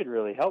 Like, you could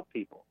really help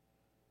people.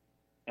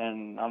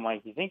 And I'm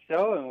like, you think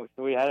so? And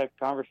so we had a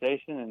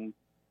conversation, and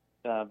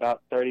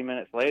about 30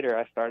 minutes later,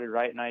 I started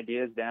writing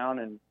ideas down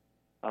and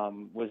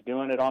was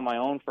doing it on my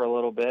own for a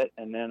little bit.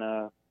 And then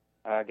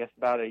I guess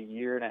about a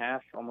year and a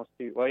half, almost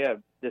two. Well, yeah,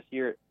 this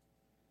year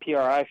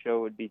PRI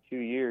show would be 2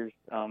 years.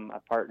 I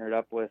partnered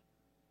up with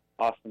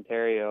Austin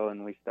Terrio,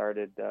 and we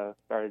started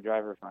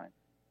Driver Find.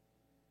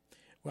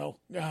 Well,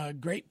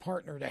 great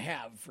partner to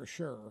have for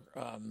sure.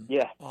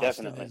 Yeah,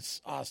 Austin definitely.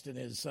 Austin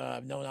is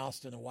I've known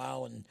Austin a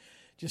while, and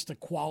just a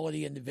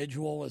quality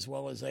individual as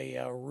well as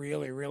a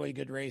really, really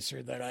good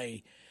racer that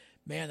I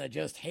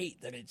just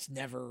hate that it's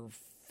never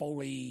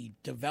fully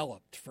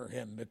developed for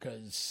him,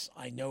 because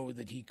I know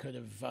that he could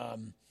have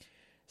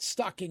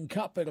stuck in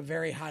Cup at a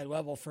very high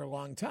level for a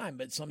long time,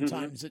 but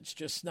sometimes it's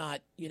just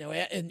not,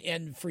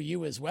 and for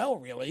you as well,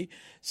 really,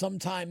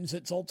 sometimes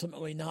it's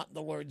ultimately not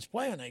the Lord's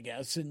plan, I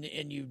guess, and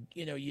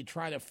you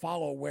try to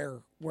follow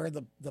where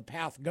the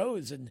path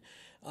goes, and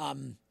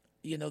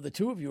the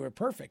two of you are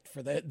perfect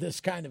for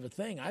this kind of a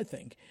thing, I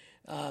think,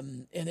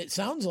 and it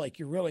sounds like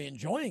you're really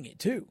enjoying it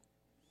too.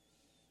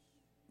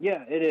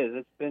 Yeah, it is.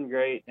 It's been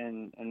great,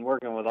 and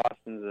working with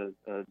Austin's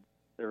a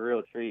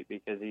real treat,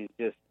 because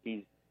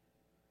he's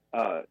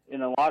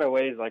in a lot of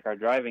ways, like, our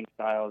driving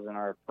styles and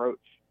our approach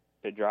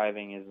to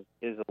driving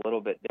is a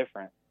little bit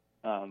different.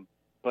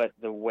 But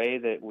the way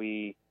that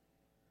we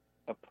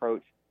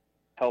approach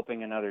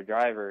helping another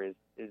driver is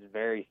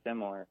very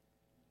similar.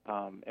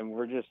 And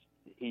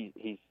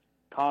he's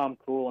calm,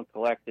 cool, and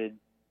collected,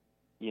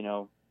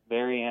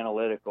 very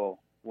analytical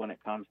when it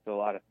comes to a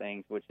lot of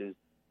things, which is,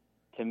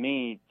 to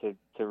me, to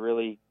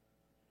really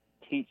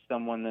teach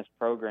someone this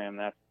program,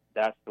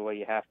 that's the way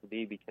you have to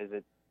be, because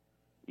it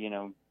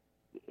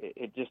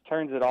just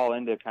turns it all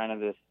into kind of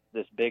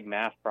this big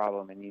math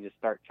problem, and you just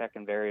start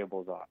checking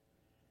variables off.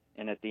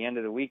 And at the end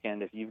of the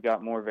weekend, if you've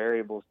got more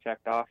variables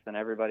checked off than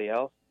everybody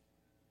else,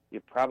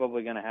 you're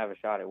probably going to have a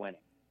shot at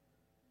winning.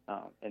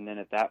 And then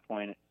at that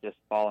point, it's just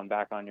falling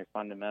back on your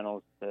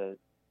fundamentals to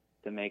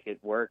make it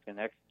work and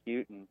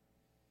execute and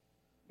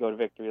go to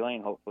victory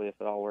lane, hopefully, if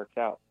it all works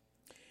out.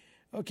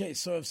 Okay,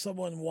 so if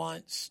someone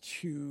wants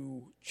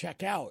to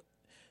check out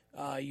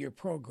your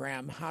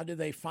program, how do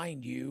they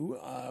find you,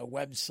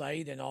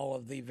 website and all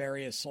of the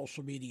various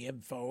social media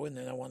info? And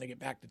then I want to get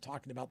back to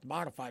talking about the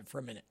modified for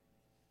a minute.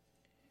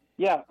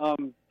 Yeah,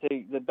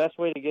 the best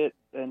way to get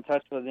in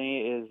touch with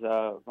me is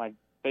my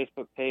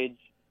Facebook page,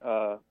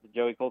 the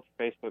Joey Coulter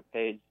Facebook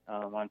page,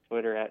 on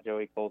Twitter at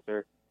Joey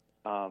Coulter.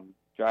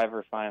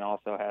 Driver Find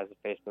also has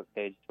a Facebook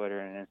page,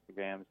 Twitter, and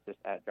Instagram. It's just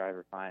at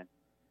Driver Find,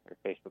 or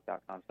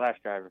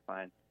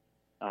facebook.com/driverfind.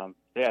 So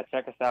yeah,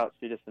 check us out,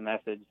 shoot us a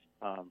message.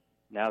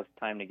 Now's the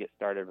time to get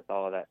started with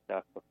all of that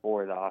stuff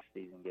before the off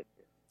season gets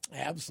here.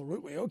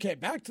 Absolutely. Okay,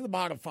 back to the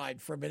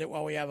modified for a minute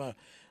while we have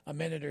a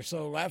minute or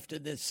so left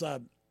in this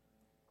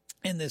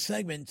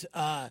segment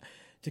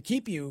to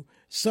keep you.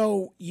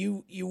 So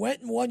you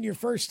went and won your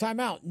first time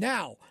out.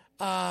 Now,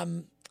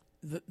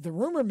 the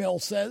rumor mill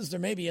says there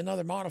may be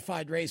another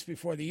modified race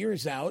before the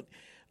year's out.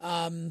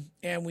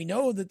 And we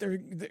know that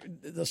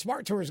the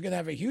Smart Tour is going to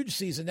have a huge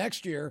season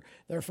next year,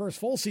 their first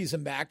full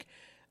season back.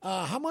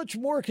 How much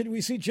more could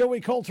we see Joey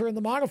Coulter in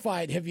the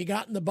modified? Have you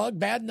gotten the bug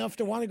bad enough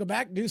to want to go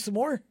back and do some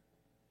more?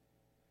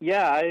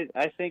 Yeah,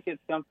 I think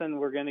it's something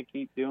we're going to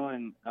keep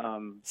doing.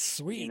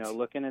 Sweet.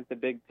 Looking at the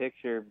big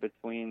picture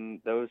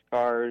between those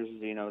cars,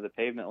 the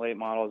pavement late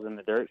models and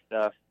the dirt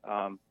stuff.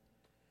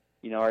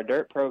 Our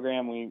dirt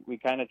program, we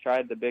kind of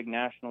tried the big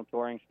national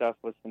touring stuff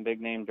with some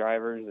big name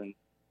drivers, and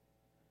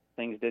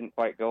things didn't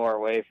quite go our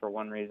way for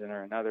one reason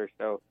or another.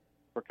 So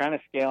we're kind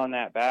of scaling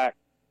that back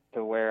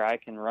to where I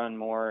can run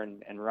more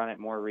and run it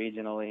more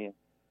regionally.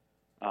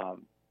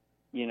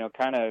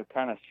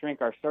 Kind of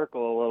shrink our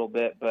circle a little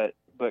bit, but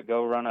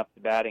go run up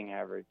the batting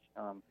average.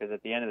 Because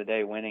at the end of the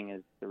day, winning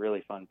is the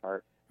really fun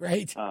part.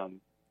 Right.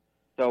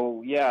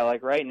 So yeah,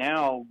 like right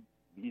now,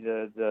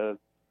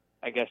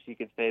 I guess you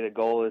could say the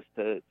goal is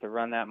to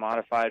run that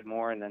modified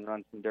more and then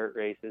run some dirt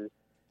races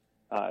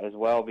as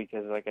well,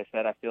 because like I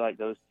said, I feel like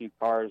those two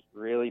cars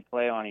really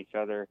play on each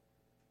other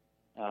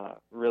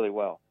really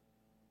well.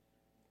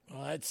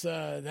 Well,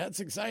 that's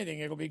exciting.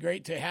 It'll be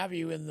great to have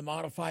you in the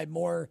modified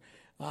more.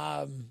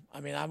 I'm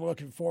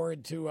looking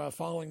forward to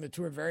following the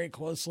tour very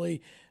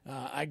closely.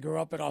 I grew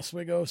up at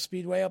Oswego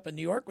Speedway up in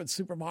New York with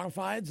super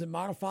modifieds,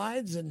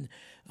 and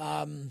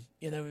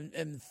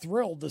am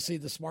thrilled to see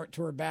the Smart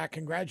Tour back.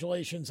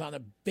 Congratulations on a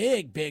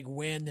big, big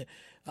win.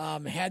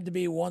 Had to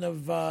be one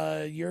of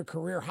your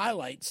career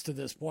highlights to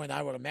this point,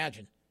 I would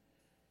imagine.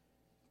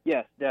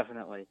 Yes,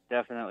 definitely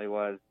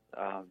was.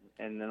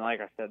 And then, like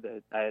I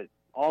said,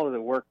 all of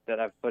the work that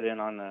I've put in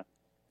on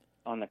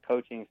the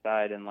coaching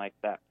side and like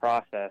that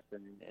process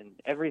and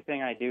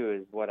everything I do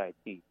is what I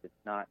teach. It's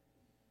not,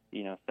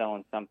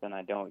 selling something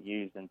I don't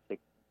use, and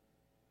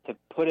to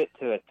put it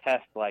to a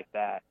test like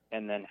that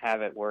and then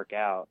have it work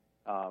out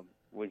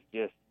was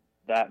just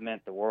that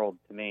meant the world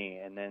to me.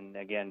 And then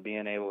again,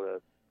 being able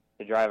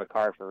to drive a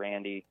car for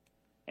Randy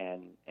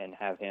and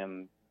have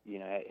him, you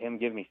know, him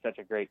give me such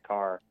a great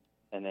car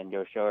and then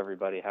go show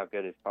everybody how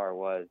good his car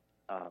was,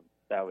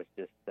 that was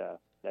just,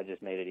 that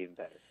just made it even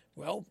better.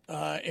 Well,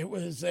 it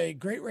was a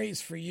great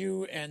race for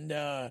you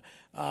and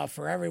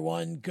for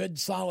everyone. Good,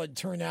 solid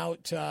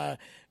turnout.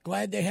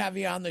 Glad to have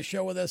you on the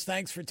show with us.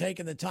 Thanks for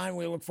taking the time.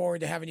 We look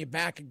forward to having you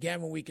back again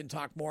when we can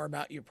talk more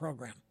about your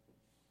program.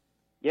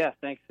 Yeah,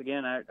 thanks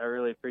again. I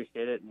really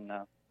appreciate it, and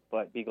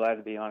but be glad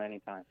to be on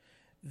anytime.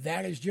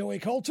 That is Joey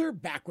Coulter,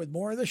 back with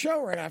more of the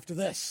show right after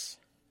this.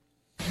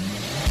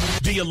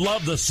 Do you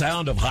love the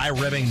sound of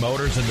high-revving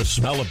motors and the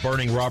smell of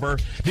burning rubber?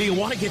 Do you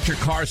want to get your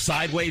car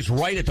sideways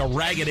right at the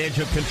ragged edge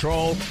of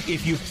control?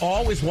 If you've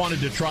always wanted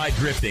to try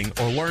drifting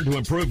or learn to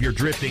improve your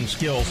drifting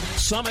skills,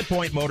 Summit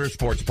Point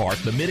Motorsports Park,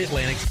 the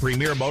Mid-Atlantic's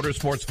premier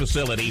motorsports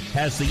facility,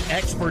 has the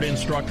expert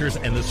instructors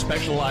and the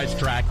specialized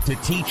track to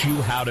teach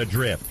you how to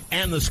drift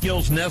and the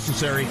skills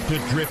necessary to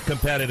drift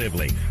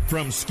competitively.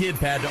 From skid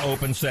pad to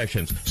open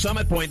sessions,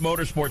 Summit Point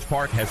Motorsports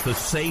Park has the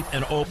safe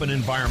and open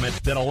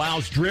environment that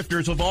allows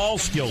drifters of all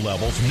skill levels,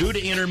 new to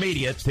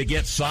intermediate, to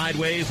get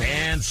sideways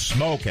and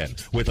smoking.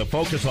 With a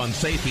focus on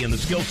safety and the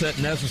skill set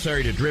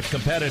necessary to drift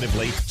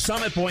competitively,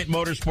 Summit Point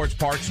Motorsports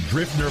Park's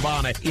Drift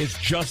Nirvana is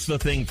just the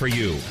thing for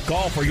you.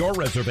 Call for your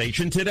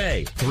reservation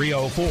today,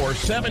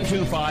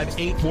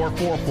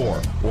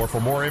 304-725-8444. Or for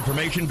more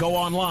information, go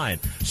online,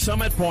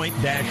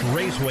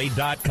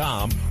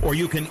 summitpoint-raceway.com, or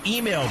you can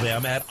email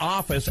them at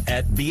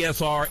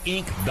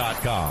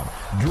office@bsrinc.com.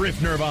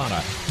 Drift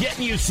Nirvana,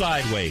 getting you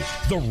sideways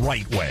the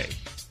right way.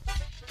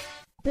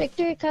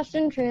 Victory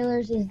Custom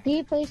Trailers is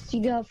the place to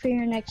go for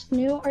your next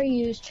new or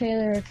used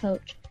trailer or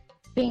coach.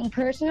 Being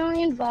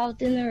personally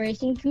involved in the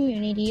racing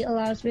community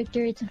allows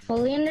Victory to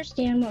fully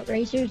understand what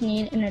racers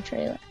need in a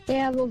trailer. They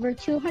have over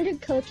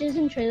 200 coaches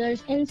and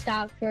trailers in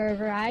stock for a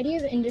variety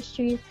of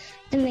industries,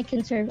 and they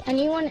can serve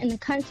anyone in the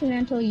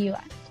continental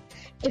U.S.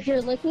 If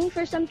you're looking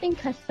for something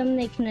custom,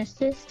 they can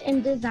assist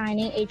in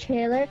designing a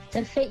trailer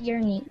to fit your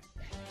needs.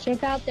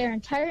 Check out their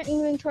entire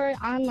inventory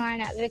online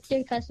at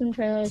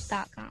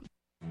victorycustomtrailers.com.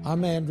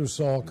 I'm Andrew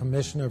Saul,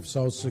 Commissioner of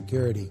Social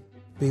Security.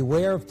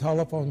 Beware of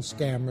telephone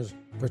scammers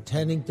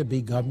pretending to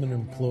be government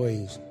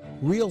employees.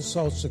 Real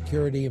Social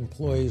Security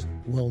employees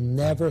will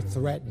never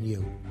threaten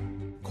you.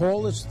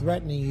 Callers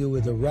threatening you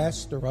with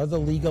arrest or other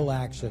legal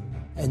action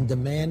and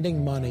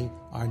demanding money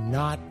are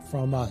not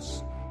from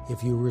us.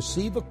 If you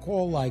receive a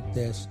call like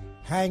this,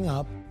 hang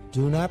up,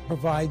 do not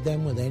provide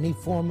them with any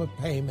form of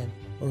payment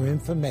or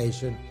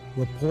information.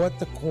 Report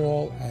the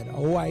call at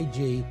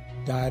oig.ssa.gov.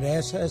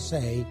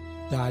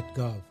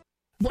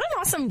 What an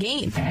awesome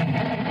game.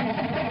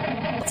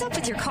 What's up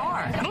with your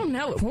car? I don't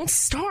know. It won't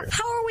start.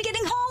 How are we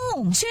getting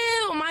home?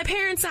 Chill. My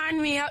parents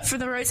signed me up for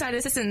the roadside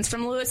assistance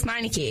from Lewis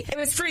Meineke. It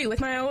was free with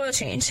my oil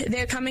change.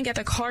 They'd come and get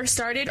the car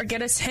started or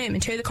get us home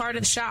and tow the car to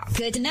the shop.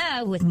 Good to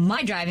know. With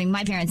my driving,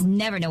 my parents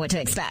never know what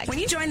to expect. When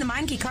you join the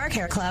Meineke Car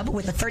Care Club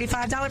with a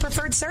 $35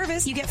 preferred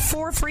service, you get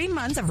 4 free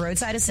months of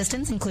roadside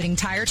assistance, including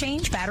tire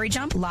change, battery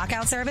jump,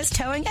 lockout service,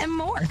 towing, and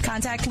more.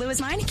 Contact Lewis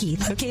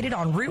Meineke, located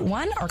on Route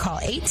 1, or call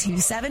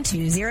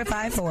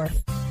 827-2054.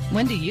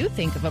 When do you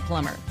think of a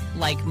plumber?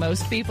 Like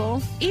most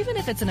people, even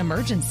if it's an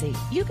emergency,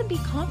 you can be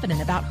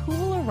confident about who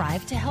will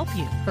arrive to help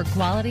you. For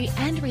quality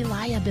and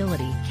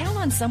reliability, count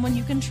on someone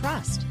you can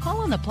trust.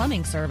 Call on the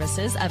plumbing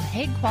services of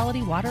Hague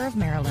Quality Water of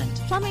Maryland.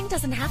 Plumbing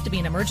doesn't have to be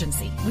an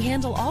emergency. We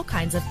handle all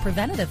kinds of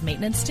preventative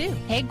maintenance too.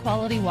 Hague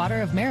Quality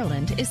Water of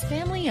Maryland is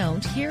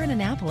family-owned here in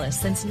Annapolis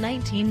since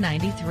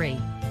 1993.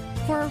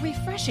 For a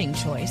refreshing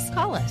choice,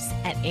 call us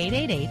at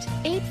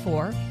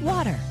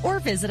 888-84-WATER or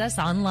visit us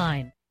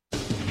online.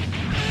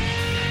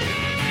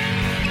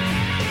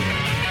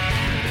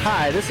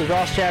 Hi, this is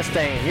Ross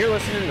Chastain. You're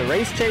listening to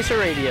Race Chaser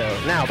Radio.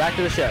 Now, back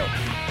to the show.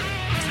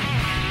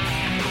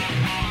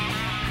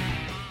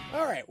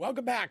 All right,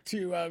 welcome back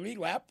to Lead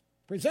Lap,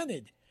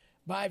 presented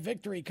by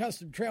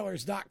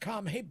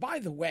VictoryCustomTrailers.com. Hey, by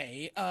the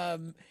way,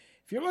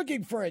 if you're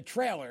looking for a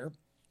trailer,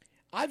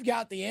 I've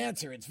got the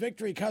answer. It's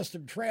Victory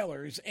Custom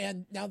Trailers,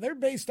 and now they're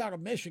based out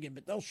of Michigan,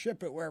 but they'll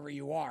ship it wherever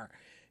you are.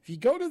 If you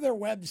go to their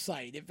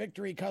website at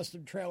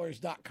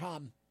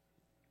VictoryCustomTrailers.com,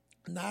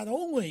 not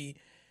only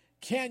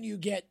can you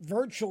get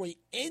virtually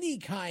any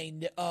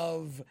kind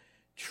of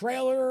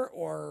trailer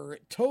or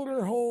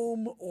toter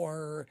home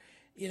or,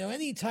 you know,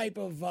 any type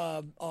of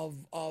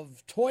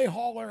toy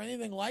hauler,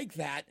 anything like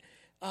that.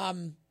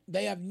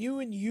 They have new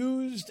and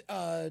used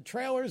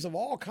trailers of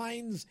all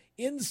kinds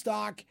in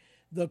stock.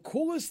 The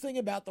coolest thing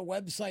about the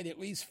website, at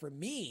least for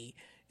me,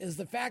 is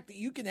the fact that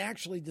you can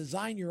actually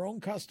design your own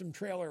custom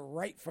trailer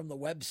right from the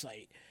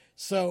website.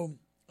 So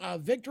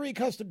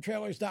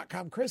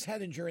VictoryCustomTrailers.com, Chris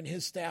Hedinger and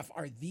his staff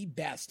are the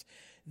best.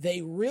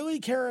 They really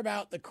care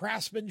about the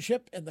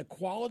craftsmanship and the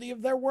quality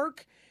of their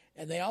work,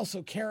 and they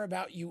also care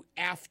about you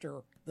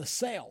after the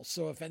sale.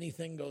 So if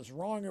anything goes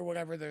wrong or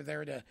whatever, they're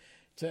there to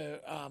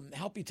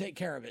help you take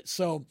care of it.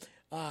 So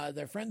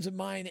they're friends of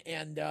mine,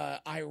 and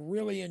I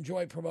really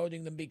enjoy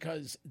promoting them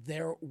because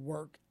their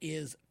work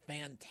is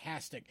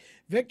fantastic.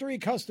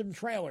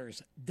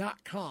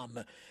 VictoryCustomTrailers.com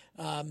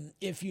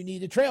if you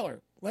need a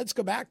trailer. Let's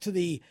go back to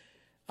the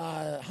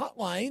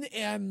hotline,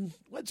 and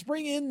let's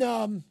bring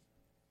in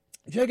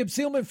Jacob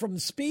Seelman from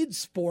Speed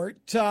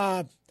Sport.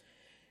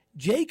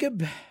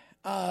 Jacob,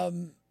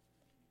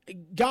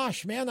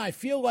 gosh, man, I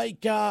feel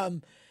like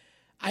the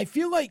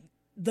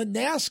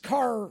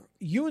NASCAR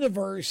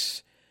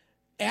universe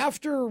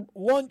after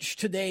lunch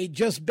today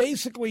just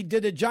basically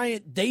did a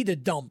giant data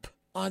dump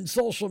on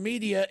social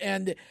media,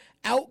 and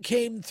out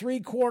came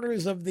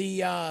 3/4 of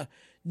the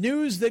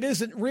news that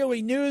isn't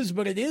really news,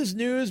 but it is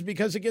news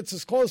because it gets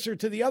us closer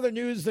to the other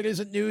news that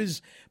isn't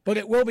news, but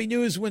it will be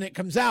news when it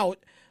comes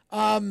out.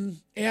 And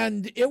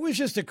it was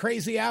just a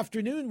crazy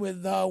afternoon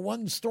with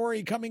one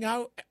story coming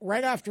out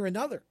right after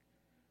another.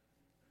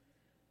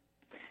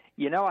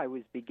 You know, I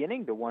was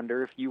beginning to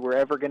wonder if you were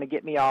ever going to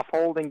get me off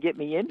hold and get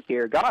me in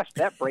here. Gosh,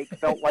 that break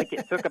felt like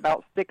it took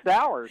about 6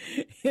 hours.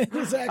 It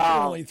was actually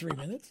only 3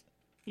 minutes.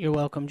 You're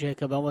welcome,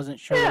 Jacob. I wasn't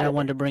sure that I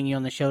wanted to bring you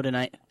on the show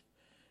tonight.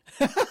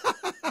 Gee,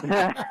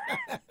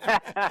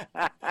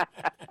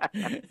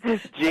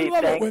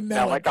 thanks,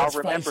 Alec. I'll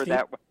remember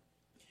that.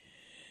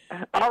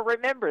 I'll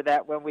remember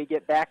that when we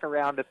get back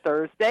around to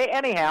Thursday.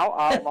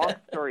 Anyhow, long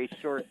story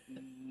short,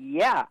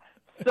 yeah.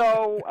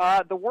 So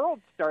the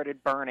world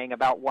started burning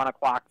about 1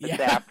 o'clock this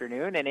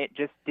afternoon, and it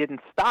just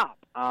didn't stop.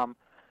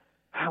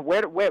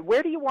 Where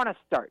do you want to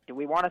start? Do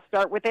we want to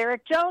start with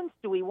Eric Jones?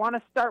 Do we want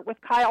to start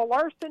with Kyle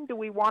Larson? Do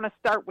we want to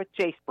start with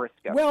Chase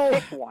Briscoe? Well,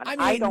 pick one. I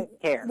mean, I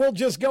don't care. We'll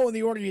just go in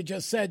the order you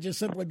just said, just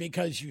simply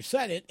because you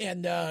said it.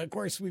 And of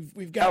course,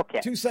 we've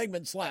got 2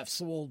 segments left,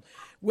 so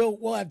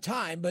we'll have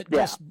time. But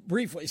just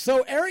briefly,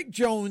 so Eric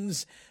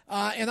Jones,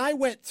 and I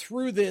went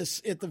through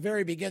this at the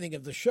very beginning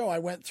of the show. I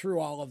went through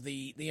all of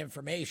the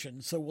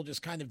information, so we'll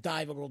just kind of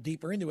dive a little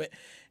deeper into it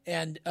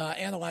and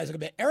analyze it a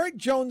bit. Eric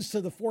Jones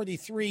to the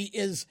 43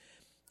 is.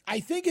 I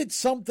think it's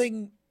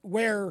something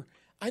where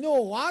I know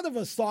a lot of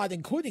us thought,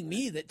 including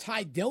me, that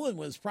Ty Dillon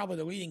was probably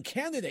the leading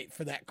candidate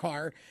for that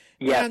car.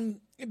 Yes. And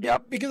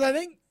because I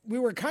think we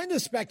were kind of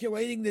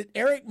speculating that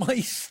Eric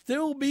might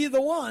still be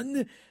the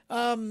one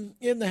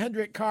in the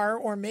Hendrick car,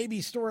 or maybe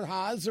Stuart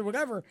Haas or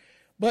whatever.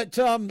 But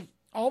all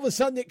of a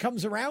sudden it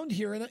comes around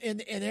here,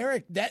 and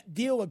Eric, that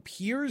deal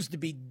appears to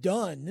be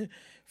done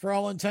for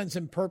all intents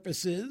and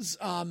purposes.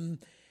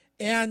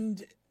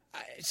 And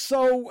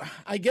so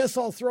I guess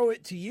I'll throw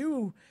it to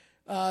you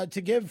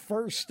to give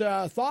first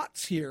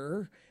thoughts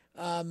here.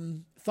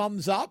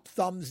 Thumbs up,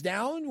 thumbs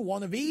down,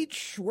 one of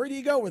each. Where do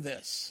you go with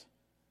this?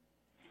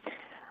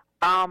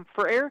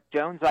 For Eric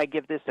Jones, I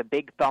give this a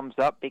big thumbs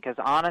up because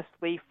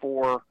honestly,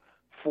 for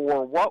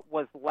what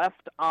was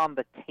left on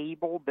the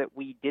table that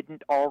we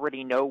didn't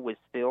already know was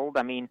filled,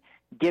 I mean,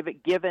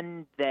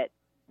 given that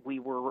we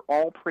were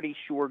all pretty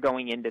sure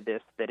going into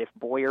this that if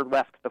Boyer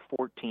left the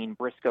 14,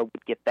 Briscoe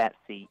would get that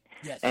seat.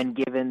 Yes. And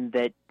given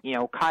that,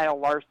 Kyle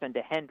Larson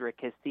to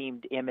Hendrick has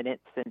seemed imminent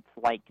since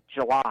like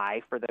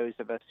July for those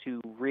of us who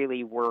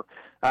really were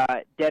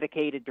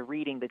dedicated to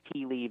reading the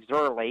tea leaves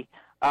early,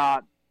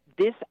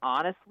 this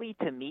honestly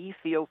to me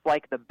feels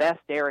like the best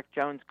Eric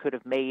Jones could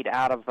have made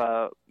out of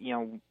a,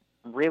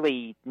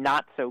 really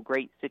not so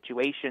great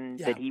situation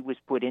that he was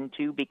put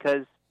into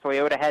because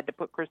Toyota had to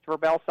put Christopher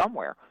Bell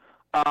somewhere.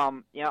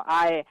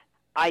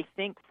 I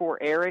think for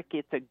Eric,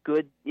 it's a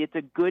good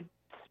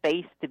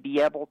space to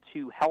be able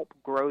to help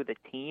grow the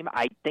team.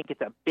 I think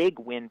it's a big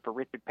win for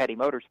Richard Petty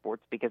Motorsports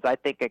because I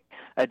think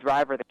a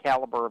driver the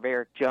caliber of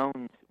Eric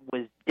Jones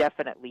was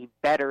definitely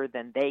better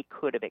than they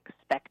could have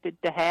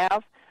expected to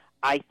have.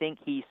 I think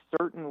he's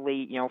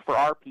certainly, for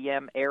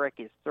RPM, Eric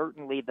is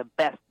certainly the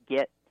best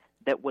get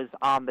that was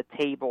on the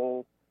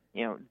table,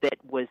 that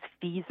was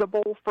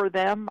feasible for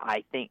them.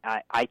 I think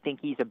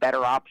he's a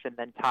better option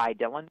than Ty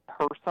Dillon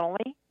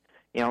personally.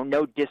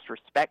 No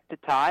disrespect to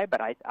Ty, but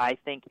I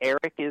think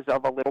Eric is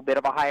of a little bit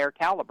of a higher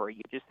caliber.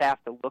 You just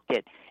have to look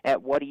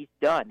at what he's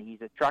done.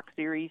 He's a Truck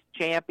Series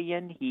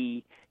champion.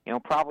 He,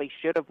 probably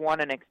should have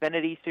won an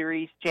Xfinity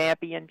Series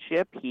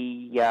championship.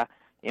 He's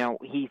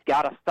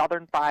got a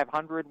Southern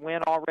 500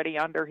 win already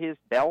under his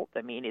belt.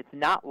 I mean, it's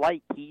not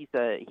like he's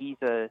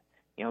a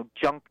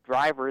junk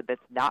driver that's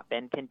not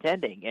been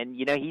contending. And,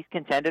 he's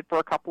contended for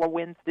a couple of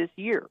wins this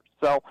year.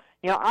 So,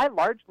 I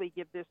largely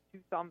give this 2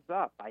 thumbs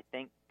up. I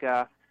think,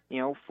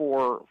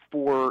 for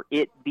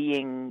it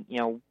being,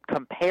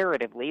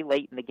 comparatively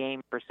late in the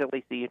game for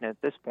silly season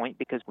at this point,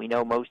 because we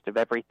know most of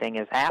everything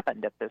has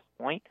happened at this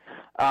point,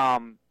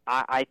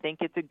 I think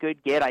it's a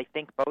good get. I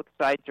think both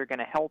sides are going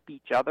to help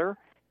each other.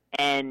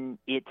 And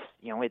it's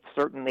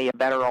certainly a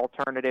better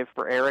alternative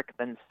for Eric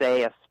than,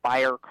 say, a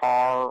Spire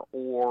car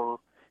or,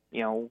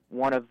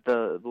 one of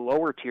the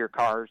lower tier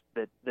cars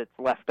that's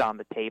left on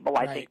the table.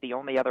 Right. I think the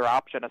only other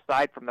option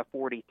aside from the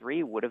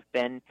 43 would have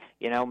been,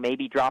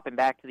 maybe dropping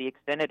back to the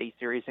Xfinity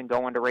Series and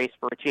going to race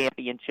for a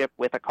championship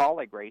with a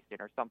colleague racing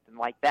or something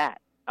like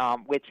that.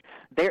 which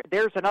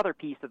there's another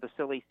piece of the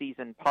silly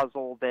season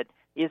puzzle that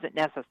isn't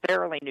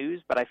necessarily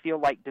news, but I feel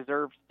like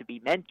deserves to be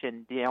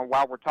mentioned,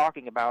 while we're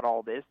talking about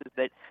all this, is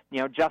that,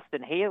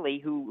 Justin Haley,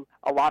 who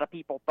a lot of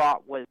people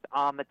thought was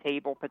on the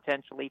table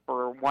potentially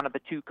for one of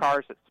the two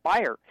cars at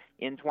Spire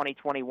in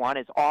 2021,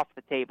 is off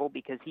the table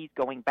because he's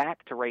going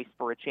back to race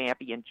for a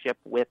championship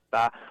with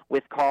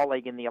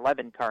Colleague in the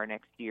 11 car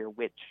next year,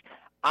 which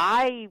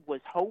I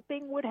was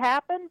hoping would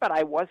happen, but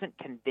I wasn't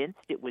convinced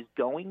it was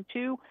going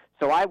to.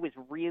 So I was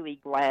really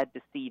glad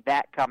to see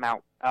that come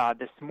out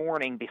this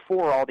morning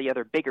before all the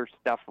other bigger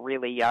stuff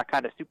really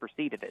kind of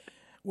superseded it.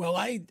 Well,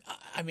 I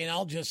mean,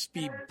 I'll just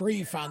be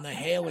brief on the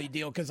Haley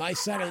deal because I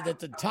said it at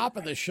the top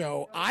of the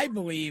show. I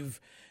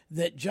believe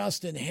that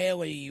Justin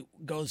Haley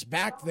goes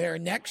back there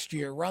next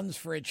year, runs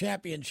for a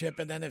championship,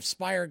 and then if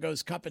Spire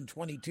goes Cup in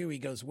 22, he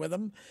goes with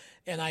them.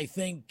 And I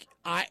think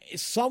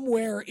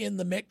somewhere in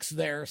the mix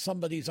there,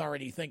 somebody's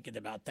already thinking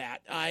about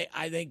that. I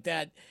think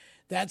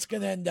that's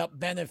going to end up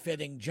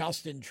benefiting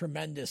Justin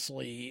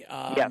tremendously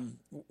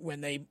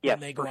when they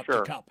go up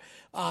to Cup.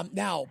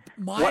 Now,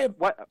 I'll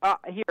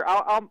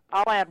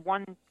add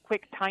one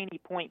quick tiny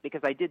point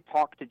because I did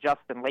talk to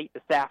Justin late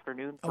this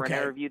afternoon for an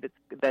interview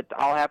that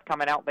I'll have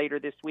coming out later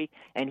this week,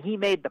 and he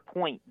made the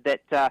point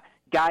that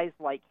guys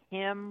like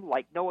him,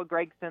 like Noah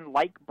Gragson,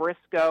 like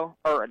Briscoe,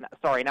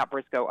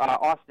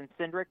 Austin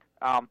Cindric,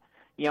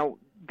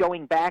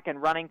 going back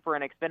and running for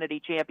an Xfinity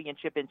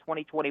championship in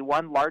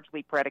 2021,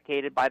 largely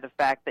predicated by the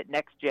fact that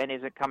Next Gen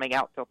isn't coming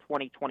out till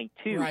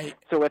 2022. Right.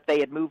 So if they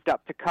had moved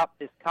up to Cup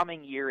this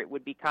coming year, it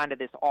would be kind of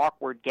this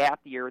awkward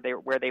gap year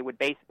where they would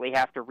basically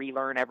have to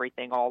relearn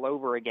everything all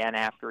over again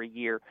after a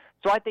year.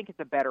 So I think it's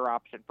a better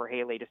option for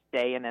Haley to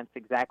stay, and that's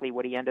exactly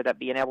what he ended up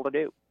being able to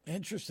do.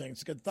 Interesting.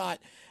 It's a good thought.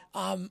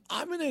 I'm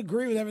going to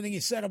agree with everything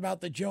you said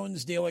about the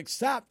Jones deal,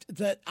 except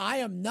that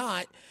I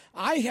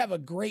have a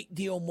great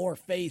deal more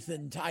faith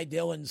in Ty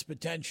Dillon's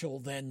potential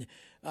than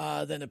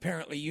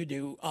apparently you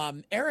do.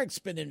 Eric's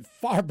been in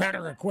far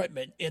better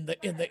equipment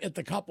at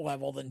the Cup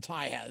level than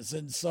Ty has,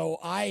 and so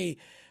I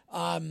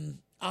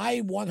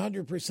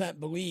 100%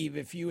 believe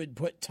if you had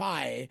put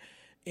Ty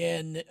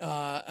in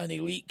an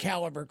elite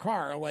caliber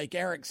car like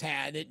Eric's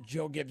had at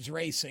Joe Gibbs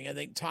Racing, I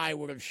think Ty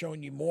would have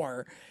shown you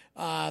more.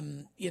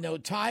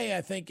 Ty,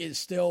 I think, is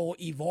still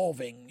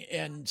evolving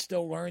and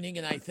still learning,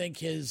 and I think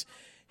his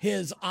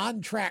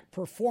on-track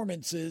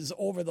performances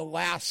over the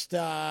last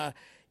 6-8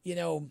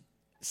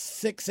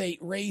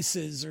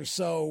 races or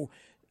so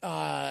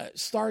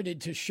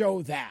started to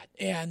show that.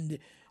 And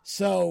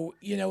so,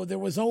 there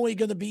was only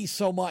going to be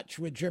so much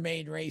with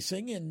Germain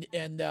Racing,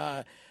 and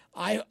I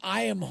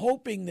am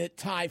hoping that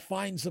Ty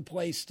finds a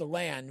place to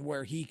land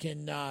where he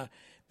can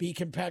be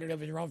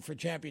competitive and run for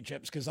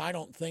championships, because I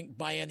don't think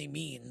by any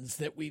means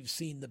that we've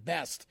seen the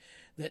best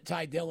that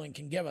Ty Dillon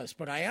can give us.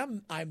 But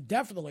I'm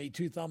definitely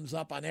 2 thumbs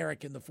up on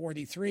Eric in the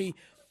 43,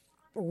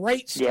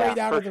 right straight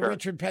out of the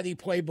Richard Petty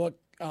playbook.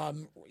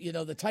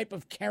 The type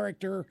of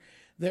character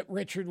that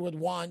Richard would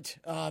want,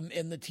 and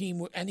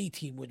any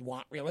team would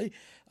want, really.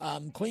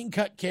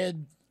 Clean-cut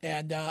kid.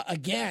 And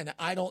again,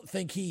 I don't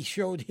think he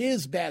showed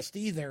his best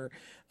either,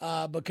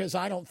 because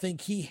I don't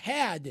think he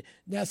had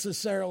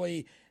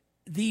necessarily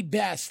the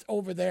best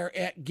over there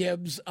at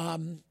Gibbs.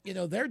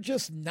 They're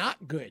just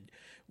not good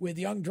with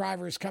young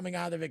drivers coming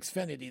out of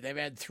Xfinity. They've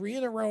had 3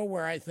 in a row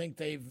where I think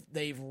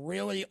they've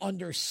really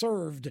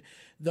underserved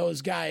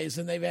those guys,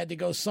 and they've had to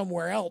go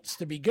somewhere else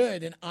to be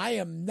good. And I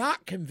am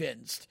not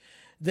convinced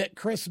that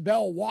Chris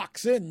Bell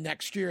walks in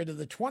next year to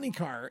the 20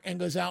 car and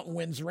goes out and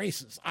wins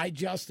races. I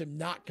just am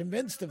not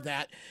convinced of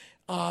that.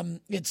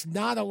 It's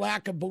not a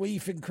lack of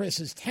belief in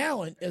Chris's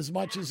talent as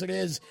much as it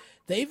is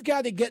they've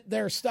got to get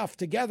their stuff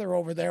together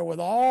over there with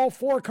all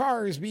 4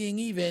 cars being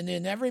even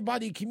and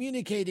everybody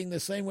communicating the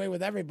same way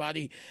with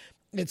everybody.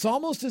 It's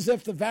almost as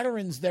if the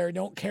veterans there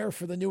don't care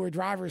for the newer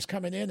drivers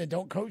coming in and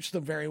don't coach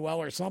them very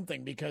well or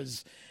something,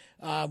 because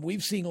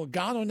we've seen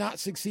Logano not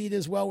succeed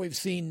as well. We've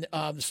seen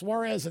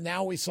Suarez, and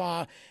now we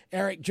saw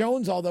Eric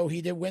Jones, although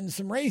he did win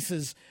some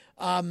races.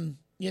 I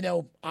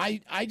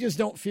just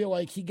don't feel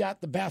like he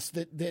got the best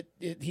that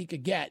he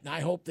could get. And I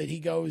hope that he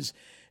goes,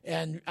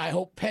 and I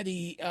hope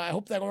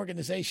that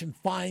organization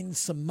finds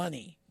some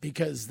money,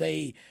 because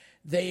they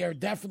are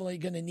definitely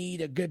going to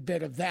need a good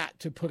bit of that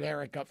to put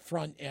Eric up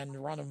front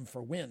and run him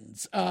for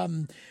wins.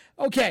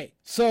 Okay,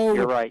 so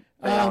you're right.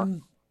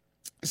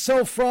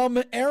 So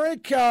from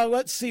Eric,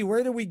 let's see,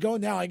 where do we go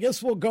now? I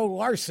guess we'll go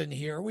Larson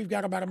here. We've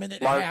got about a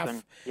minute and a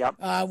half.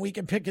 Yep. We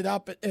can pick it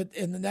up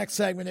in the next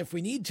segment if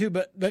we need to.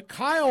 But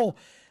Kyle,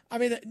 I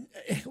mean,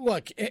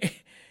 look,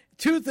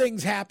 2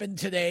 things happened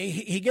today.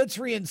 He gets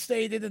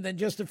reinstated, and then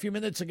just a few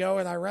minutes ago,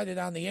 and I read it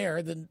on the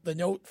air, the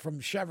note from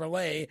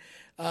Chevrolet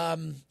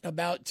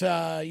about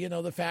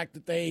the fact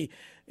that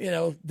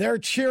they're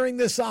cheering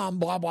this on,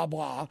 blah blah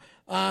blah.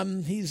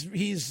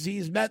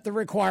 He's met the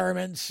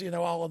requirements,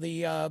 all of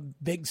the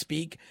big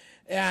speak,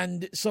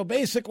 and so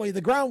basically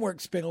the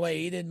groundwork's been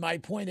laid. And my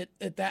point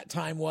at that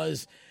time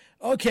was,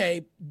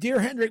 okay, dear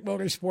Hendrick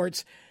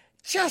Motorsports,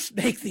 just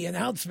make the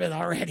announcement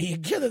already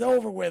and get it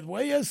over with,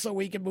 will you, so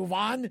we can move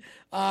on?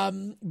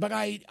 But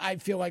I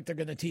feel like they're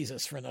going to tease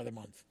us for another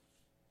month.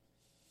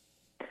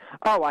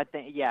 Oh, I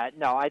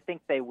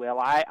think they will.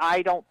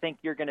 I don't think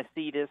you're going to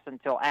see this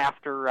until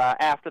after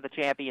the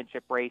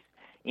championship race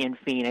in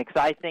Phoenix.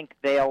 I think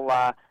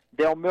they'll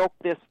milk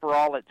this for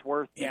all it's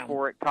worth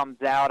before it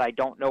comes out. I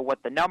don't know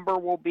what the number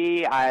will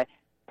be.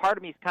 Part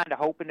of me is kind of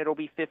hoping it'll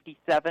be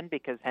 57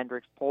 because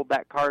Hendrick's pulled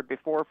that card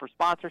before for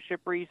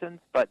sponsorship reasons.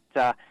 But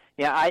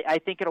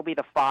I think it'll be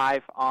the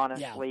 5.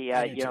 Honestly,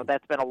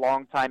 that's been a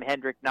long time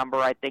Hendrick number.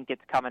 I think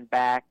it's coming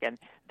back, and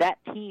that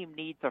team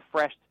needs a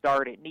fresh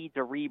start. It needs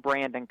a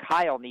rebrand, and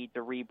Kyle needs a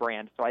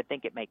rebrand. So I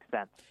think it makes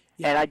sense.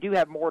 Yeah. And I do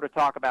have more to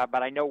talk about,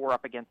 but I know we're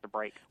up against the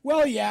break.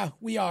 Well, yeah,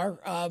 we are.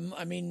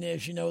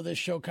 As you know, this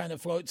show kind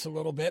of floats a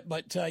little bit,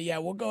 but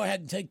we'll go ahead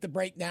and take the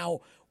break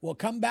now. We'll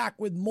come back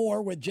with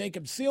more with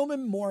Jacob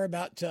Seelman, more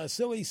about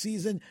silly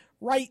season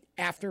right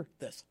after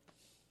this.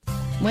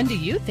 When do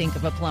you think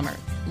of a plumber?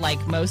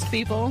 Like most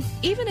people,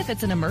 even if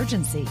it's an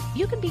emergency,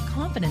 you can be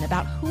confident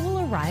about who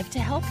will arrive to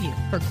help you.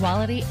 For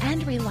quality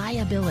and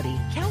reliability,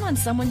 count on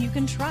someone you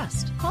can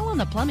trust. Call on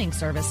the plumbing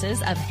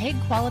services of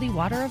Hague Quality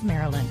Water of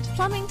Maryland.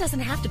 Plumbing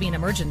doesn't have to be an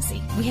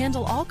emergency. We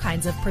handle all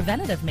kinds of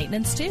preventative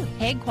maintenance too.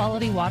 Hague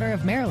Quality Water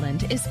of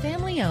Maryland is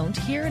family owned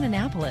here in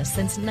Annapolis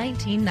since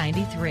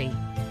 1993.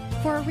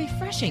 For a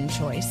refreshing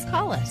choice,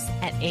 call us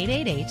at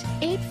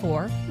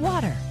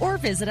 888-84-WATER or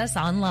visit us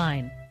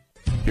online.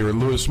 Here at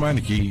Lewis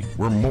Meineke,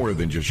 we're more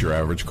than just your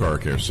average car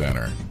care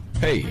center.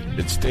 Hey,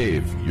 it's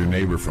Dave, your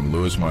neighbor from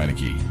Lewis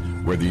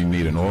Meineke. Whether you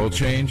need an oil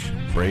change,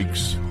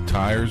 brakes,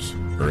 tires,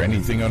 or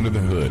anything under the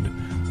hood,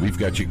 we've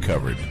got you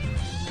covered.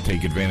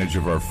 Take advantage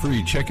of our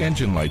free check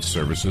engine light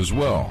service as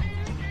well.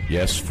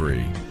 Yes,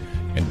 free.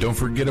 And don't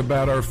forget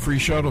about our free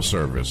shuttle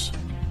service.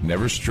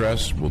 Never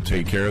stress, we'll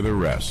take care of the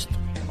rest.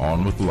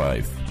 On with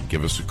life.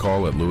 Give us a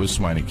call at Lewis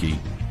Meineke,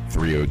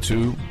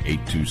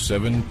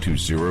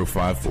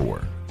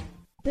 302-827-2054.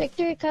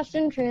 Victory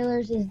Custom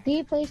Trailers is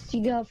the place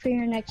to go for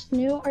your next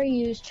new or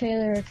used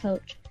trailer or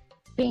coach.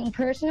 Being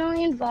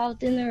personally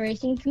involved in the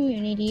racing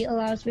community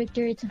allows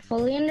Victory to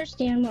fully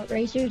understand what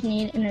racers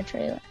need in a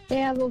trailer. They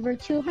have over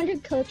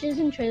 200 coaches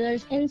and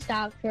trailers in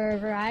stock for a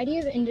variety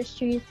of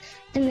industries,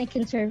 and they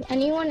can serve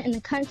anyone in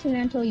the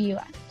continental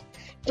U.S.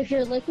 If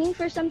you're looking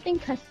for something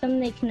custom,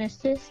 they can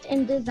assist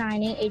in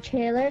designing a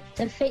trailer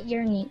that fit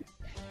your needs.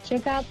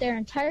 Check out their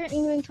entire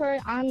inventory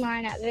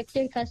online at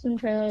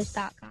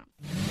victorycustomtrailers.com.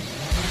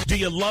 Do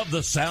you love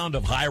the sound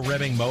of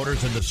high-revving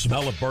motors and the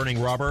smell of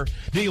burning rubber?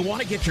 Do you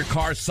want to get your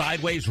car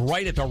sideways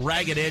right at the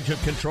ragged edge of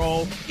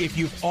control? If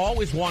you've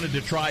always wanted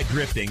to try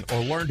drifting or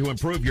learn to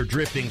improve your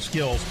drifting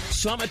skills,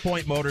 Summit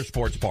Point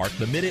Motorsports Park,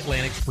 the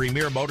Mid-Atlantic's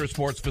premier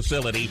motorsports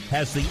facility,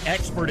 has the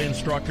expert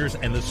instructors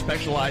and the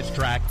specialized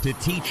track to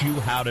teach you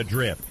how to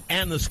drift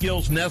and the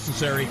skills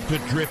necessary to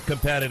drift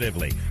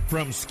competitively.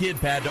 From skid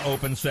pad to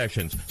open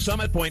sessions,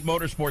 Summit Point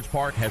Motorsports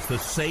Park has the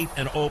safe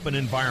and open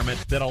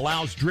environment that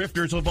allows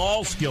drifters of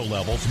all skill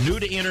levels, new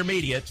to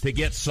intermediate, to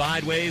get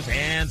sideways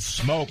and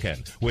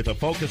smoking. With a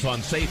focus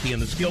on safety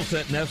and the skill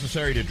set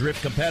necessary to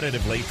drift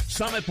competitively,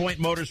 Summit Point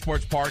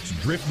Motorsports Park's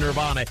Drift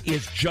Nirvana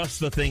is just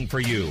the thing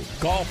for you.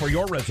 Call for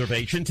your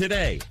reservation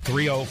today,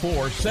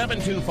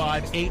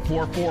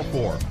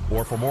 304-725-8444.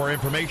 Or for more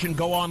information,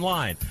 go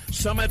online,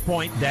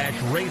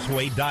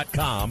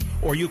 summitpoint-raceway.com,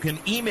 or you can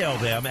email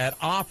them at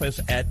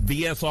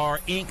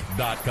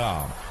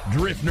office@bsrinc.com.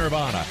 Drift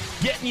Nirvana,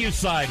 getting you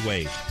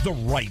sideways the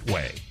right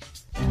way.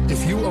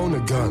 If you own a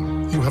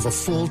gun, you have a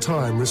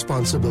full-time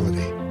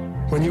responsibility.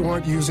 When you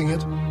aren't using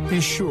it, be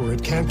sure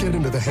it can't get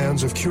into the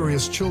hands of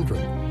curious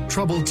children,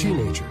 troubled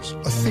teenagers,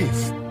 a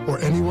thief, or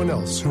anyone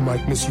else who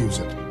might misuse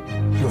it.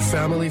 Your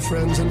family,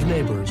 friends, and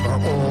neighbors are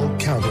all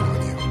counting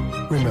on you.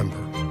 Remember,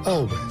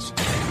 always,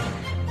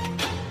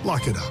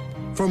 lock it up.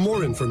 For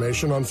more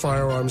information on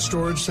firearm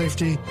storage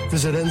safety,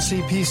 visit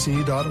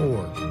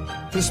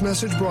ncpc.org. This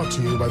message brought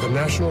to you by the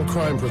National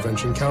Crime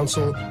Prevention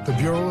Council, the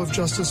Bureau of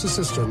Justice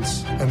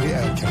Assistance, and the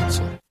Ad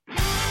Council.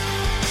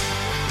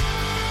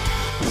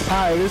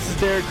 Hi, this is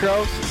Derek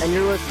Krause, and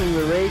you're listening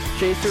to Race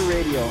Chaser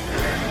Radio.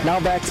 Now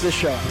back to the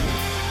show.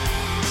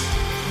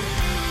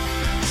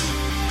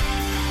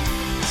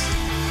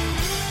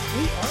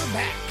 We are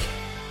back.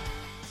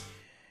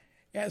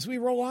 As we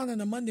roll on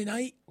a Monday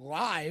night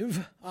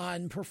live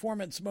on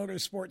Performance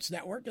Motorsports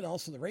Network and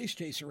also the Race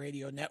Chaser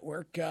Radio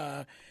Network,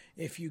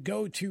 if you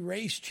go to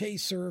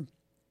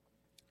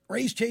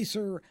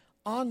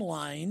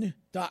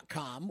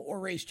racechaseronline.com or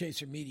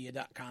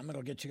racechasermedia.com,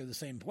 it'll get you to the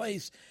same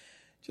place.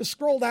 Just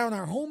scroll down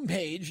our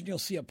homepage and you'll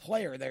see a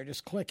player there.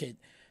 Just click it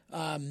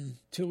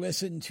to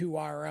listen to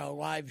our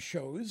live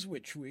shows,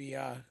 which we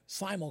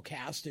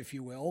simulcast, if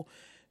you will,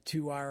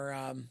 to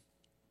our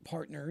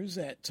partners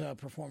at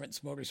Performance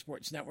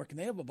Motorsports Network, and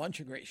they have a bunch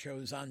of great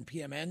shows on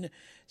PMN.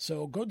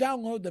 So go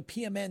download the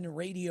PMN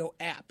radio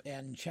app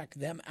and check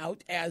them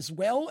out as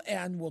well,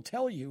 and we'll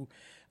tell you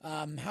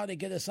how to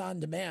get us on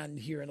demand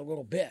here in a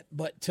little bit.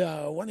 But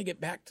I want to get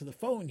back to the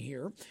phone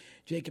here.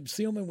 Jacob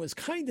Seelman was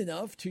kind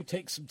enough to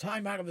take some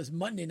time out of his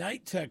Monday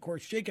night. Of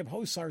course, Jacob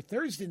hosts our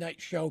Thursday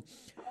night show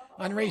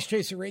on Race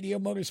Chaser Radio,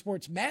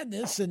 Motorsports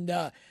Madness, and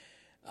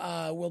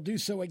we'll do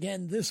so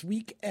again this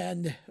week.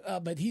 And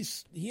but he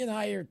and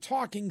I are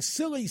talking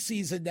silly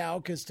season now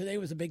because today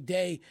was a big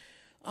day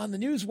on the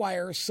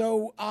Newswire.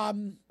 So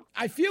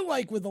I feel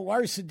like with the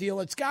Larson deal,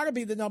 it's got to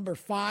be the number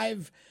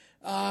 5.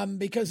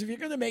 Because if you're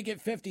going to make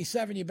it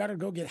 57, you better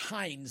go get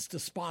Heinz to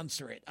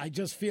sponsor it. I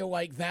just feel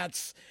like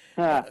that's,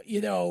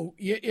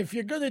 if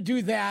you're going to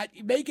do that,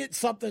 make it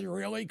something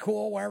really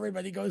cool where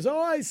everybody goes, oh,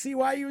 I see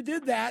why you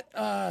did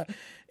that.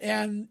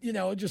 And,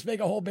 just make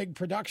a whole big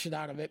production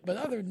out of it. But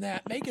other than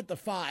that, make it the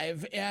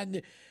 5.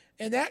 And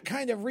that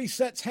kind of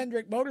resets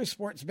Hendrick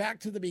Motorsports back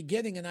to the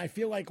beginning. And I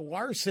feel like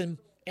Larson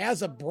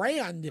as a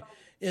brand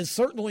is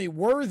certainly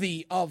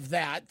worthy of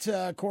that.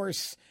 Of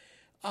course,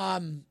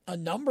 a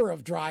number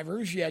of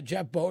drivers. You had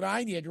Jeff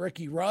Bodine, you had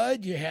Ricky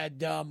Rudd, you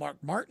had Mark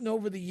Martin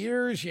over the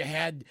years, you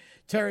had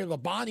Terry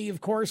Labonte,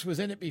 of course, was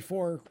in it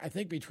before, I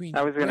think, between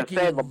I was going to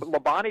say,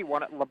 Labonte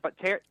won it, but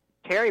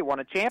Terry won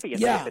a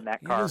championship in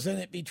that car. He was in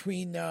it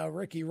between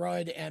Ricky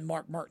Rudd and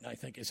Mark Martin, I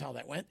think is how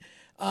that went.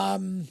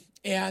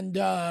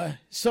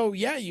 So,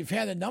 you've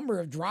had a number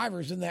of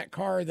drivers in that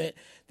car that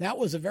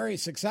was a very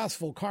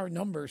successful car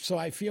number. So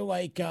I feel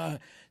like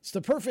it's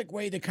the perfect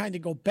way to kind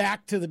of go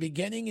back to the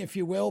beginning, if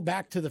you will,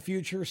 back to the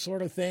future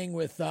sort of thing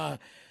with a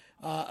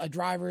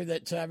driver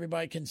that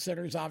everybody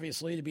considers,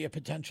 obviously, to be a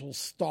potential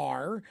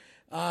star.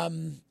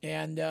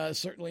 And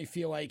certainly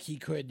feel like he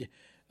could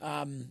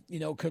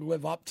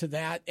live up to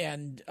that.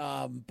 And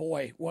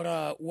boy, what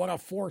a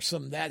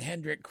foursome that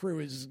Hendrick crew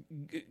is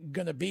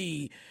going to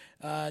be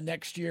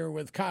next year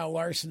with Kyle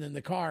Larson in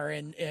the car.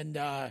 And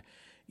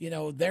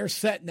they're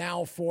set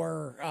now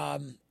for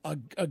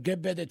a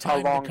good bit of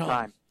time a long to come.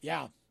 Time.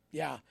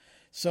 Yeah.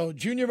 So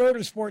Junior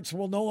Motorsports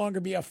will no longer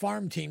be a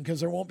farm team because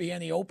there won't be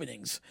any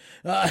openings.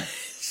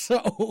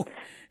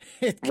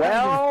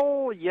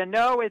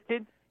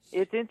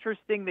 It's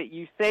interesting that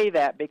you say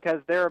that because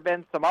there have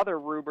been some other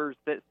rumors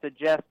that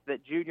suggest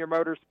that Junior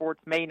Motorsports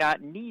may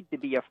not need to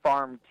be a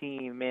farm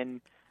team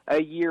in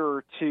a year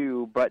or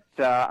two, but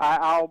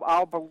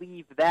I'll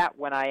believe that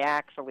when I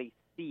actually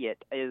see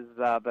it is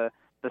the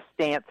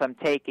stance I'm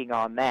taking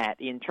on that.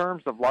 In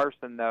terms of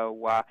Larson,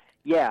 though,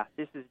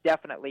 this is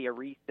definitely a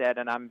reset,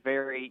 and I'm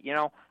very,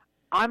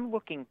 I'm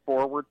looking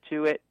forward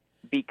to it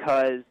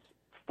because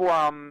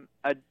from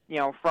the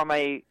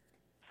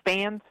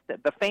fan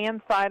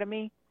side of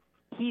me,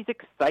 he's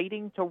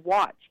exciting to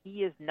watch.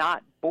 He is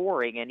not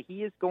boring, and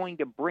he is going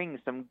to bring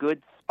some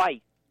good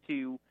spice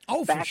to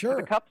to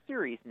the Cup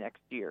Series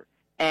next year.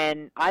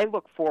 And I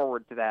look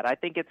forward to that. I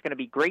think it's going to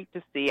be great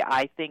to see.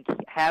 I think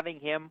having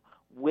him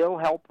will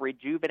help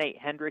rejuvenate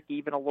Hendrick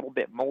even a little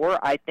bit more.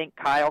 I think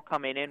Kyle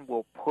coming in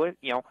will push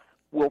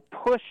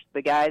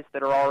the guys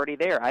that are already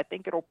there. I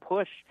think it'll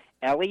push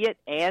Elliott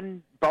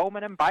and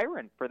Bowman and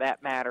Byron, for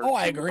that matter,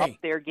 I agree. Up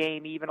their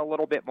game even a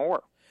little bit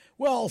more.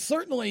 Well,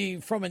 certainly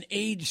from an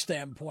age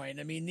standpoint,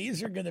 I mean,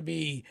 these are going to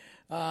be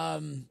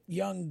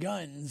young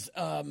guns,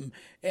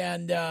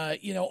 and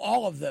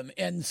all of them,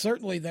 and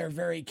certainly they're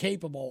very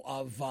capable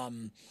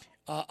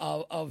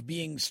of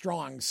being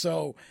strong.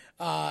 So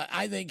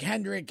I think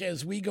Hendrick,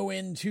 as we go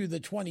into the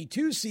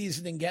 22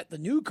 season and get the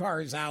new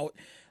cars out,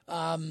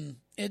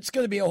 it's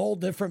going to be a whole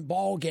different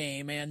ball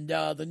game, and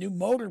the new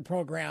motor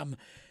program.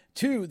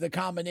 Too, the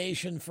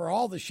combination for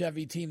all the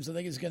Chevy teams, I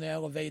think, is going to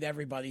elevate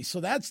everybody. So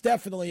that's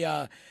definitely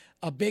a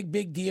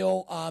big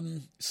deal.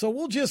 So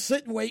we'll just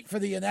sit and wait for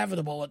the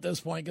inevitable at this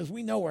point because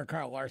we know where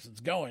Kyle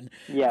Larson's going.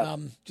 Yes.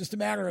 Just a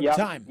matter of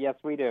time. Yes,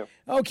 we do.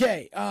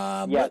 Okay.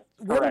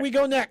 Where do we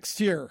go next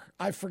here?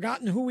 I've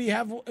forgotten who we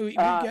have.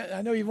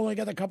 I know you've only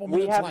got a couple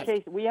minutes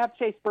left. We have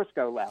Chase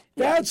Briscoe left.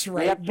 That's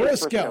right,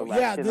 Briscoe.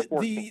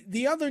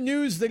 The other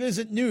news that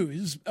isn't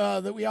news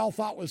that we all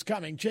thought was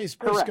coming, Chase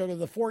Briscoe to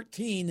the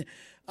 14.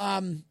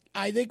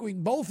 I think we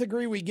both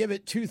agree we give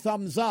it 2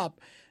 thumbs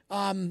up.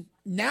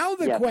 Now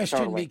the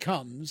question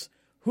becomes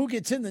who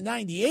gets in the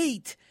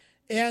 98,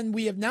 and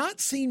we have not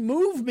seen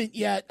movement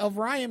yet of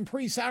Ryan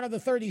Preece out of the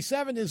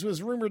 37, as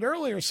was rumored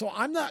earlier, so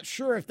I'm not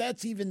sure if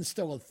that's even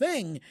still a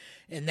thing,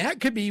 and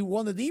that could be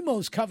one of the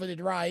most coveted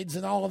rides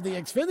in all of the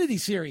Xfinity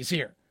Series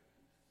here.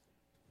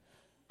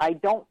 I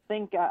don't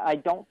think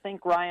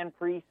Ryan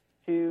Preece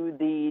to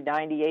the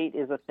 98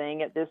 is a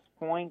thing at this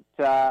point.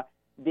 The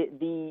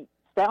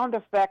sound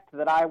effect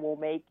that I will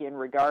make in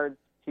regards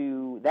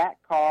to that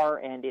car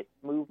and its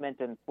movement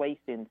and place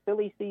in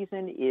silly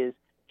season is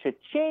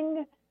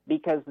cha-ching,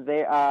 because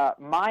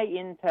my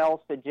intel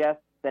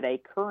suggests that a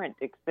current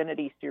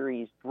Xfinity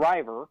Series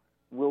driver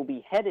will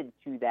be headed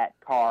to that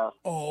car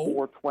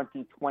for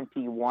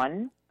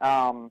 2021.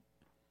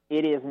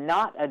 It is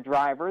not a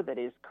driver that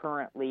is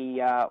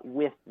currently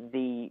with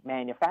the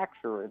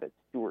manufacturer that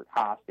Stuart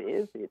Haas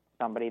is. It's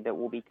somebody that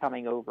will be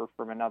coming over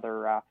from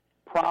another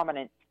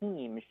prominent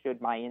team,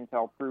 should my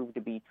intel prove to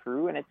be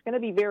true. And it's going to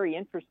be very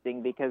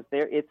interesting because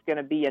it's going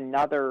to be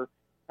another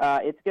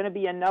it's going to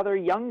be another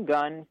young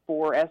gun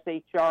for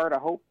SHR to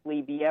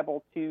hopefully be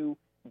able to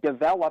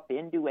develop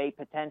into a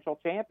potential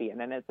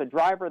champion. And it's a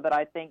driver that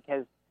I think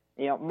has,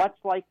 much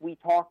like we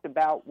talked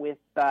about with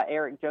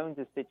Eric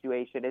Jones's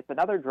situation, it's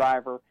another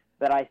driver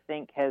that I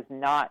think has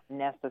not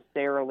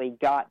necessarily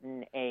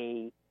gotten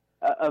a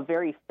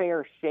very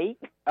fair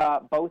shake,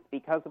 both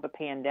because of the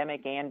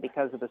pandemic and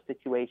because of the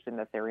situation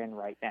that they're in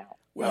right now.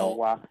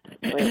 Well,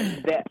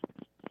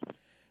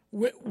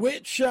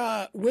 which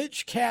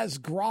Kaz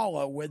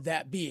Gralla would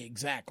that be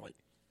exactly?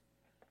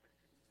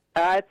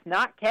 It's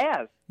not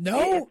Kaz.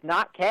 No, it's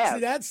not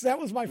Kaz. See, that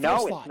was my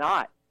first thought.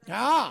 No,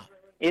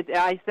 it's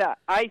not.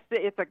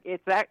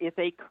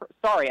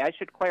 Sorry, I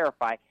should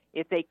clarify.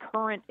 It's a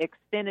current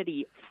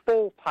Xfinity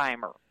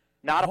full-timer,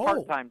 not a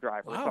part-time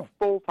driver. Wow. It's a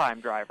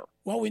full-time driver.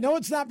 Well, we know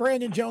it's not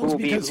Brandon Jones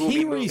because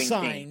he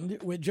re-signed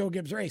with Joe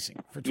Gibbs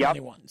Racing for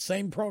 21. Yep.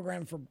 Same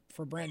program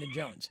for Brandon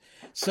Jones.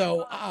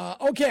 So,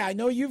 okay, I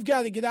know you've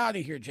got to get out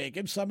of here,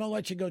 Jacob, so I'm going to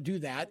let you go do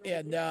that.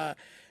 And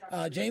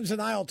James and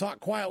I will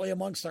talk quietly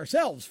amongst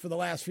ourselves for the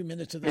last few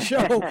minutes of the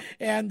show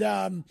and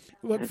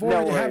look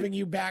forward to having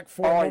you back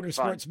for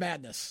Motorsports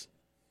Madness.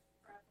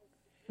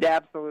 Yeah,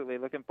 absolutely.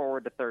 Looking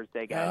forward to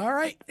Thursday, guys. All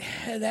right.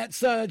 That's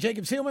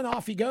Jacob Seelman.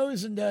 Off he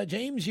goes. And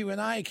James, you and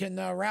I can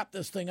wrap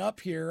this thing up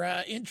here.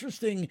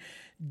 Interesting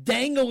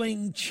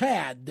dangling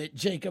Chad that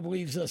Jacob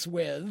leaves us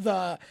with.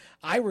 I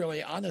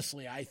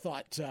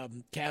thought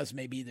Kaz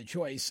may be the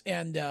choice.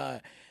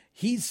 And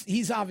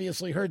he's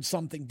obviously heard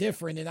something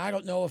different. And I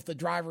don't know if the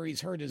driver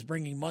he's heard is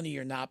bringing money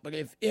or not. But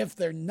if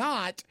they're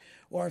not,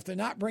 or if they're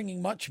not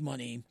bringing much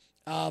money,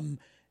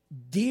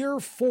 dear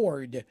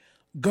Ford,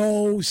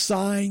 go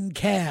sign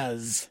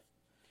Kaz,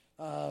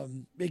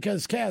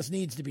 because Kaz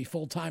needs to be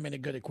full-time in a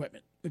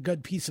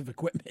good piece of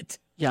equipment.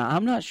 Yeah,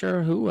 I'm not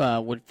sure who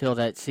would fill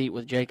that seat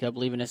with Jacob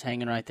leaving us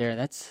hanging right there.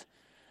 That's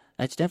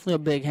definitely a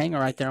big hanger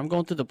right there. I'm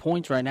going through the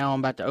points right now. I'm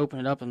about to open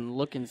it up and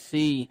look and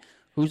see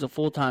who's a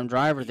full-time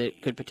driver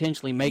that could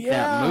potentially make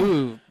that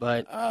move.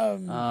 But,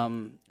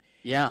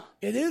 yeah.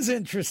 It is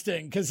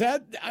interesting because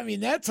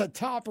that's a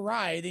top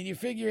ride, and you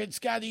figure it's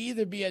got to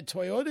either be a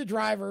Toyota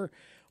driver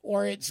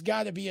or it's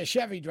got to be a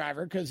Chevy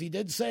driver, because he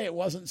did say it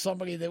wasn't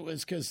somebody that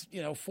was, because,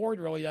 Ford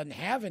really doesn't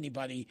have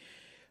anybody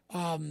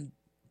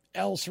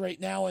else right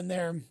now in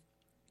their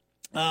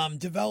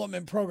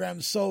development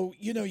program. So,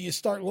 you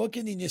start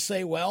looking and you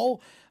say, well,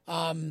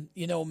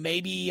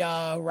 maybe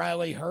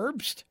Riley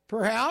Herbst,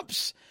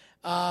 perhaps,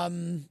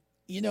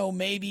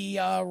 maybe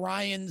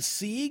Ryan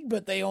Sieg,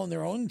 but they own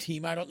their own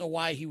team. I don't know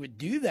why he would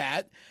do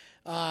that.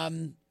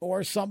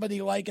 Or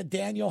somebody like a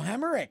Daniel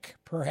Hemrick,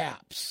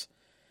 perhaps.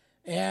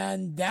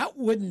 And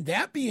wouldn't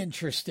that be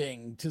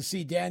interesting to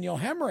see Daniel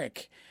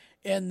Hemrick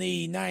in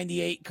the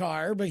 98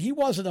 car? But he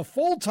wasn't a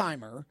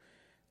full-timer.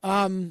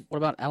 What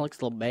about Alex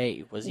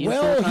LeBay? Was he a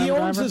full-time driver? He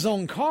owns his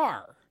own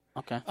car.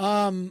 Okay.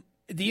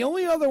 The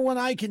only other one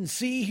I can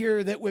see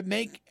here that would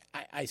make,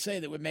 I say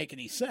that would make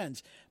any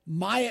sense,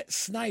 Myatt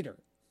Snyder.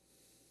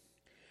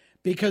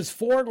 Because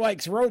Ford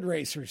likes road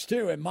racers,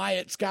 too, and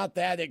Myatt's got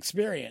that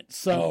experience.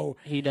 So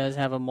he does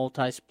have a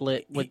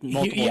multi-split with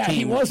multiple teams.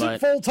 He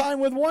wasn't full-time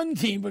with one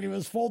team, but he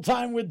was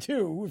full-time with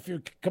two, if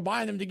you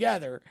combine them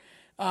together.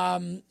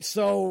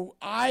 So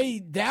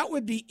that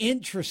would be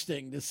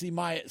interesting to see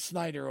Myatt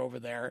Snyder over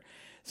there.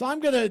 So I'm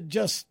going to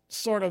just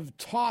sort of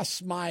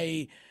toss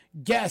my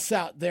guess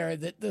out there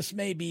that this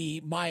may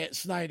be Myatt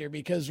Snyder,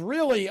 because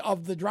really,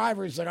 of the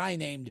drivers that I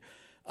named,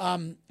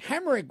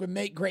 Hemrick would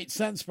make great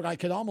sense, but I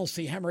could almost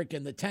see Hemrick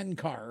in the 10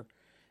 car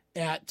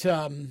at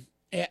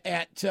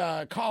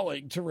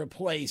Colleague to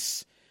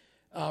replace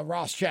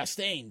Ross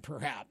Chastain,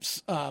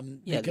 perhaps,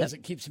 because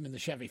it keeps him in the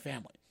Chevy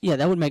family. Yeah,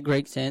 that would make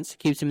great sense.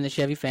 Keeps him in the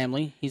Chevy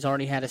family. He's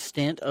already had a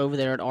stint over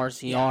there at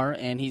RCR,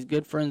 and he's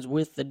good friends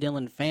with the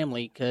Dillon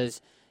family because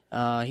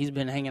he's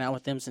been hanging out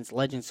with them since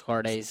Legends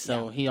Car days.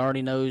 So he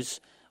already knows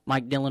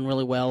Mike Dillon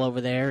really well over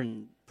there,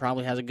 and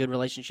probably has a good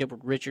relationship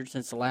with Richard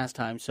since the last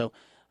time. So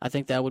I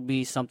think that would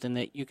be something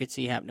that you could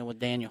see happening with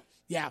Daniel.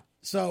 Yeah.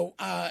 So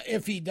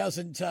if he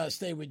doesn't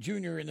stay with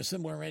Junior in a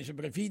similar arrangement,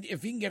 but if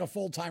he can get a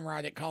full-time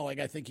ride at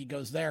Colleague, I think he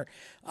goes there.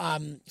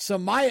 So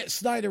Myatt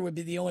Snyder would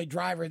be the only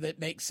driver that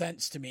makes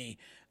sense to me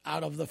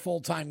out of the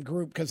full-time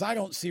group, because I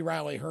don't see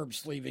Riley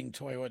Herbst leaving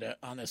Toyota,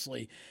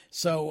 honestly.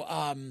 So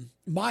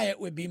Myatt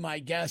would be my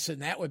guess,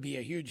 and that would be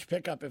a huge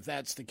pickup if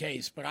that's the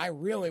case. But I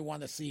really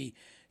want to see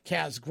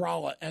Kaz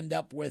Gralla end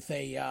up with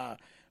a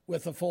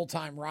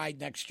full-time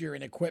ride next year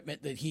in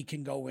equipment that he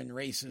can go in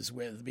races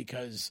with,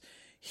 because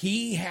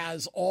he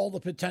has all the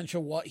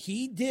potential. What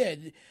he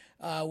did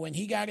when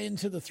he got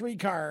into the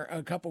 3-car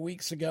a couple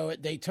weeks ago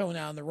at Daytona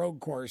on the road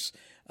course,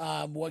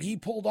 what he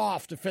pulled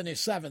off to finish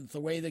 7th,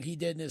 the way that he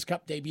did in his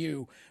Cup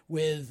debut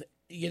with,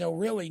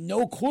 really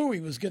no clue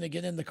he was going to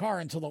get in the car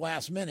until the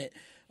last minute,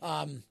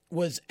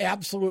 was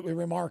absolutely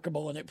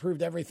remarkable, and it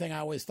proved everything I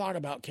always thought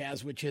about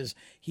Kaz, which is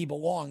he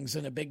belongs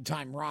in a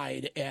big-time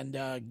ride and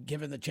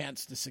given the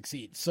chance to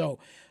succeed. So,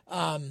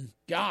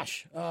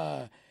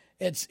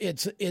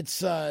 it's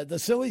the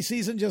silly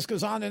season just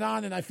goes on,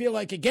 and I feel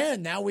like,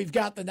 again, now we've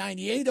got the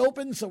 98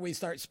 open, so we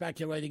start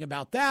speculating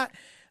about that.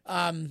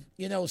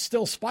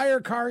 Still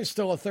Spire cars,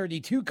 still a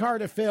 32 car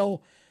to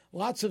fill,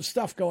 lots of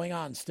stuff going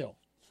on still.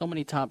 So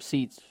many top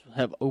seats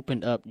have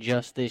opened up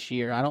just this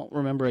year. I don't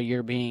remember a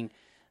year being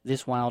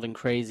this wild and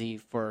crazy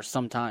for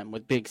some time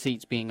with big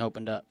seats being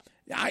opened up.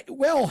 It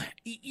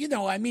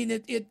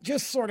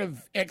just sort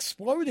of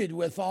exploded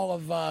with all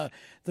of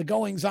the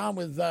goings on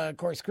with, of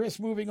course, Chris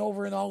moving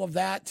over and all of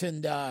that.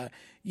 And,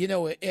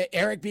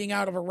 Eric being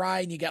out of a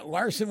ride, and you got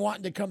Larson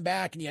wanting to come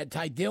back, and you had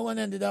Ty Dillon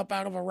ended up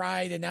out of a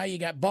ride, and now you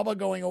got Bubba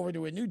going over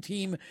to a new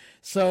team.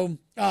 So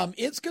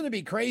it's going to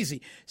be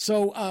crazy.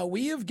 So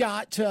we have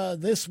got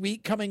this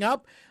week coming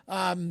up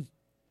on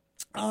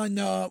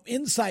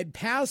Inside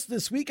Pass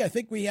this week. I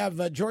think we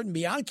have Jordan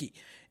Bianchi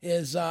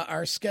is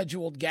our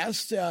scheduled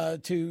guest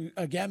to,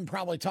 again,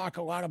 probably talk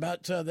a lot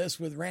about this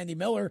with Randy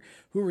Miller,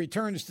 who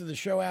returns to the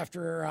show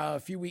after a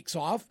few weeks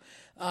off.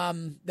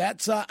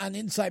 That's on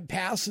Inside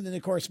Pass. And then,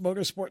 of course,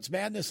 Motorsports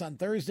Madness on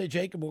Thursday.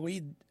 Jacob will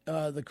lead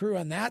the crew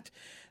on that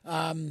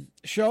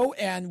show.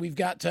 And we've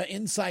got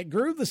Inside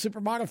Groove, the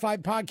Super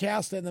Modified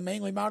podcast, and the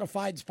Mainly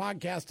Modifieds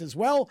podcast as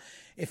well.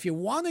 If you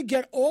want to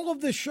get all of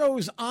the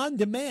shows on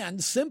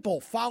demand, simple,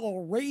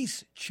 follow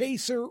Race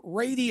Chaser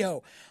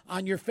Radio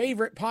on your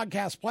favorite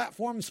podcast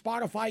platform,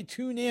 Spotify,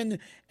 TuneIn,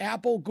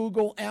 Apple,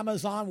 Google,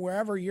 Amazon,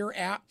 wherever you're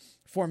at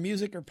for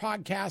music or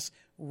podcasts,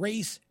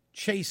 Race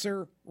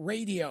Chaser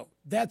Radio.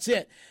 That's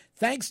it.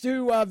 Thanks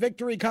to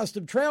Victory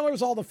Custom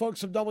Trailers, all the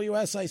folks from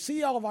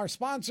WSIC, all of our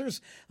sponsors.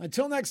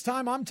 Until next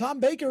time, I'm Tom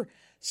Baker.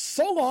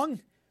 So long.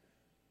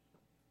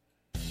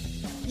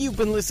 You've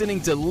been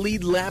listening to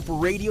Lead Lap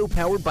Radio,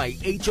 powered by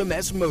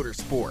HMS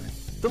Motorsport,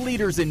 the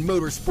leaders in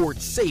motorsport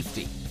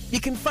safety.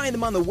 You can find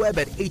them on the web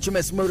at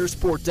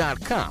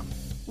hmsmotorsport.com.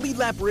 Lead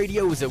Lap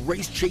Radio is a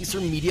Race Chaser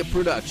Media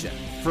production.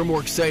 For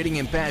more exciting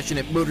and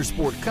passionate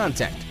motorsport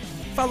content,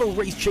 follow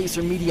Race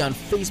Chaser Media on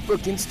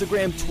Facebook,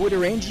 Instagram,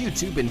 Twitter, and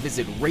YouTube, and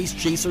visit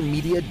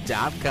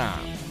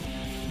racechasermedia.com.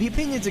 The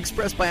opinions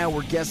expressed by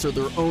our guests are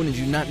their own and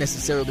do not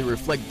necessarily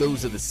reflect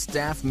those of the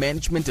staff,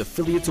 management,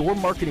 affiliates, or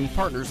marketing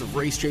partners of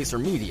Race Chaser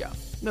Media.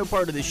 No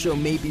part of this show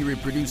may be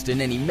reproduced in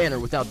any manner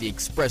without the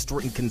expressed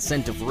written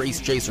consent of Race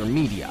Chaser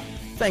Media.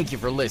 Thank you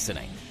for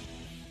listening.